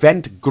the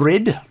vent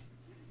grid,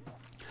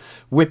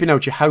 whipping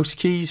out your house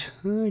keys.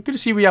 Good to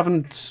see we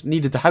haven't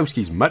needed the house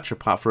keys much,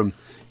 apart from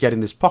getting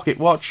this pocket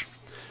watch.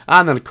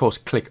 And then, of course,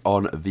 click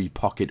on the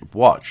pocket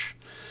watch.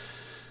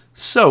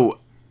 So,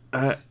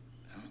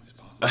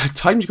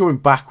 time's going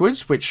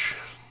backwards, which...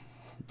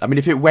 I mean,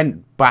 if it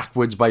went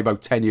backwards by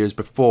about 10 years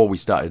before we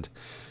started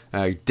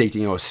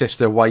dating our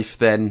sister wife,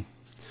 then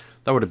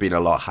that would have been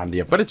a lot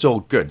handier. But it's all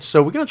good.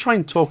 So we're going to try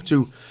and talk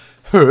to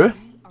her.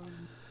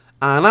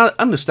 And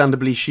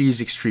understandably,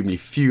 she's extremely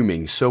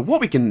fuming. So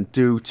what we can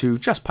do to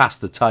just pass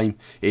the time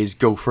is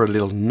go for a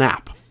little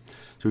nap.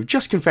 So we've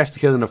just confessed to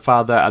killing her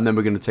father, and then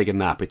we're going to take a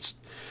nap. It's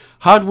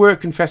hard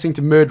work confessing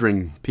to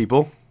murdering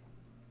people,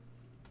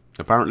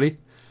 apparently.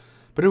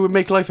 But it would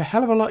make life a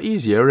hell of a lot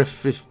easier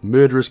if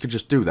murderers could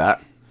just do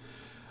that.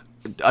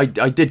 I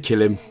did kill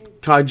him.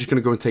 I'm just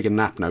going to go and take a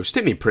nap now.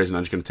 Stick me in prison,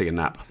 I'm just going to take a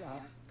nap.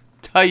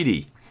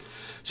 Tidy.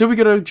 So we're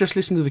going to just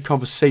listen to the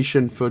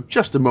conversation for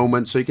just a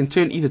moment. So you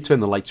can either turn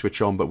the light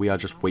switch on, but we are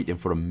just waiting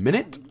for a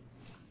minute.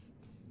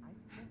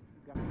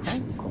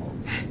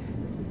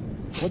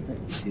 What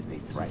did they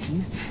threaten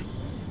you?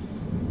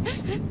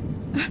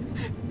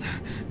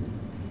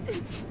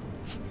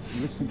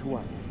 Listen to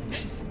what?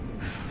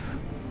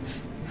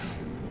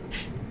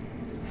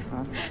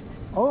 Huh?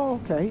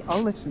 Oh, okay,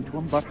 I'll listen to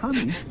him, but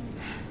honey...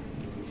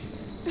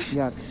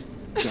 Yeah,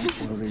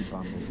 don't worry,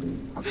 Bumblebee.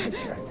 I'll take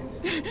care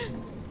of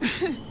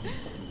this.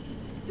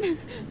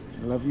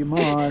 I love you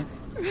more.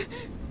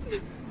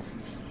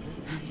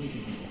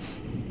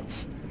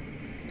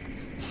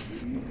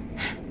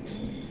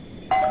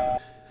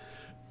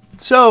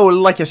 So,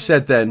 like I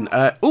said then,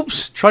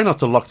 oops, try not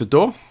to lock the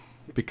door,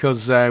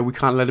 because we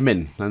can't let him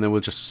in, and then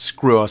we'll just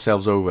screw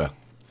ourselves over.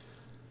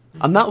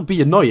 And that'll be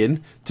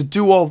annoying. To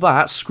do all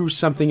that, screw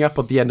something up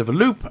at the end of a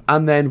loop,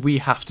 and then we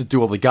have to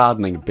do all the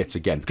gardening bits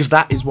again. Because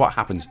that is what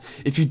happens.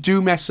 If you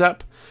do mess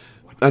up,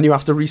 and you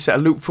have to reset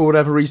a loop for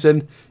whatever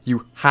reason,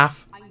 you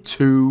have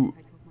to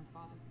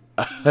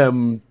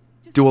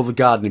do all the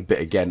gardening bit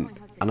again.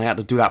 And I had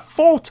to do that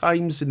 4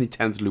 times in the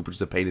 10th loop, which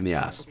is a pain in the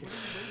ass.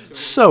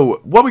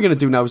 So, what we're going to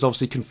do now is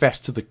obviously confess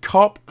to the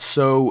cop.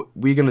 So,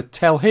 we're going to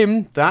tell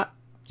him that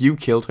you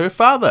killed her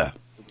father.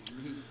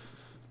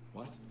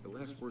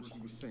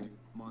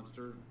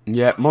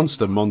 Yeah,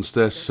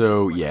 monster.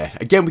 So, yeah.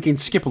 Again, we can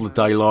skip all the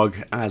dialogue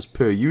as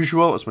per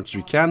usual, as much as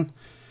we can.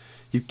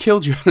 You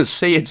killed your...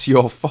 Say it's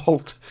your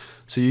fault.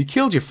 So, you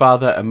killed your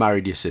father and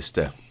married your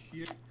sister.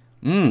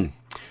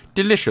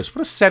 Delicious.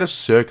 What a set of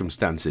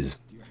circumstances.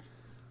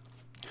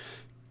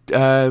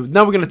 Now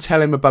we're going to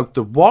tell him about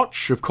the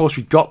watch. Of course,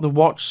 we've got the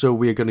watch, so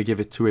we're going to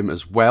give it to him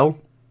as well.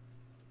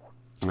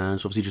 So,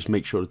 obviously, just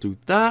make sure to do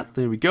that.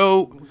 There we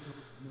go.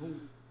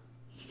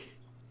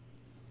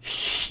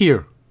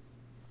 Here.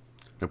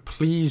 Now,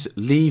 please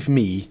leave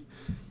me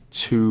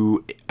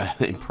to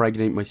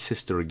impregnate my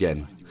sister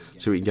again,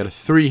 so we can get a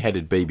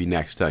 3-headed baby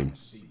next time.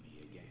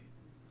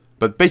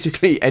 But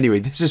basically, anyway,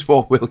 this is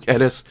what will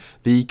get us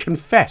the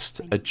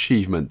confessed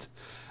achievement.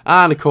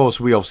 And, of course,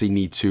 we obviously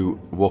need to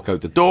walk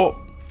out the door.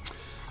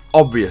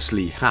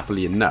 Obviously,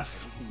 happily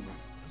enough.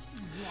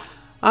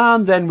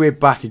 And then we're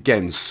back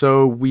again.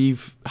 So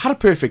we've had a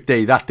perfect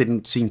day. That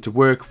didn't seem to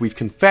work. We've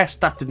confessed.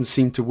 That didn't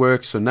seem to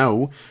work. So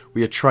now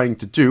we are trying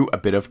to do a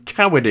bit of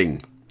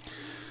cowarding.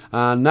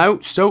 And now,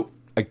 so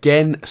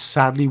again,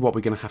 sadly, what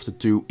we're going to have to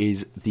do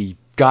is the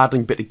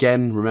gardening bit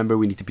again. Remember,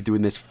 we need to be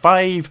doing this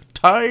 5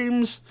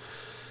 times.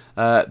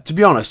 To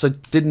be honest, I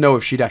didn't know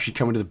if she'd actually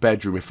come into the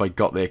bedroom if I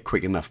got there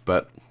quick enough,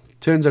 but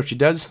turns out she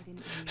does.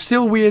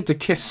 Still weird to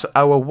kiss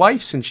our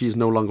wife since she is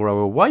no longer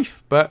our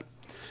wife, but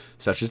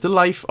such is the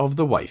life of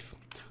the wife.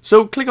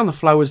 So click on the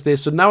flowers there.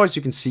 So now, as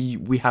you can see,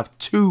 we have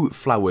 2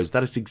 flowers.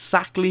 That is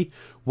exactly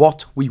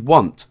what we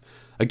want.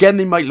 Again,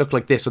 they might look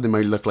like this, or they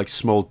might look like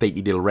small,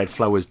 dainty little red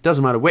flowers.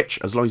 Doesn't matter which,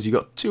 as long as you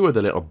got 2 of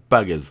the little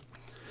buggers.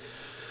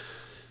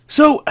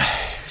 So,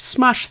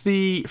 smash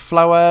the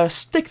flower,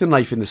 stick the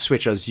knife in the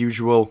switch as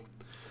usual.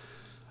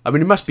 I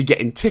mean, it must be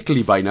getting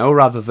tickly by now,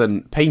 rather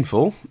than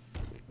painful.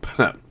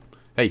 But,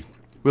 hey,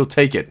 we'll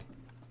take it.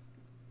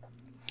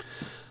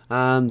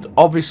 And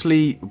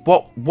obviously,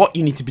 what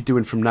you need to be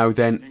doing from now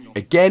then,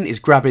 again, is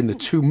grabbing the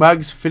 2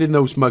 mugs, filling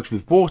those mugs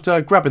with water,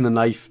 grabbing the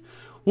knife,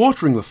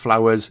 watering the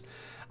flowers,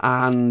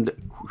 and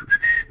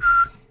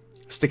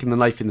sticking the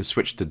knife in the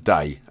switch to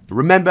dye.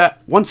 Remember,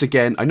 once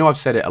again, I know I've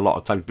said it a lot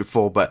of times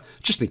before, but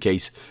just in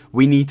case,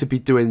 we need to be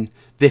doing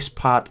this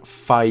part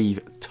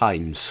 5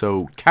 times.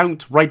 So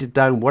count, write it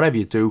down, whatever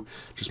you do,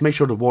 just make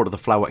sure to water the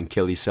flower and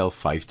kill yourself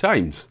 5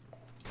 times.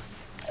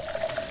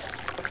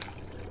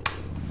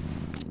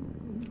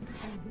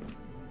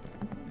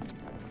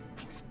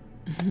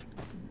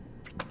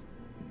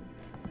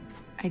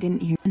 I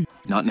didn't hear.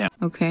 Not now.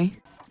 Okay.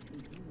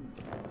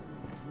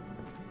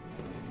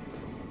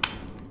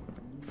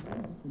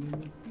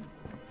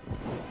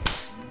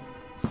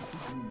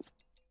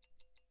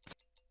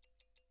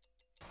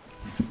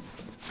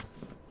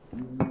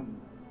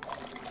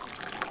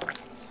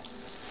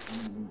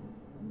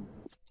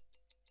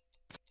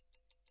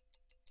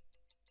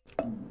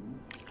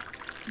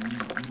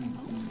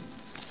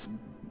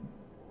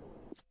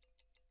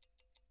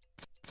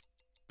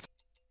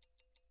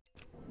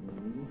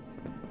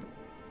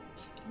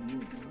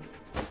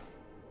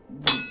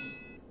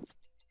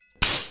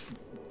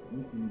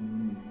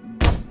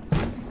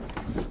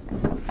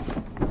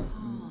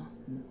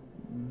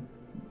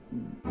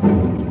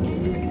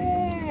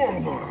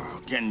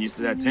 Getting used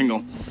to that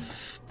tingle.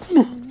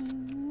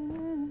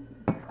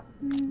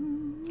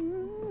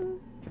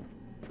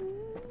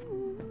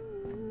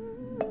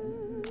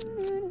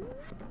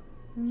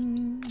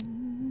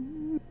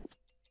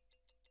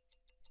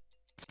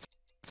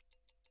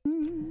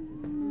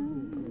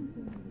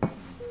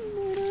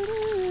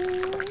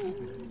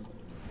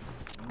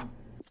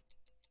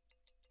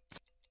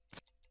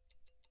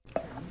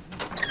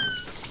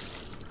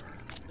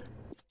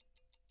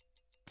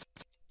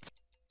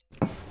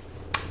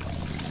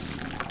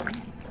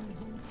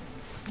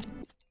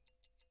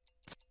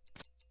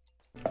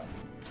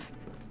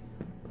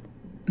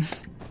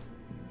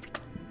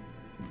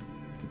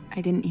 I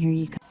didn't hear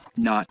you.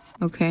 Not.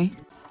 Okay.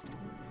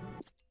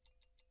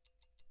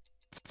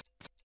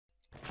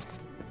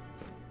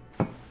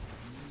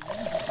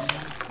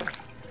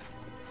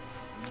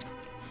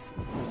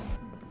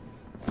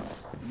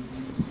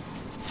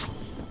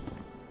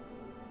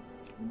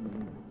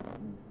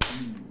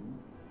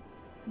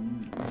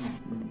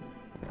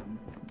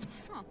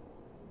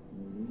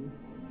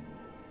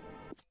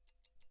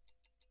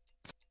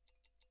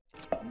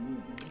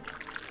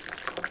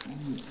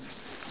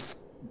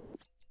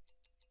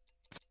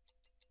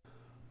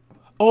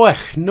 Oh,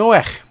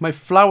 no, my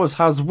flowers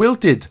has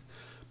wilted.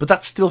 But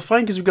that's still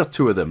fine because we've got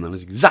 2 of them. That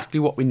is exactly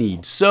what we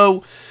need.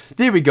 So,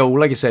 there we go.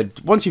 Like I said,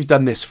 once you've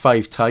done this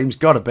 5 times,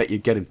 gotta bet you're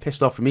getting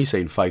pissed off with me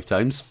saying 5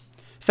 times.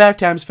 5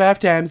 times, 5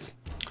 times.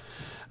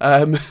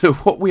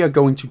 What we are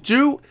going to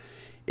do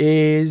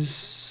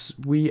is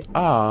we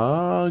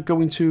are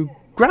going to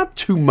grab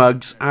 2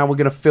 mugs and we're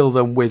going to fill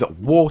them with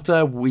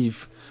water.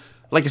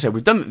 Like I said,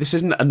 we've done, this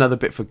isn't another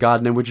bit for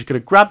gardening. We're just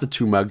going to grab the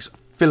 2 mugs,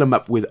 fill them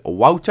up with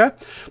water.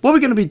 What we're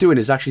going to be doing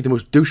is actually the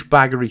most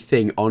douchebaggery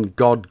thing on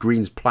God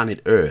Green's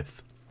planet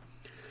Earth.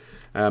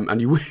 And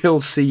you will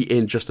see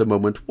in just a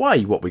moment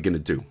what we're going to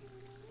do.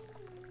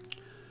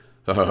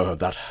 Oh,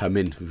 that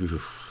humming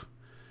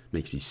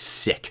makes me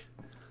sick.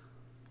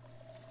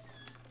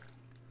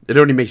 It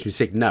only makes me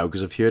sick now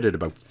because I've heard it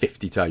about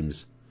 50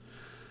 times.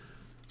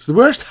 It's the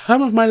worst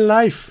hum of my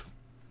life.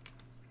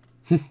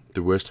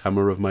 The worst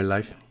hummer of my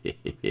life.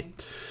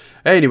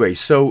 Anyway,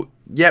 so,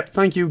 yep,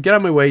 thank you. Get out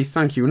of my way.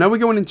 Thank you. Now we're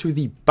going into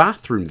the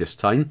bathroom this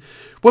time.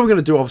 What we're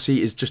going to do,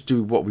 obviously, is just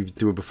do what we've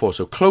done before.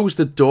 So close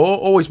the door.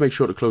 Always make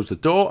sure to close the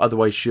door.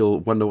 Otherwise, she'll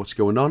wonder what's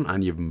going on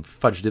and you've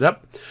fudged it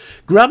up.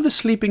 Grab the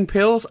sleeping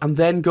pills and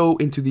then go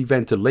into the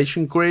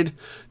ventilation grid.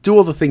 Do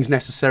all the things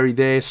necessary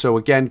there. So,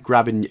 again,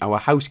 grabbing our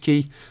house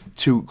key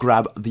to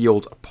grab the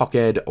old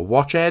pocket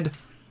watch head.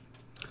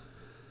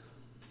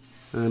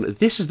 And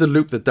this is the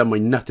loop that done my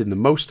nut in the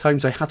most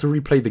times. I had to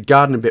replay the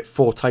gardening bit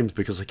 4 times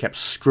because I kept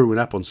screwing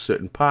up on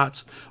certain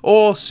parts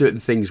or certain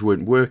things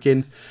weren't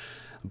working.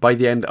 By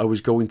the end, I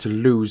was going to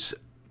lose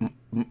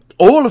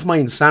all of my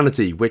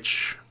insanity,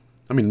 which,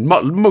 I mean,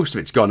 most of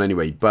it's gone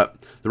anyway, but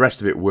the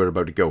rest of it we're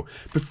about to go.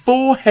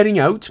 Before heading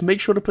out, make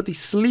sure to put the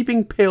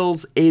sleeping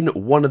pills in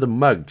one of the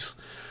mugs.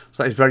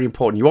 So that is very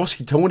important. You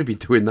obviously don't want to be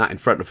doing that in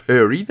front of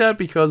her either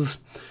because,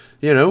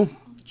 you know,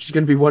 she's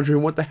going to be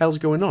wondering what the hell's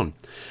going on.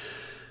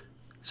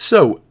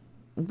 So,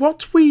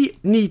 what we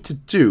need to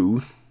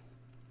do,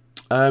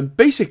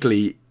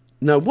 basically,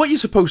 now what you're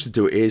supposed to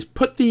do is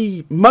put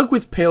the mug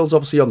with pills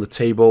obviously on the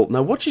table.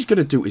 Now what she's going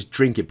to do is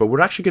drink it, but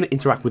we're actually going to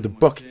interact with the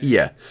book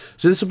here.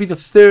 So this will be the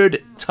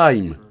 3rd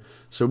time.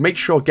 So make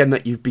sure again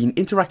that you've been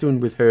interacting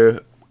with her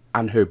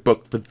and her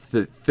book for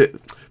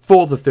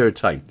the 3rd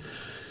time.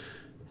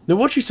 Now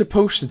what she's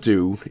supposed to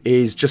do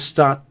is just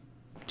start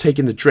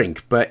taking the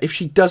drink, but if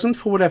she doesn't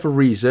for whatever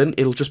reason,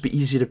 it'll just be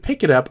easier to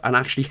pick it up and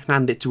actually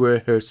hand it to her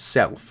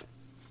herself.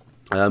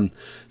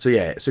 So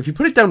yeah, so if you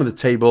put it down on the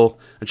table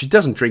and she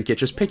doesn't drink it,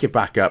 just pick it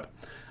back up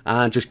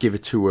and just give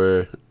it to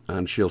her,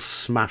 and she'll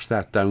smash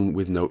that down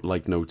with no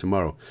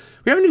tomorrow.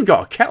 We haven't even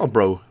got a kettle,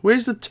 bro.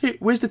 Where's the tea?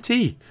 Where's the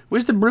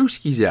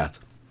brewskis at?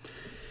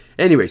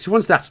 Anyway, so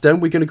once that's done,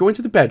 we're going to go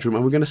into the bedroom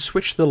and we're going to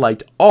switch the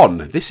light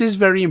on. This is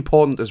very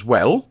important as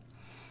well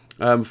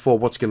for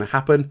what's going to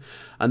happen.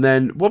 And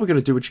then what we're going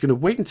to do, we're just going to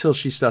wait until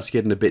she starts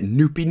getting a bit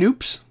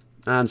noops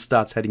and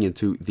starts heading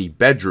into the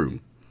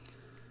bedroom.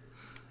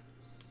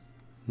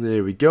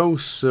 There we go.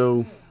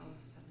 So,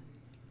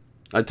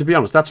 to be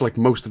honest, that's like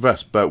most of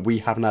us, but we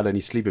haven't had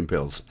any sleeping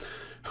pills.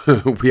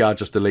 We are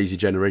just a lazy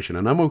generation,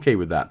 and I'm okay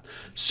with that.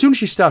 As soon as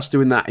she starts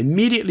doing that,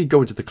 immediately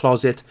go into the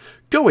closet,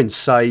 go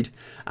inside,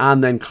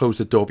 and then close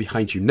the door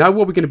behind you. Now,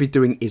 what we're going to be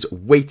doing is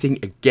waiting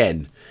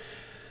again.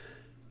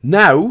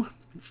 Now,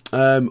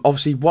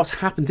 obviously, what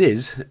happened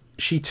is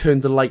she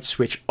turned the light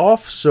switch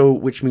off, so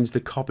which means the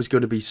cop is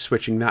going to be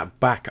switching that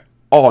back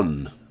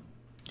on.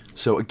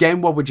 So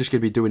again, what we're just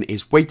going to be doing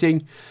is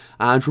waiting.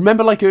 And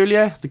remember, like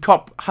earlier, the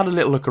cop had a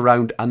little look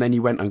around and then he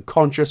went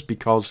unconscious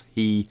because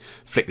he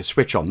flicked the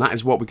switch on. That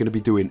is what we're going to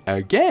be doing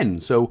again.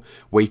 So,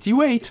 waity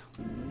wait.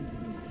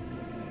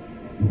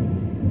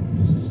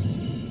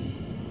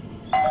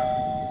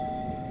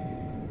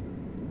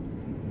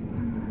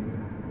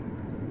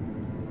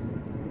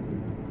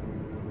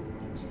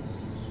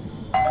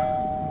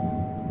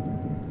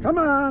 Come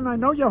on, I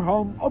know you're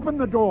home. Open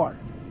the door.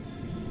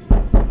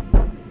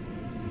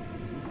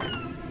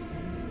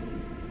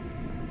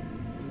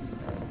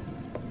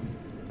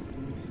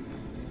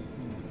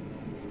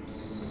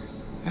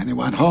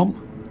 Anyone home?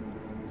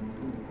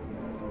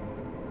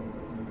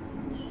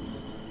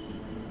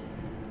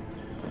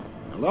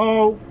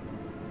 Hello?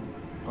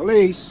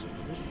 Police?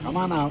 Come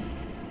on out.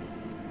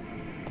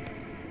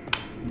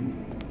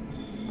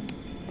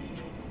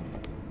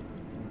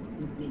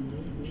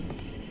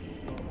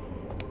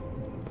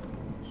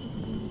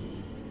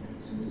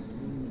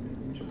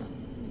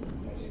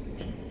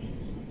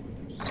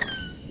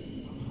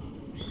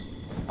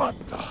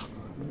 What the?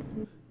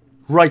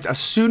 Right, as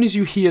soon as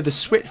you hear the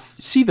switch,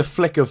 see the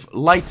flick of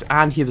light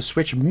and hear the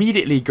switch,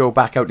 immediately go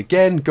back out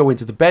again, go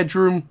into the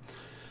bedroom.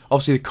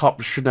 Obviously, the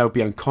cop should now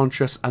be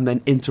unconscious, and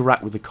then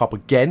interact with the cop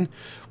again.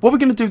 What we're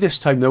going to do this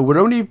time, though, we're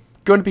only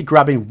going to be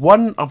grabbing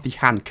one of the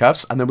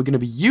handcuffs, and then we're going to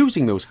be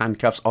using those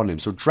handcuffs on him.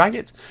 So drag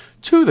it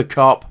to the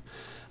cop,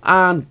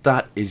 and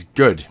that is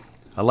good.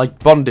 I like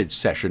bondage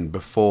session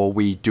before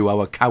we do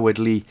our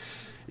cowardly,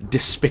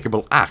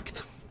 despicable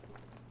act.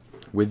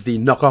 With the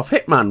knockoff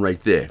hitman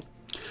right there.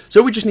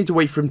 So we just need to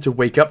wait for him to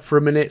wake up for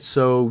a minute.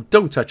 So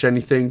don't touch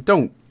anything.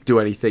 Don't do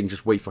anything.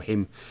 Just wait for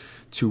him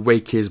to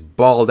wake his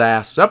bald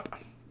ass up.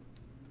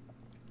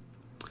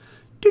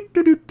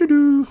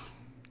 You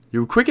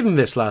were quicker than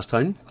this last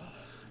time.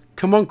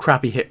 Come on,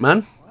 crappy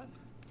hitman.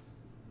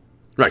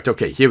 Right,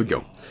 okay, here we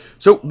go.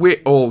 So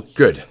we're all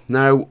good.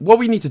 Now, what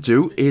we need to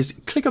do is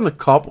click on the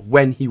cop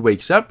when he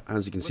wakes up,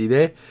 as you can see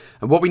there.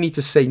 And what we need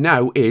to say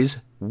now is,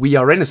 we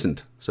are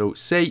innocent. So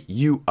say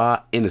you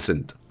are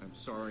innocent. I'm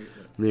sorry.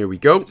 There we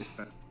go.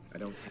 I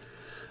don't.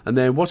 And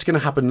then what's going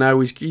to happen now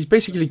is he's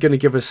basically going to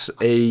give us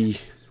a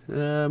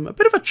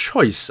bit of a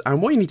choice.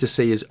 And what you need to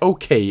say is,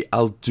 okay,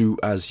 I'll do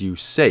as you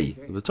say.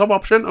 The top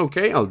option,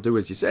 okay, I'll do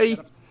as you say.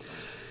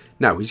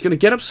 Now, he's going to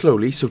get up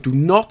slowly, so do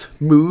not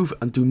move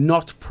and do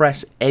not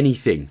press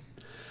anything.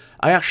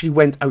 I actually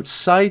went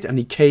outside and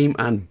he came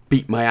and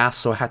beat my ass,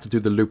 so I had to do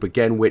the loop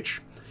again,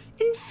 which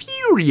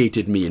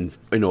infuriated me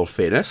in all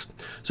fairness.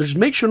 So just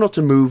make sure not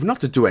to move, not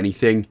to do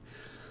anything.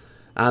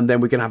 And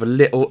then we're going to have a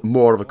little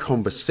more of a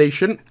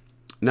conversation.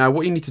 Now,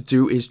 what you need to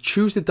do is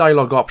choose the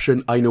dialogue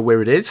option. I know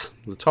where it is.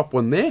 The top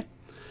one there.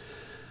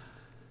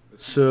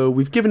 So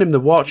we've given him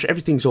the watch.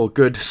 Everything's all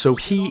good. So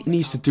he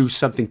needs to do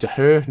something to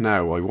her.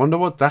 Now, I wonder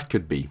what that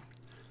could be.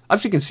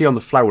 As you can see on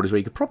the flower as well,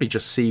 you could probably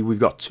just see we've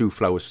got 2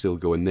 flowers still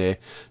going there.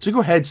 So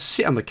go ahead,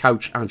 sit on the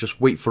couch and just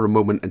wait for a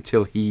moment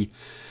until he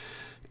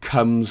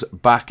comes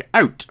back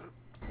out.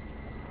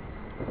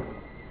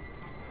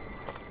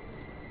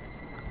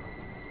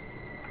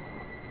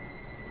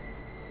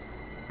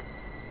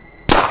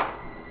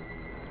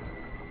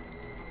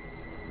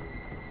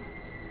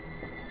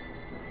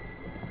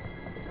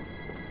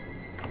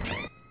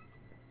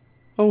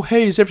 Oh,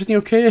 hey, is everything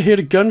okay? I heard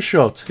a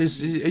gunshot. Are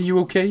you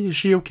okay? Is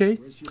she okay?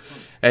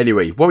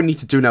 Anyway, what we need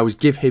to do now is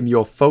give him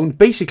your phone.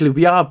 Basically,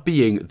 we are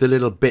being the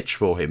little bitch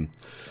for him.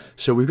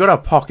 So we've got our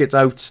pockets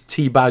out,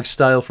 teabag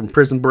style from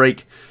Prison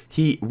Break.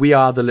 We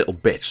are the little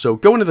bitch. So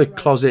go into the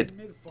closet,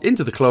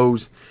 into the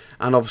clothes,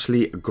 and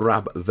obviously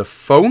grab the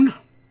phone.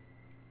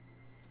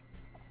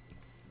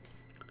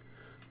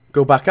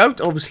 Go back out,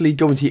 obviously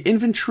go into your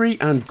inventory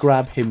and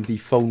grab him the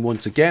phone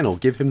once again, or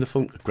give him the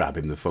phone, grab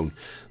him the phone.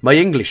 My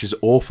English is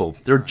awful.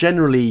 There are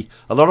generally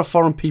a lot of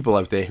foreign people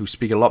out there who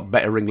speak a lot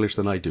better English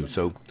than I do,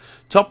 so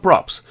top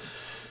props.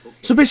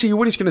 So basically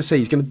what he's going to say,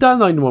 he's going to dial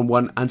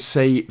 911 and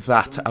say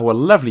that our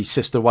lovely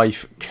sister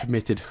wife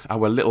committed,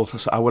 our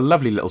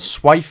lovely little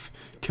swife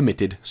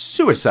committed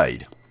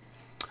suicide.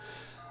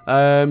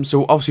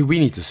 So obviously we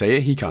need to say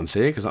it, he can't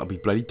say it because that'll be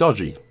bloody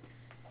dodgy.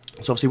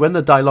 So obviously when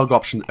the dialogue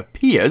option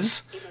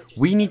appears,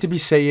 we need to be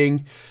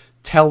saying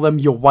tell them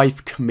your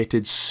wife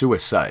committed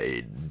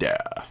suicide.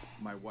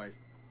 My wife.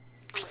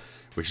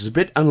 Which is a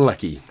bit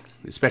unlucky,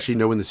 especially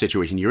knowing the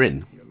situation you're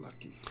in. You're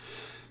lucky.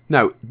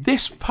 Now,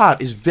 this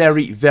part is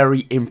very,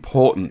 very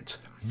important.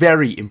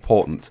 Very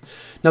important.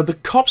 Now, the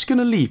cop's going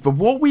to leave, but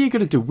what we are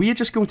going to do, we are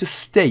just going to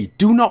stay.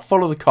 Do not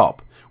follow the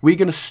cop. We're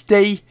going to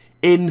stay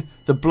in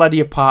the bloody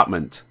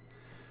apartment.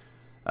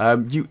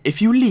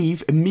 If you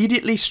leave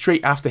immediately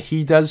straight after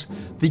he does,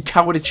 the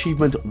coward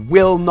achievement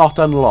will not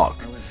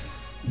unlock.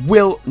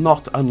 Will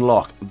not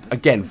unlock.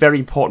 Again, very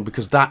important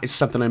because that is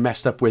something I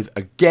messed up with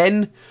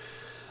again.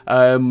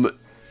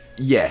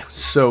 Yeah,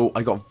 so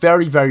I got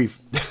very, very,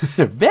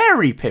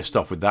 very pissed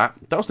off with that.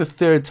 That was the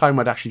third time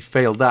I'd actually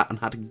failed that and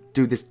had to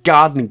do this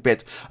gardening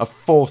bit a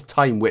fourth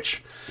time,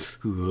 which...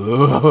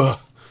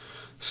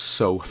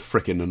 so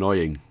freaking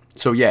annoying.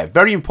 So yeah,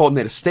 very important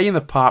there to stay in the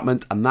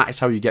apartment, and that is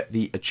how you get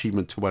the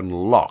achievement to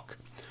unlock.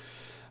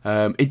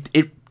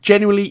 It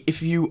genuinely,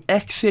 if you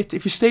exit,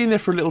 if you stay in there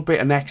for a little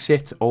bit and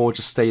exit, or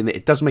just stay in there,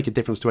 it doesn't make a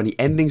difference to any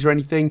endings or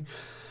anything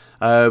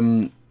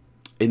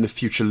in the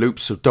future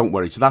loops, so don't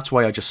worry. So that's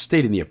why I just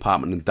stayed in the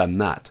apartment and done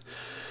that.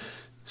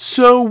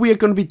 So we are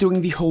going to be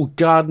doing the whole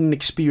garden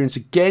experience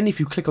again. If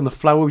you click on the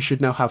flower, we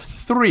should now have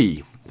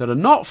 3 that are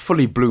not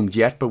fully bloomed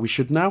yet, but we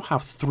should now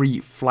have 3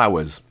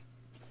 flowers.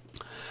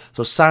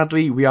 So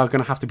sadly, we are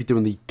going to have to be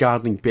doing the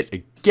gardening bit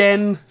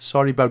again.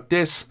 Sorry about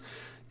this.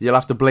 You'll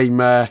have to blame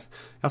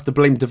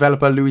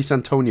developer Luis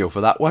Antonio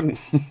for that one.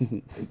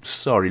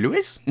 Sorry,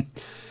 Luis.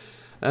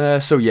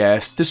 So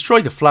yes,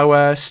 destroy the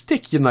flower,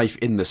 stick your knife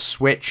in the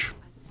switch,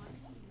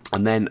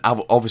 and then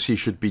obviously you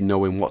should be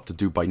knowing what to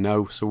do by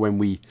now. So when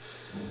we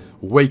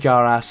wake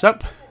our ass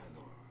up,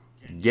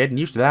 getting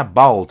used to that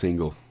bowel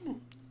tingle.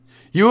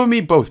 You and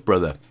me both,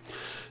 brother.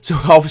 So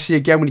obviously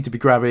again we need to be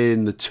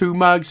grabbing the 2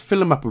 mugs, fill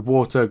them up with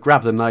water,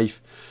 grab the knife.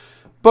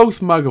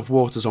 Both mug of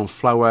water's on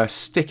flour,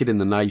 stick it in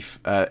the knife,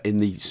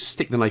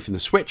 stick the knife in the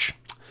switch.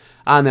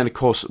 And then of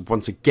course,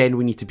 once again,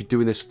 we need to be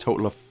doing this a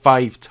total of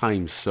 5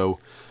 times. So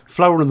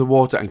flour in the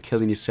water and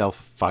killing yourself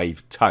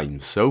 5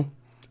 times. So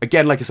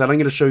again, like I said, I'm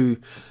going to show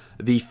you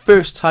the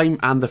first time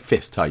and the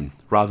 5th time,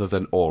 rather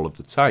than all of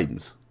the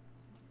times.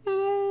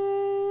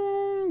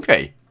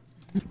 Okay.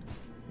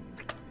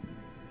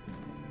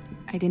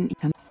 I didn't.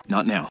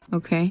 Not now.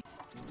 Okay.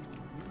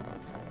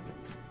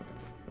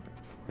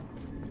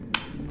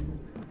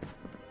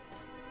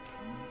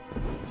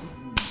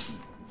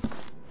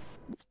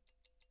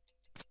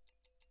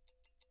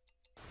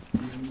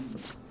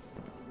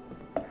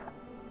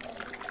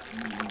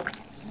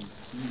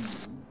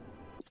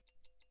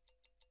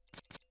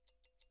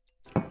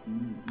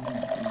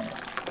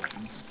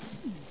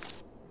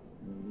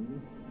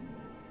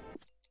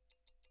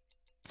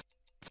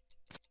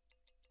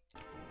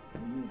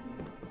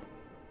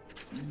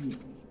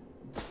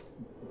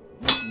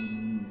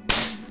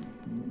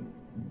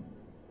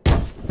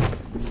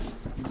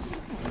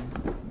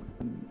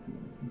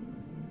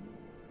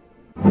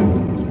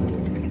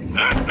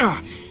 Well,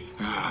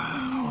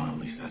 at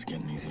least that's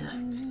getting easier.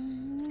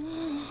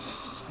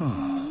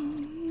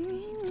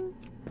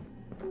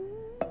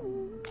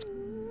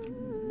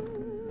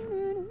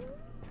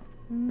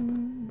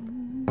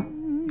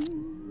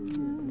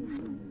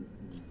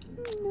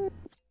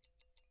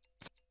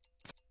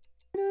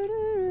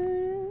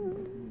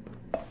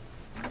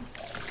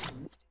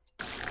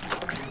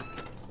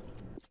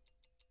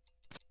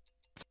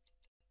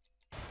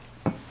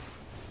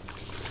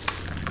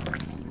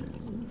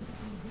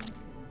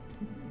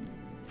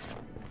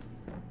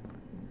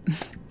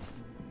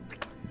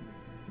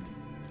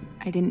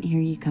 I didn't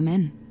hear you come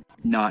in.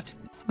 Not.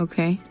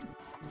 Okay.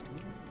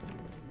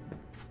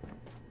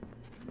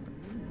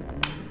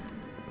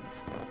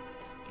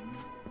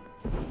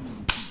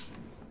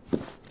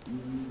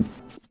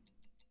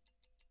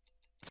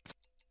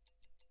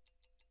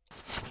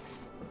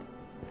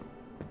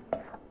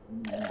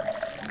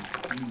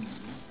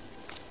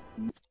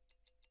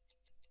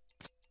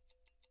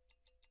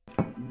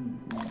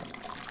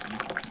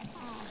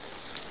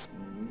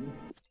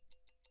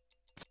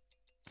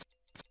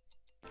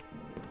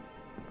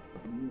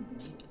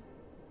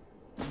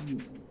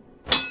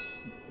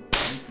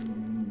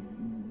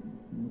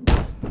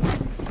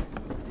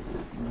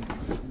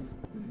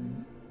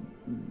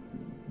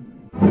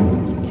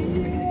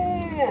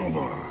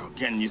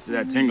 Getting used to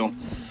that tingle.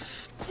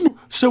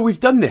 So we've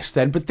done this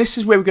then, but this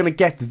is where we're going to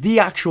get the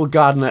actual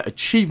gardener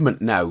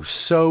achievement now.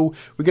 So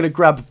we're going to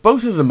grab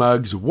both of the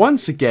mugs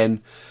once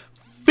again,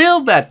 fill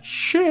that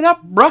shit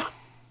up, bruh,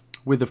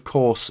 with of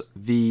course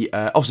the,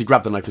 obviously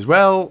grab the knife as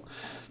well.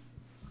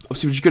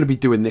 Obviously we're just going to be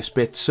doing this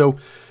bit. So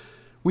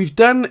we've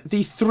done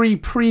the 3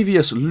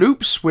 previous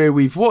loops where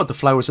we've watered the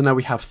flowers, and now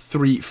we have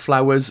 3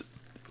 flowers.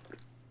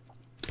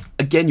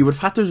 Again, you would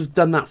have had to have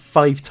done that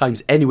 5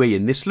 times anyway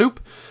in this loop.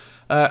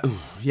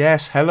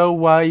 Yes, hello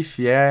wife,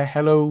 yeah,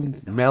 hello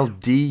Mel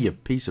D, you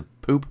piece of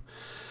poop.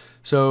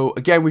 So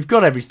again, we've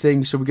got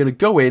everything, so we're going to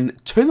go in,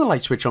 turn the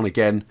light switch on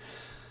again,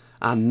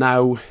 and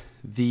now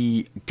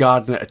the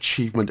gardener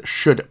achievement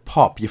should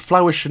pop. Your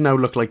flowers should now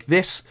look like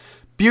this.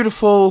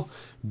 Beautiful,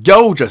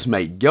 Gorgeous,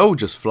 mate.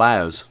 Gorgeous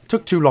flowers.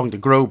 Took too long to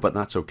grow, but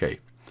that's okay.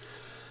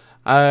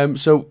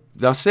 So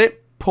that's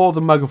it. Pour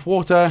the mug of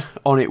water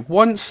on it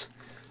once,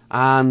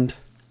 and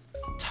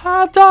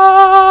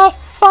ta-da!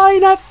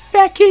 Finer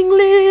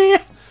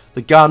feckingly!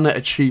 The gardener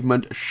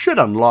achievement should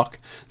unlock.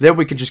 Then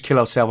we can just kill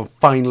ourselves and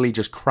finally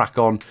just crack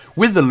on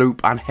with the loop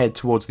and head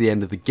towards the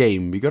end of the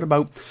game. We got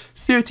about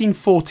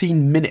 13-14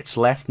 minutes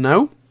left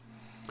now.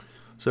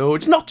 So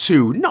it's not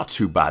too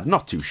bad,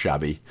 not too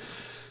shabby.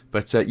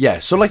 But yeah,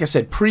 so like I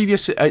said,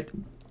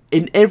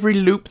 in every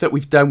loop that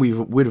we've done, we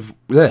would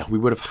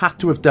have had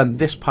to have done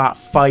this part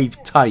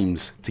 5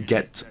 times to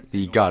get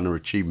the gardener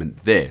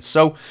achievement there.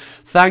 So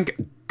thank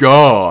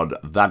God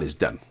that is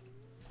done.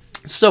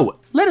 So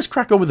let us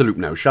crack on with the loop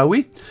now, shall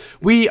we?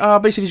 We are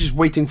basically just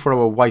waiting for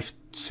our wife,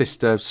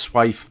 sister,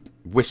 swife,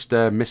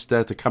 wister,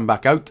 mister to come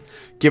back out,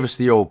 give us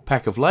the old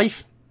peck of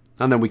life,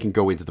 and then we can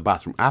go into the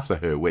bathroom after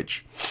her,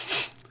 which...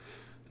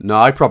 No,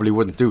 I probably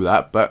wouldn't do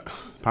that, but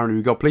apparently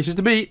we've got places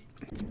to be.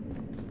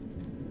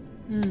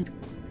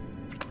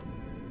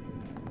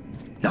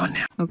 Not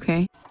now.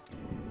 Okay.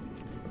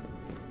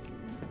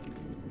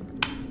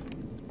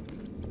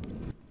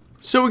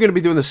 So we're going to be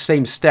doing the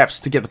same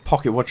steps to get the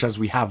pocket watch as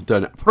we have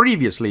done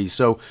previously.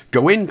 So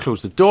go in,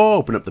 close the door,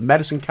 open up the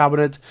medicine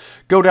cabinet,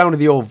 go down to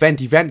the old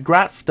vent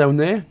graph down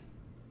there.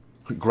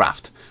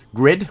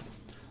 Grid.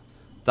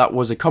 That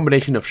was a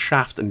combination of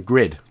shaft and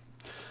grid.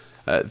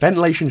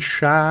 Ventilation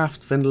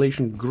shaft,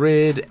 ventilation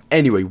grid,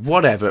 anyway,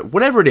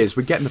 whatever it is,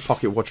 we're getting the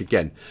pocket watch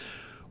again.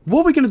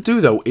 What we're going to do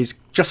though is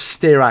just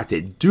stare at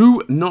it.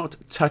 Do not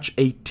touch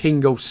a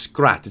tingo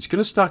scrat. It's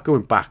going to start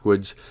going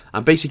backwards,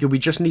 and basically we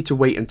just need to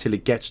wait until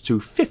it gets to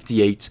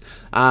 58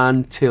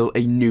 until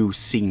a new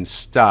scene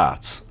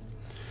starts.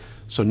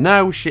 So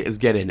now shit is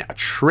getting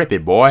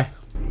trippy, boy.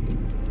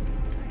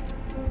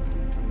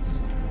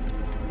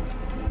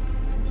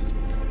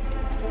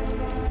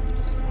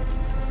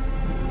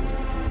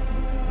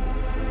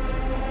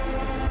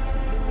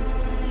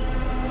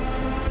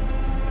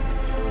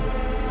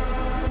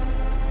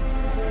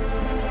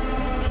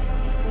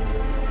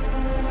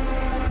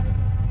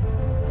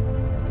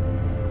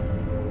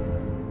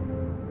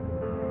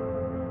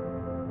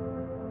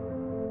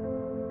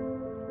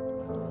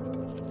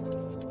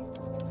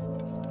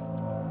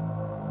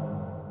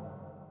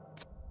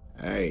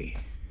 Hey,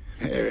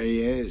 there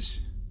he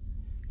is.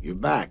 You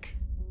back?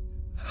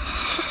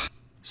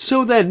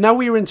 So then, now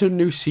we're into a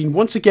new scene,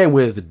 once again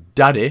with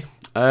Daddy,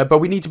 but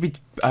we need to be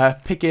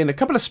picking a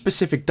couple of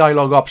specific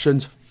dialogue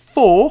options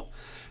for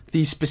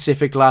the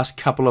specific last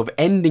couple of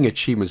ending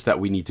achievements that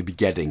we need to be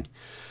getting.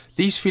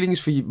 These feelings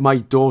for my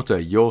daughter,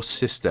 your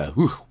sister.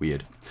 Whew,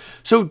 weird.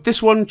 So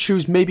this one,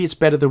 choose maybe it's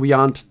better that we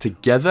aren't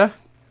together.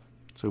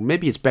 So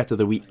maybe it's better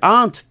that we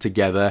aren't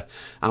together.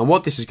 And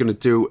what this is going to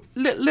do,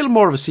 little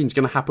more of a scene is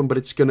going to happen, but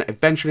it's going to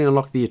eventually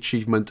unlock the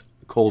achievement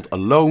called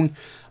Alone.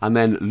 And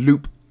then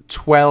loop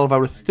 12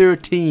 out of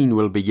 13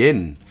 will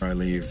begin. I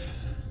leave,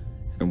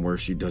 and where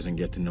she doesn't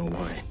get to know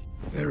why.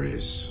 There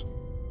is.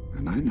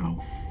 And I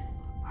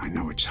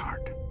know it's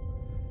hard.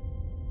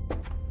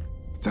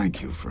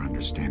 Thank you for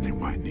understanding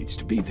why it needs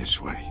to be this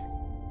way.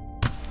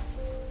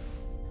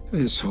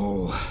 This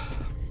whole...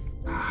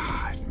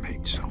 I've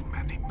made so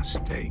many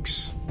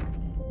mistakes.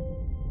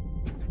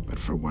 But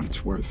for what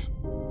it's worth,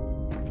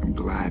 I'm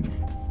glad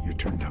you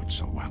turned out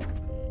so well.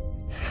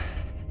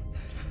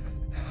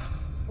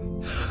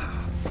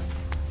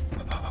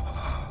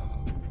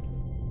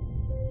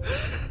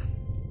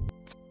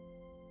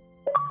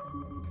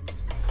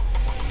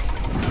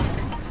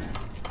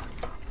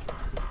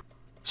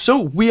 So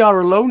we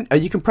are alone.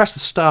 You can press the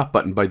start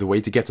button, by the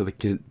way, to get to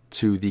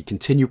the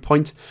continue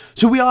point.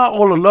 So we are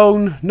all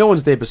alone. No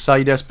one's there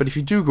beside us. But if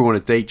you do go on a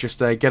date, just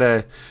get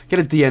a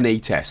DNA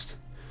test.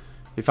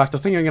 In fact, I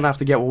think I'm gonna have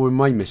to get one with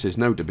my missus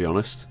now, to be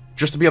honest,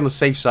 just to be on the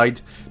safe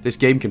side. This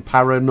game can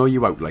paranoid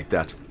you out like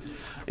that.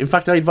 In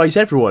fact, I advise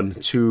everyone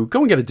to go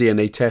and get a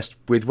DNA test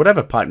with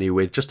whatever partner you're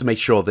with, just to make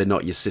sure they're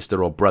not your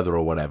sister or brother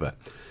or whatever.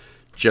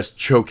 Just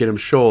joking. I'm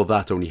sure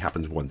that only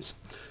happens once.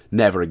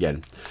 Never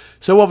again.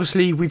 So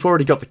obviously we've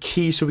already got the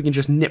key, so we can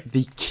just nip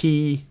the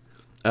key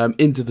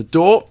into the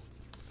door.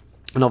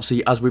 And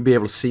obviously, as we'll be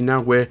able to see now,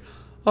 we're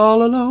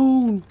all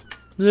alone.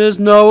 There's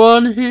no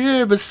one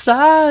here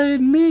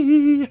beside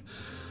me.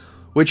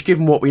 Which,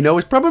 given what we know,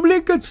 is probably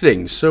a good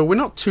thing. So we're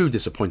not too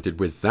disappointed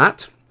with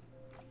that.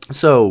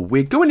 So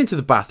we're going into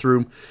the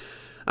bathroom.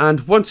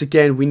 And once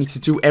again, we need to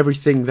do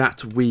everything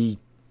that we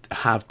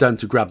have done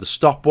to grab the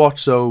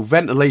stopwatch. So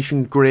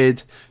ventilation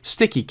grid,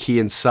 sticky key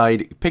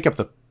inside, pick up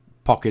the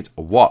pocket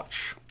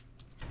watch.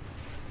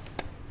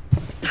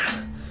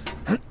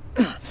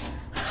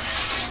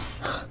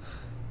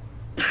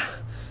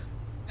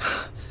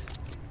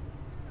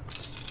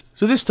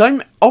 So this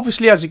time,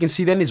 obviously, as you can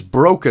see then, it's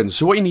broken.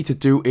 So what you need to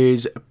do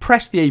is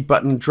press the A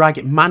button, drag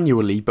it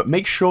manually, but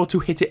make sure to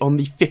hit it on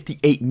the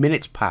 58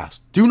 minutes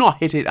past. Do not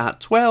hit it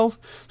at 12.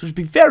 So just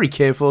be very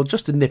careful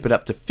just to nip it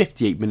up to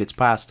 58 minutes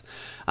past.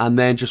 And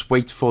then just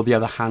wait for the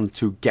other hand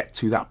to get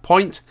to that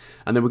point.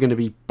 And then we're going to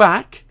be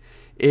back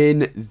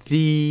in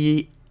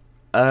the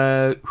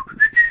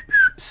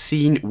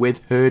scene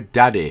with her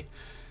daddy.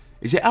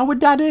 Is it our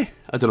daddy?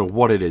 I don't know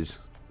what it is.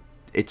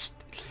 It's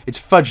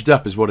fudged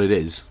up is what it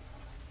is.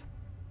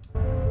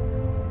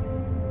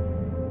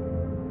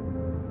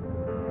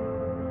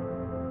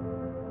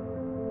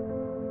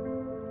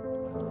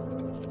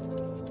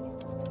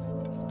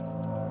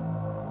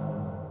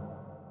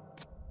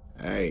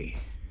 Hey,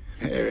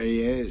 there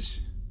he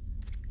is.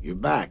 You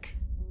back?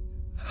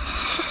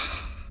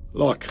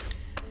 Look,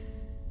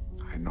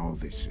 I know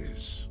this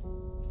is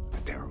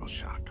a terrible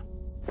shock,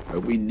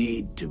 but we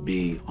need to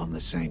be on the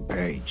same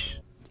page.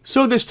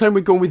 So this time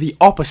we're going with the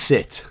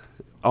opposite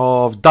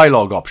of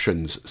dialogue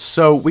options.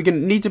 So we're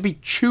going to need to be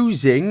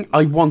choosing,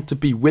 I want to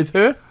be with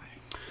her.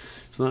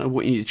 So that's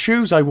what you need to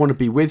choose. I want to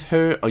be with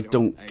her. I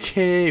don't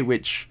care,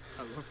 which...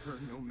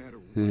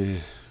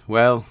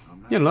 well,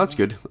 you know, that's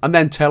good. And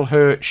then tell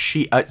her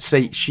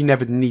say she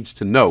never needs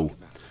to know.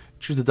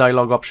 Choose the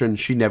dialogue option,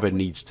 she never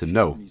needs to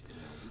know.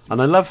 And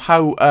I love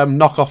how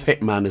Knockoff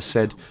Hitman has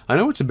said, I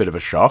know it's a bit of a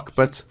shock,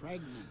 but...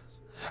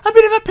 a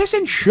bit of a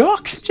pissing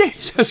shock?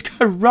 Jesus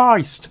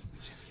Christ.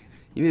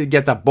 You need to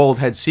get that bald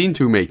head scene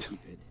too, mate.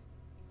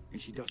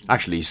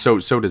 Actually, so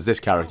does this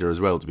character as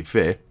well, to be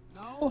fair.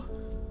 No,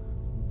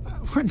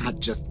 we're not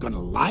just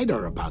gonna lie to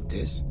her about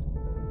this.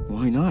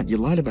 Why not? You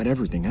lied about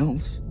everything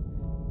else.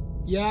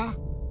 Yeah,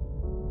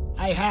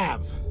 I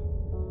have.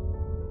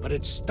 But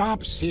it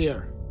stops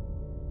here.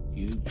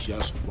 You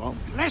just won't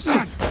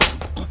listen!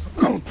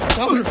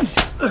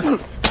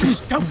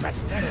 Stupid!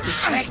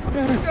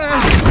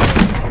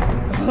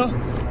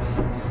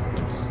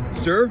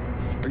 Sir?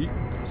 Are you...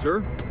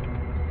 Sir?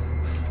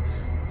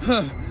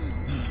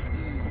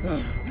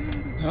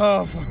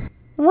 Oh, fuck.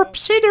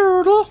 Whoopsie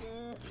doodle.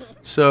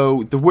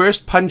 So, the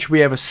worst punch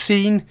we ever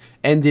seen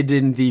ended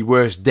in the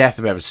worst death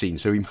I've ever seen.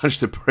 So he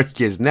managed to break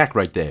his neck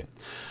right there.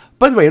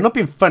 By the way, I'm not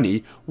being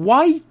funny.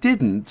 Why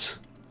didn't...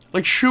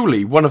 like,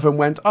 surely one of them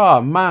went,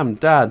 ah, Mum,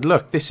 Dad,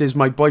 look, this is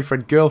my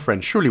boyfriend,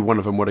 girlfriend. Surely one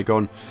of them would have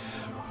gone,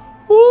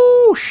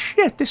 oh,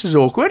 shit, this is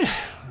awkward.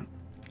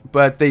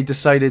 But they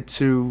decided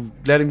to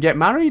let him get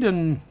married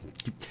and...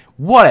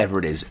 whatever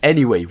it is.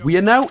 Anyway, we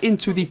are now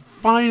into the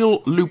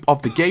final loop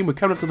of the game. We're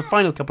coming up to the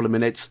final couple of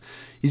minutes.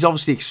 He's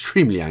obviously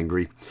extremely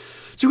angry.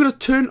 So we're going to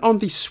turn on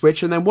the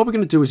switch, and then what we're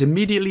going to do is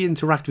immediately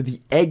interact with the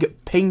egg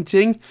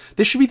painting.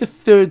 This should be the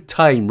third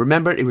time.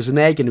 Remember, it was an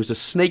egg and it was a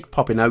snake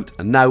popping out,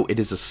 and now it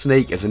is a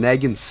snake as an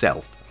egg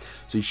itself.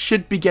 So you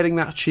should be getting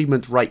that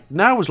achievement right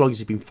now, as long as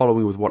you've been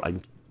following with what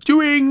I'm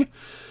doing.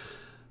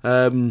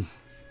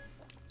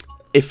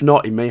 If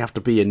not, it may have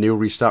to be a new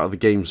restart of the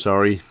game,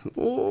 sorry.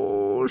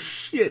 Oh,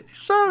 shit,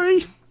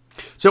 sorry.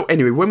 So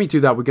anyway, when we do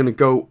that, we're going to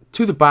go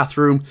to the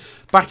bathroom,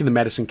 back in the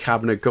medicine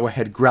cabinet, go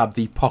ahead, grab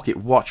the pocket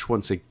watch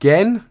once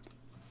again.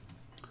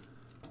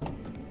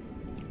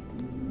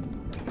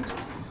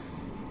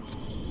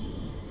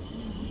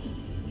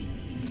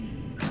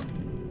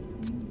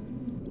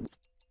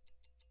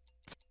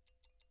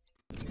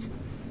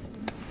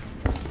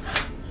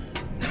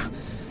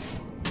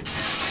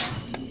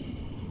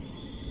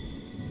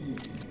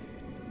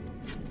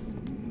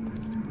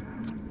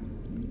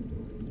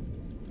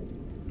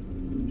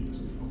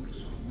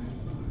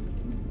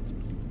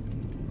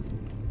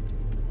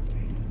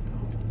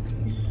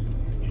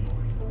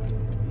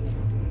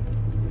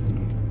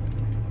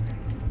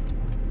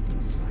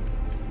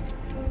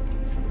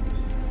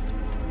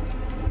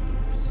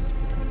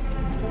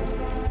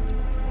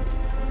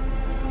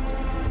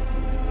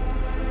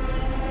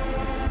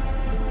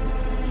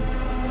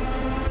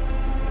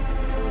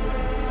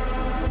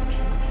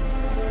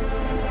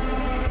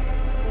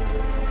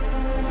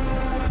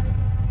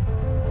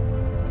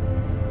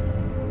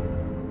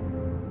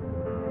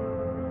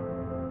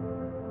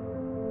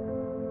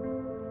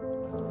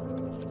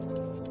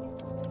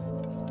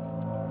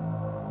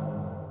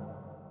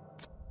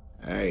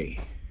 Hey,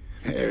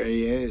 there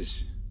he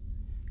is.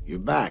 You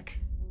back?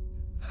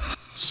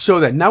 So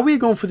then, now we're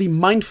going for the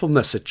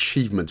mindfulness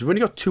achievement. We've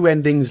only got 2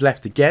 endings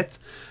left to get,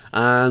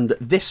 and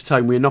this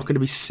time we're not going to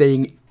be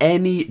saying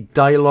any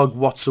dialogue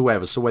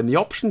whatsoever. So when the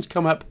options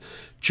come up,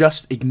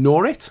 just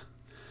ignore it.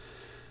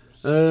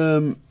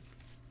 Look.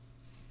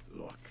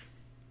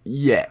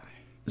 Yeah.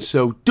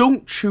 So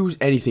don't choose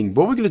anything.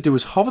 What we're going to do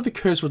is hover the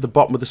cursor at the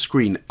bottom of the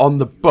screen on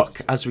the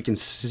book, as we can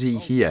see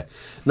here.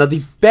 Now,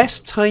 the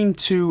best time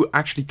to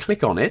actually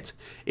click on it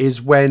is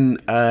when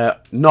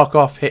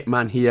Knockoff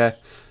Hitman here...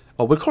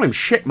 oh, we'll call him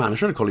Shitman. I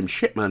should have called him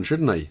Shitman,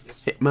 shouldn't I?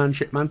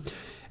 Shitman.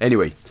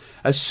 Anyway,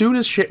 as soon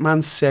as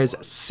Shitman says,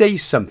 say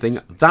something,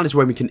 that is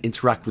when we can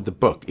interact with the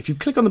book. If you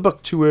click on the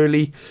book too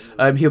early,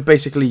 he'll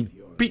basically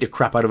beat the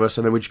crap out of us,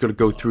 and then we're just going to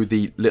go through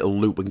the little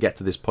loop and get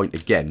to this point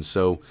again.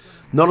 So,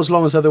 not as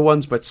long as other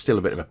ones, but still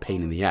a bit of a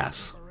pain in the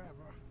ass.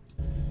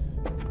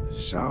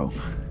 So,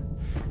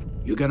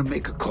 you gotta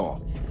make a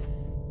call.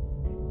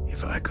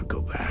 If I could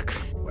go back,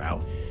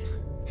 well,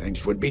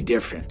 things would be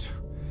different.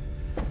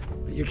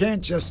 But you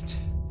can't just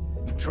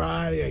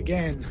try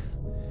again.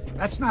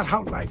 That's not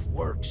how life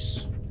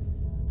works.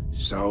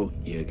 So,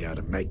 you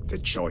gotta make the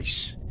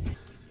choice.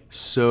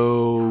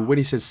 So, when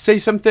he says, say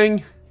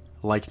something,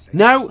 like,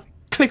 now,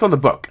 click on the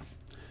book.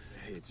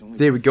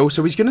 There we go.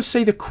 So he's going to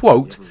say the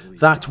quote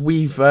that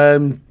we've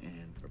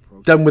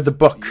done with the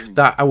book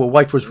that our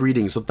wife was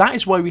reading. So that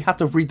is why we had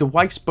to read the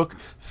wife's book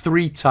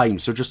 3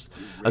 times. So just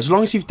as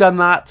long as you've done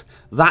that,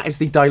 that is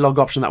the dialogue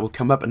option that will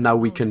come up, and now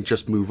we can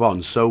just move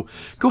on. So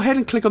go ahead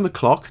and click on the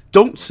clock.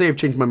 Don't say I've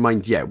changed my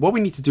mind yet. What we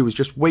need to do is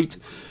just wait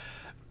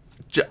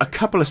a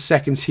couple of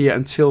seconds here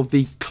until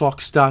the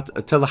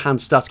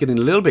hand starts getting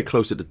a little bit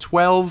closer to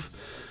 12.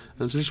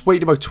 And so just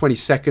wait about 20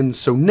 seconds.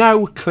 So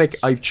now click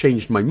I've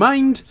changed my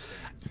mind,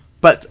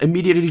 but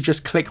immediately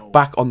just click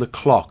back on the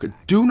clock.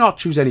 Do not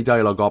choose any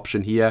dialogue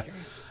option here.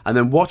 And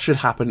then what should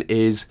happen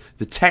is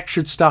the text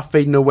should start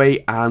fading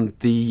away and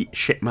the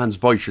shitman's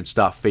voice should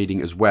start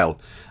fading as well.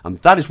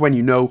 And that is when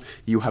you know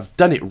you have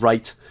done it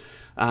right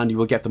and you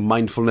will get the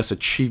mindfulness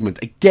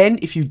achievement. Again,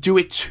 if you do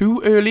it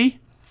too early,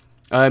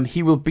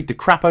 he will beat the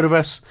crap out of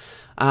us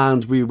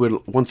and we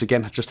will once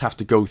again just have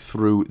to go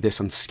through this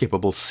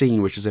unskippable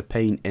scene, which is a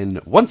pain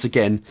in, once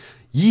again,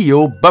 ye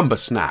old bumper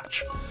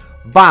snatch.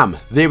 Bam!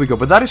 There we go.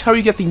 But that is how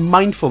you get the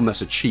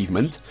mindfulness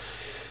achievement.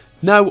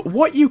 Now,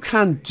 what you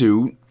can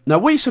do... Now,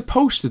 what you're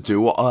supposed to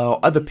do, or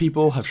other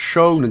people have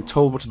shown and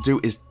told what to do,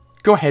 is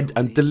go ahead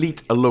and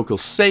delete a local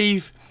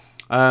save,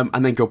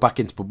 and then go back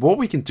into... But what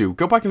we can do,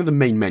 go back into the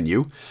main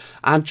menu,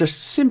 and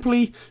just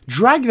simply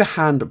drag the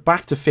hand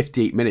back to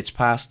 58 minutes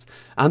past,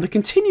 and the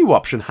continue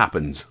option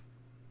happens.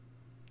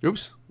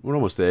 Oops, we're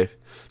almost there.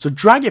 So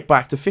drag it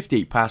back to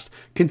 58 past,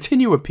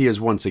 continue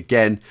appears once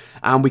again,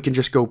 and we can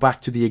just go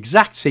back to the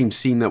exact same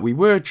scene that we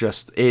were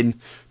just in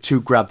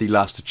to grab the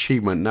last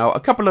achievement. Now, a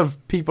couple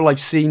of people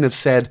I've seen have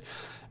said...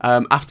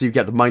 after you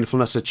get the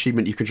mindfulness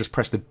achievement, you can just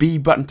press the B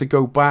button to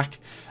go back.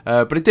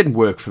 But it didn't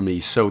work for me.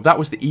 So that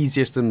was the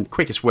easiest and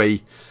quickest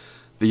way,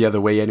 the other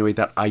way anyway,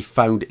 that I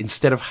found.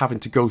 Instead of having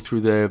to go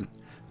through the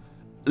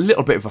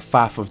little bit of a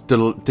faff of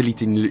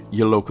deleting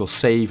your local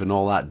save and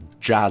all that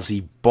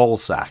jazzy ball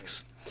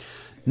sacks.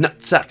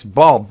 Nutsacks,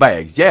 ball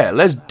bags. Yeah,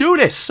 let's do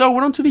this. So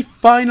we're on to the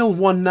final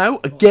one now.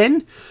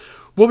 Again,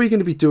 what we're going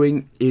to be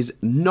doing is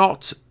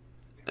not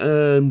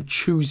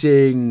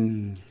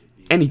choosing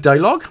any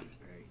dialogue.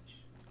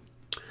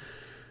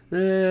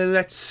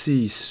 Let's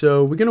see,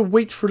 so we're going to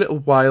wait for a little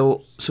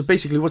while. So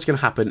basically what's going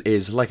to happen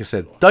is, like I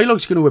said,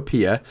 dialogue's going to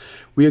appear.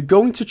 We are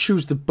going to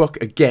choose the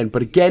book again,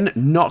 but again,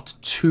 not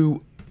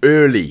too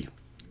early.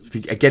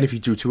 If you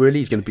do too early,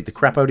 he's going to beat the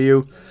crap out of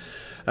you.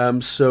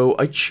 So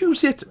I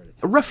choose it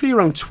roughly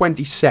around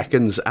 20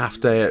 seconds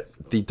after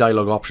the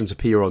dialogue options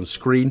appear on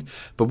screen.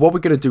 But what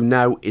we're going to do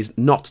now is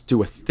not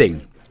do a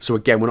thing. So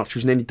again, we're not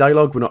choosing any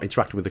dialogue, we're not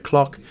interacting with the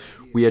clock.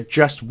 We are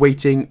just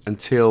waiting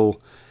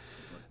until...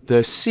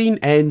 the scene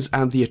ends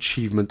and the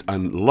achievement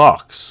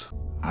unlocks.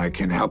 I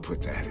can help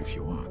with that if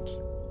you want.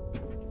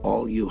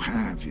 All you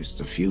have is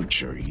the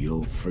future.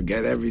 You'll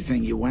forget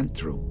everything you went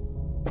through.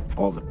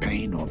 All the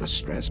pain, all the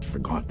stress,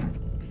 forgotten.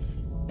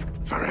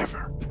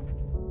 Forever.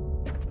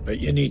 But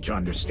you need to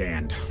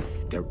understand,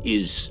 there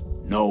is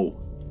no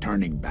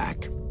turning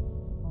back.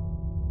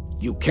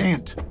 You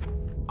can't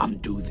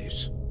undo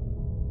this.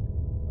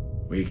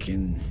 We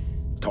can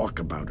talk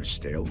about it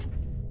still.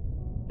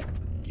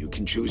 You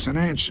can choose an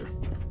answer.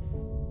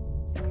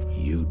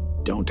 You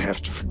don't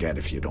have to forget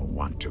if you don't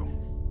want to.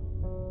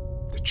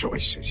 The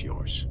choice is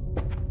yours.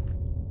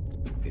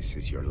 This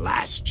is your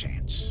last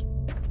chance.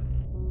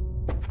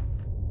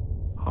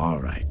 All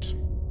right.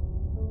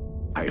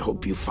 I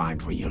hope you find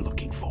what you're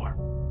looking for.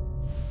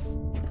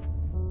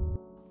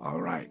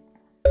 All right.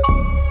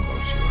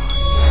 Close your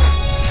eyes.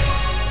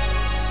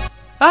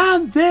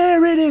 And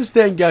there it is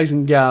then, guys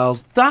and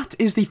gals. That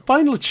is the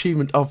final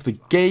achievement of the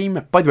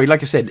game. By the way,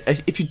 like I said,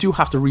 if you do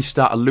have to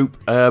restart a loop,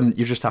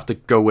 you just have to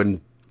go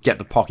and get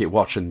the pocket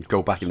watch and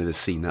go back into the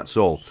scene, that's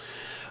all.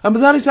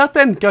 But that is that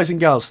then, guys and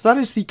gals. That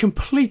is the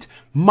complete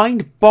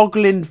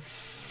mind-boggling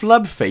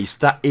flub face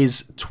that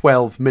is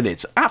 12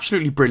 minutes.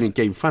 Absolutely brilliant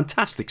game,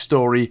 fantastic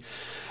story.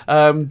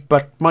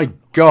 But my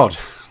god,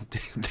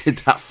 did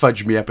that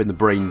fudge me up in the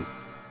brain.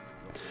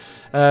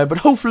 But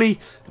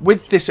hopefully,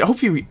 with this,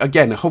 hopefully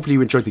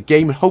you enjoyed the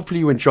game, and hopefully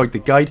you enjoyed the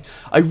guide.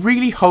 I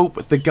really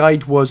hope the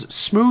guide was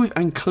smooth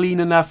and clean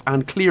enough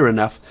and clear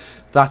enough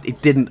that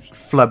it didn't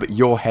flub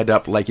your head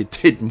up like it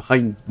did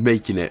mine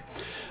making it.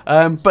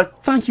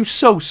 But thank you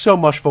so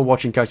much for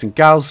watching, guys and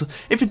gals.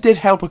 If it did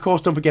help, of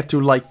course, don't forget to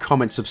like,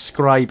 comment,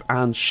 subscribe,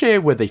 and share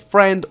with a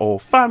friend or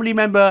family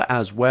member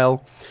as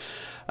well.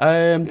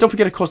 Don't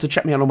forget, of course, to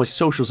check me out on my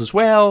socials as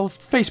well.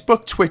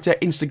 Facebook, Twitter,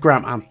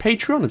 Instagram, and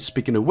Patreon. And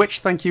speaking of which,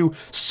 thank you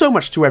so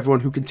much to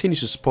everyone who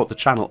continues to support the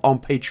channel on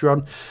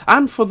Patreon.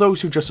 And for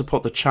those who just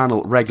support the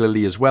channel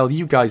regularly as well.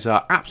 You guys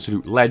are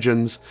absolute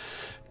legends.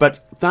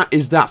 But that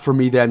is that from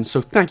me then. So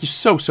thank you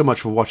so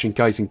much for watching,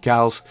 guys and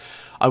gals.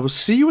 I will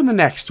see you in the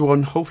next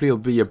one. Hopefully it'll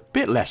be a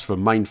bit less of a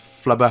mind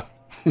flubber.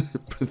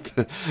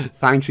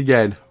 Thanks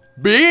again.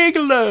 Big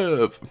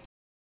love.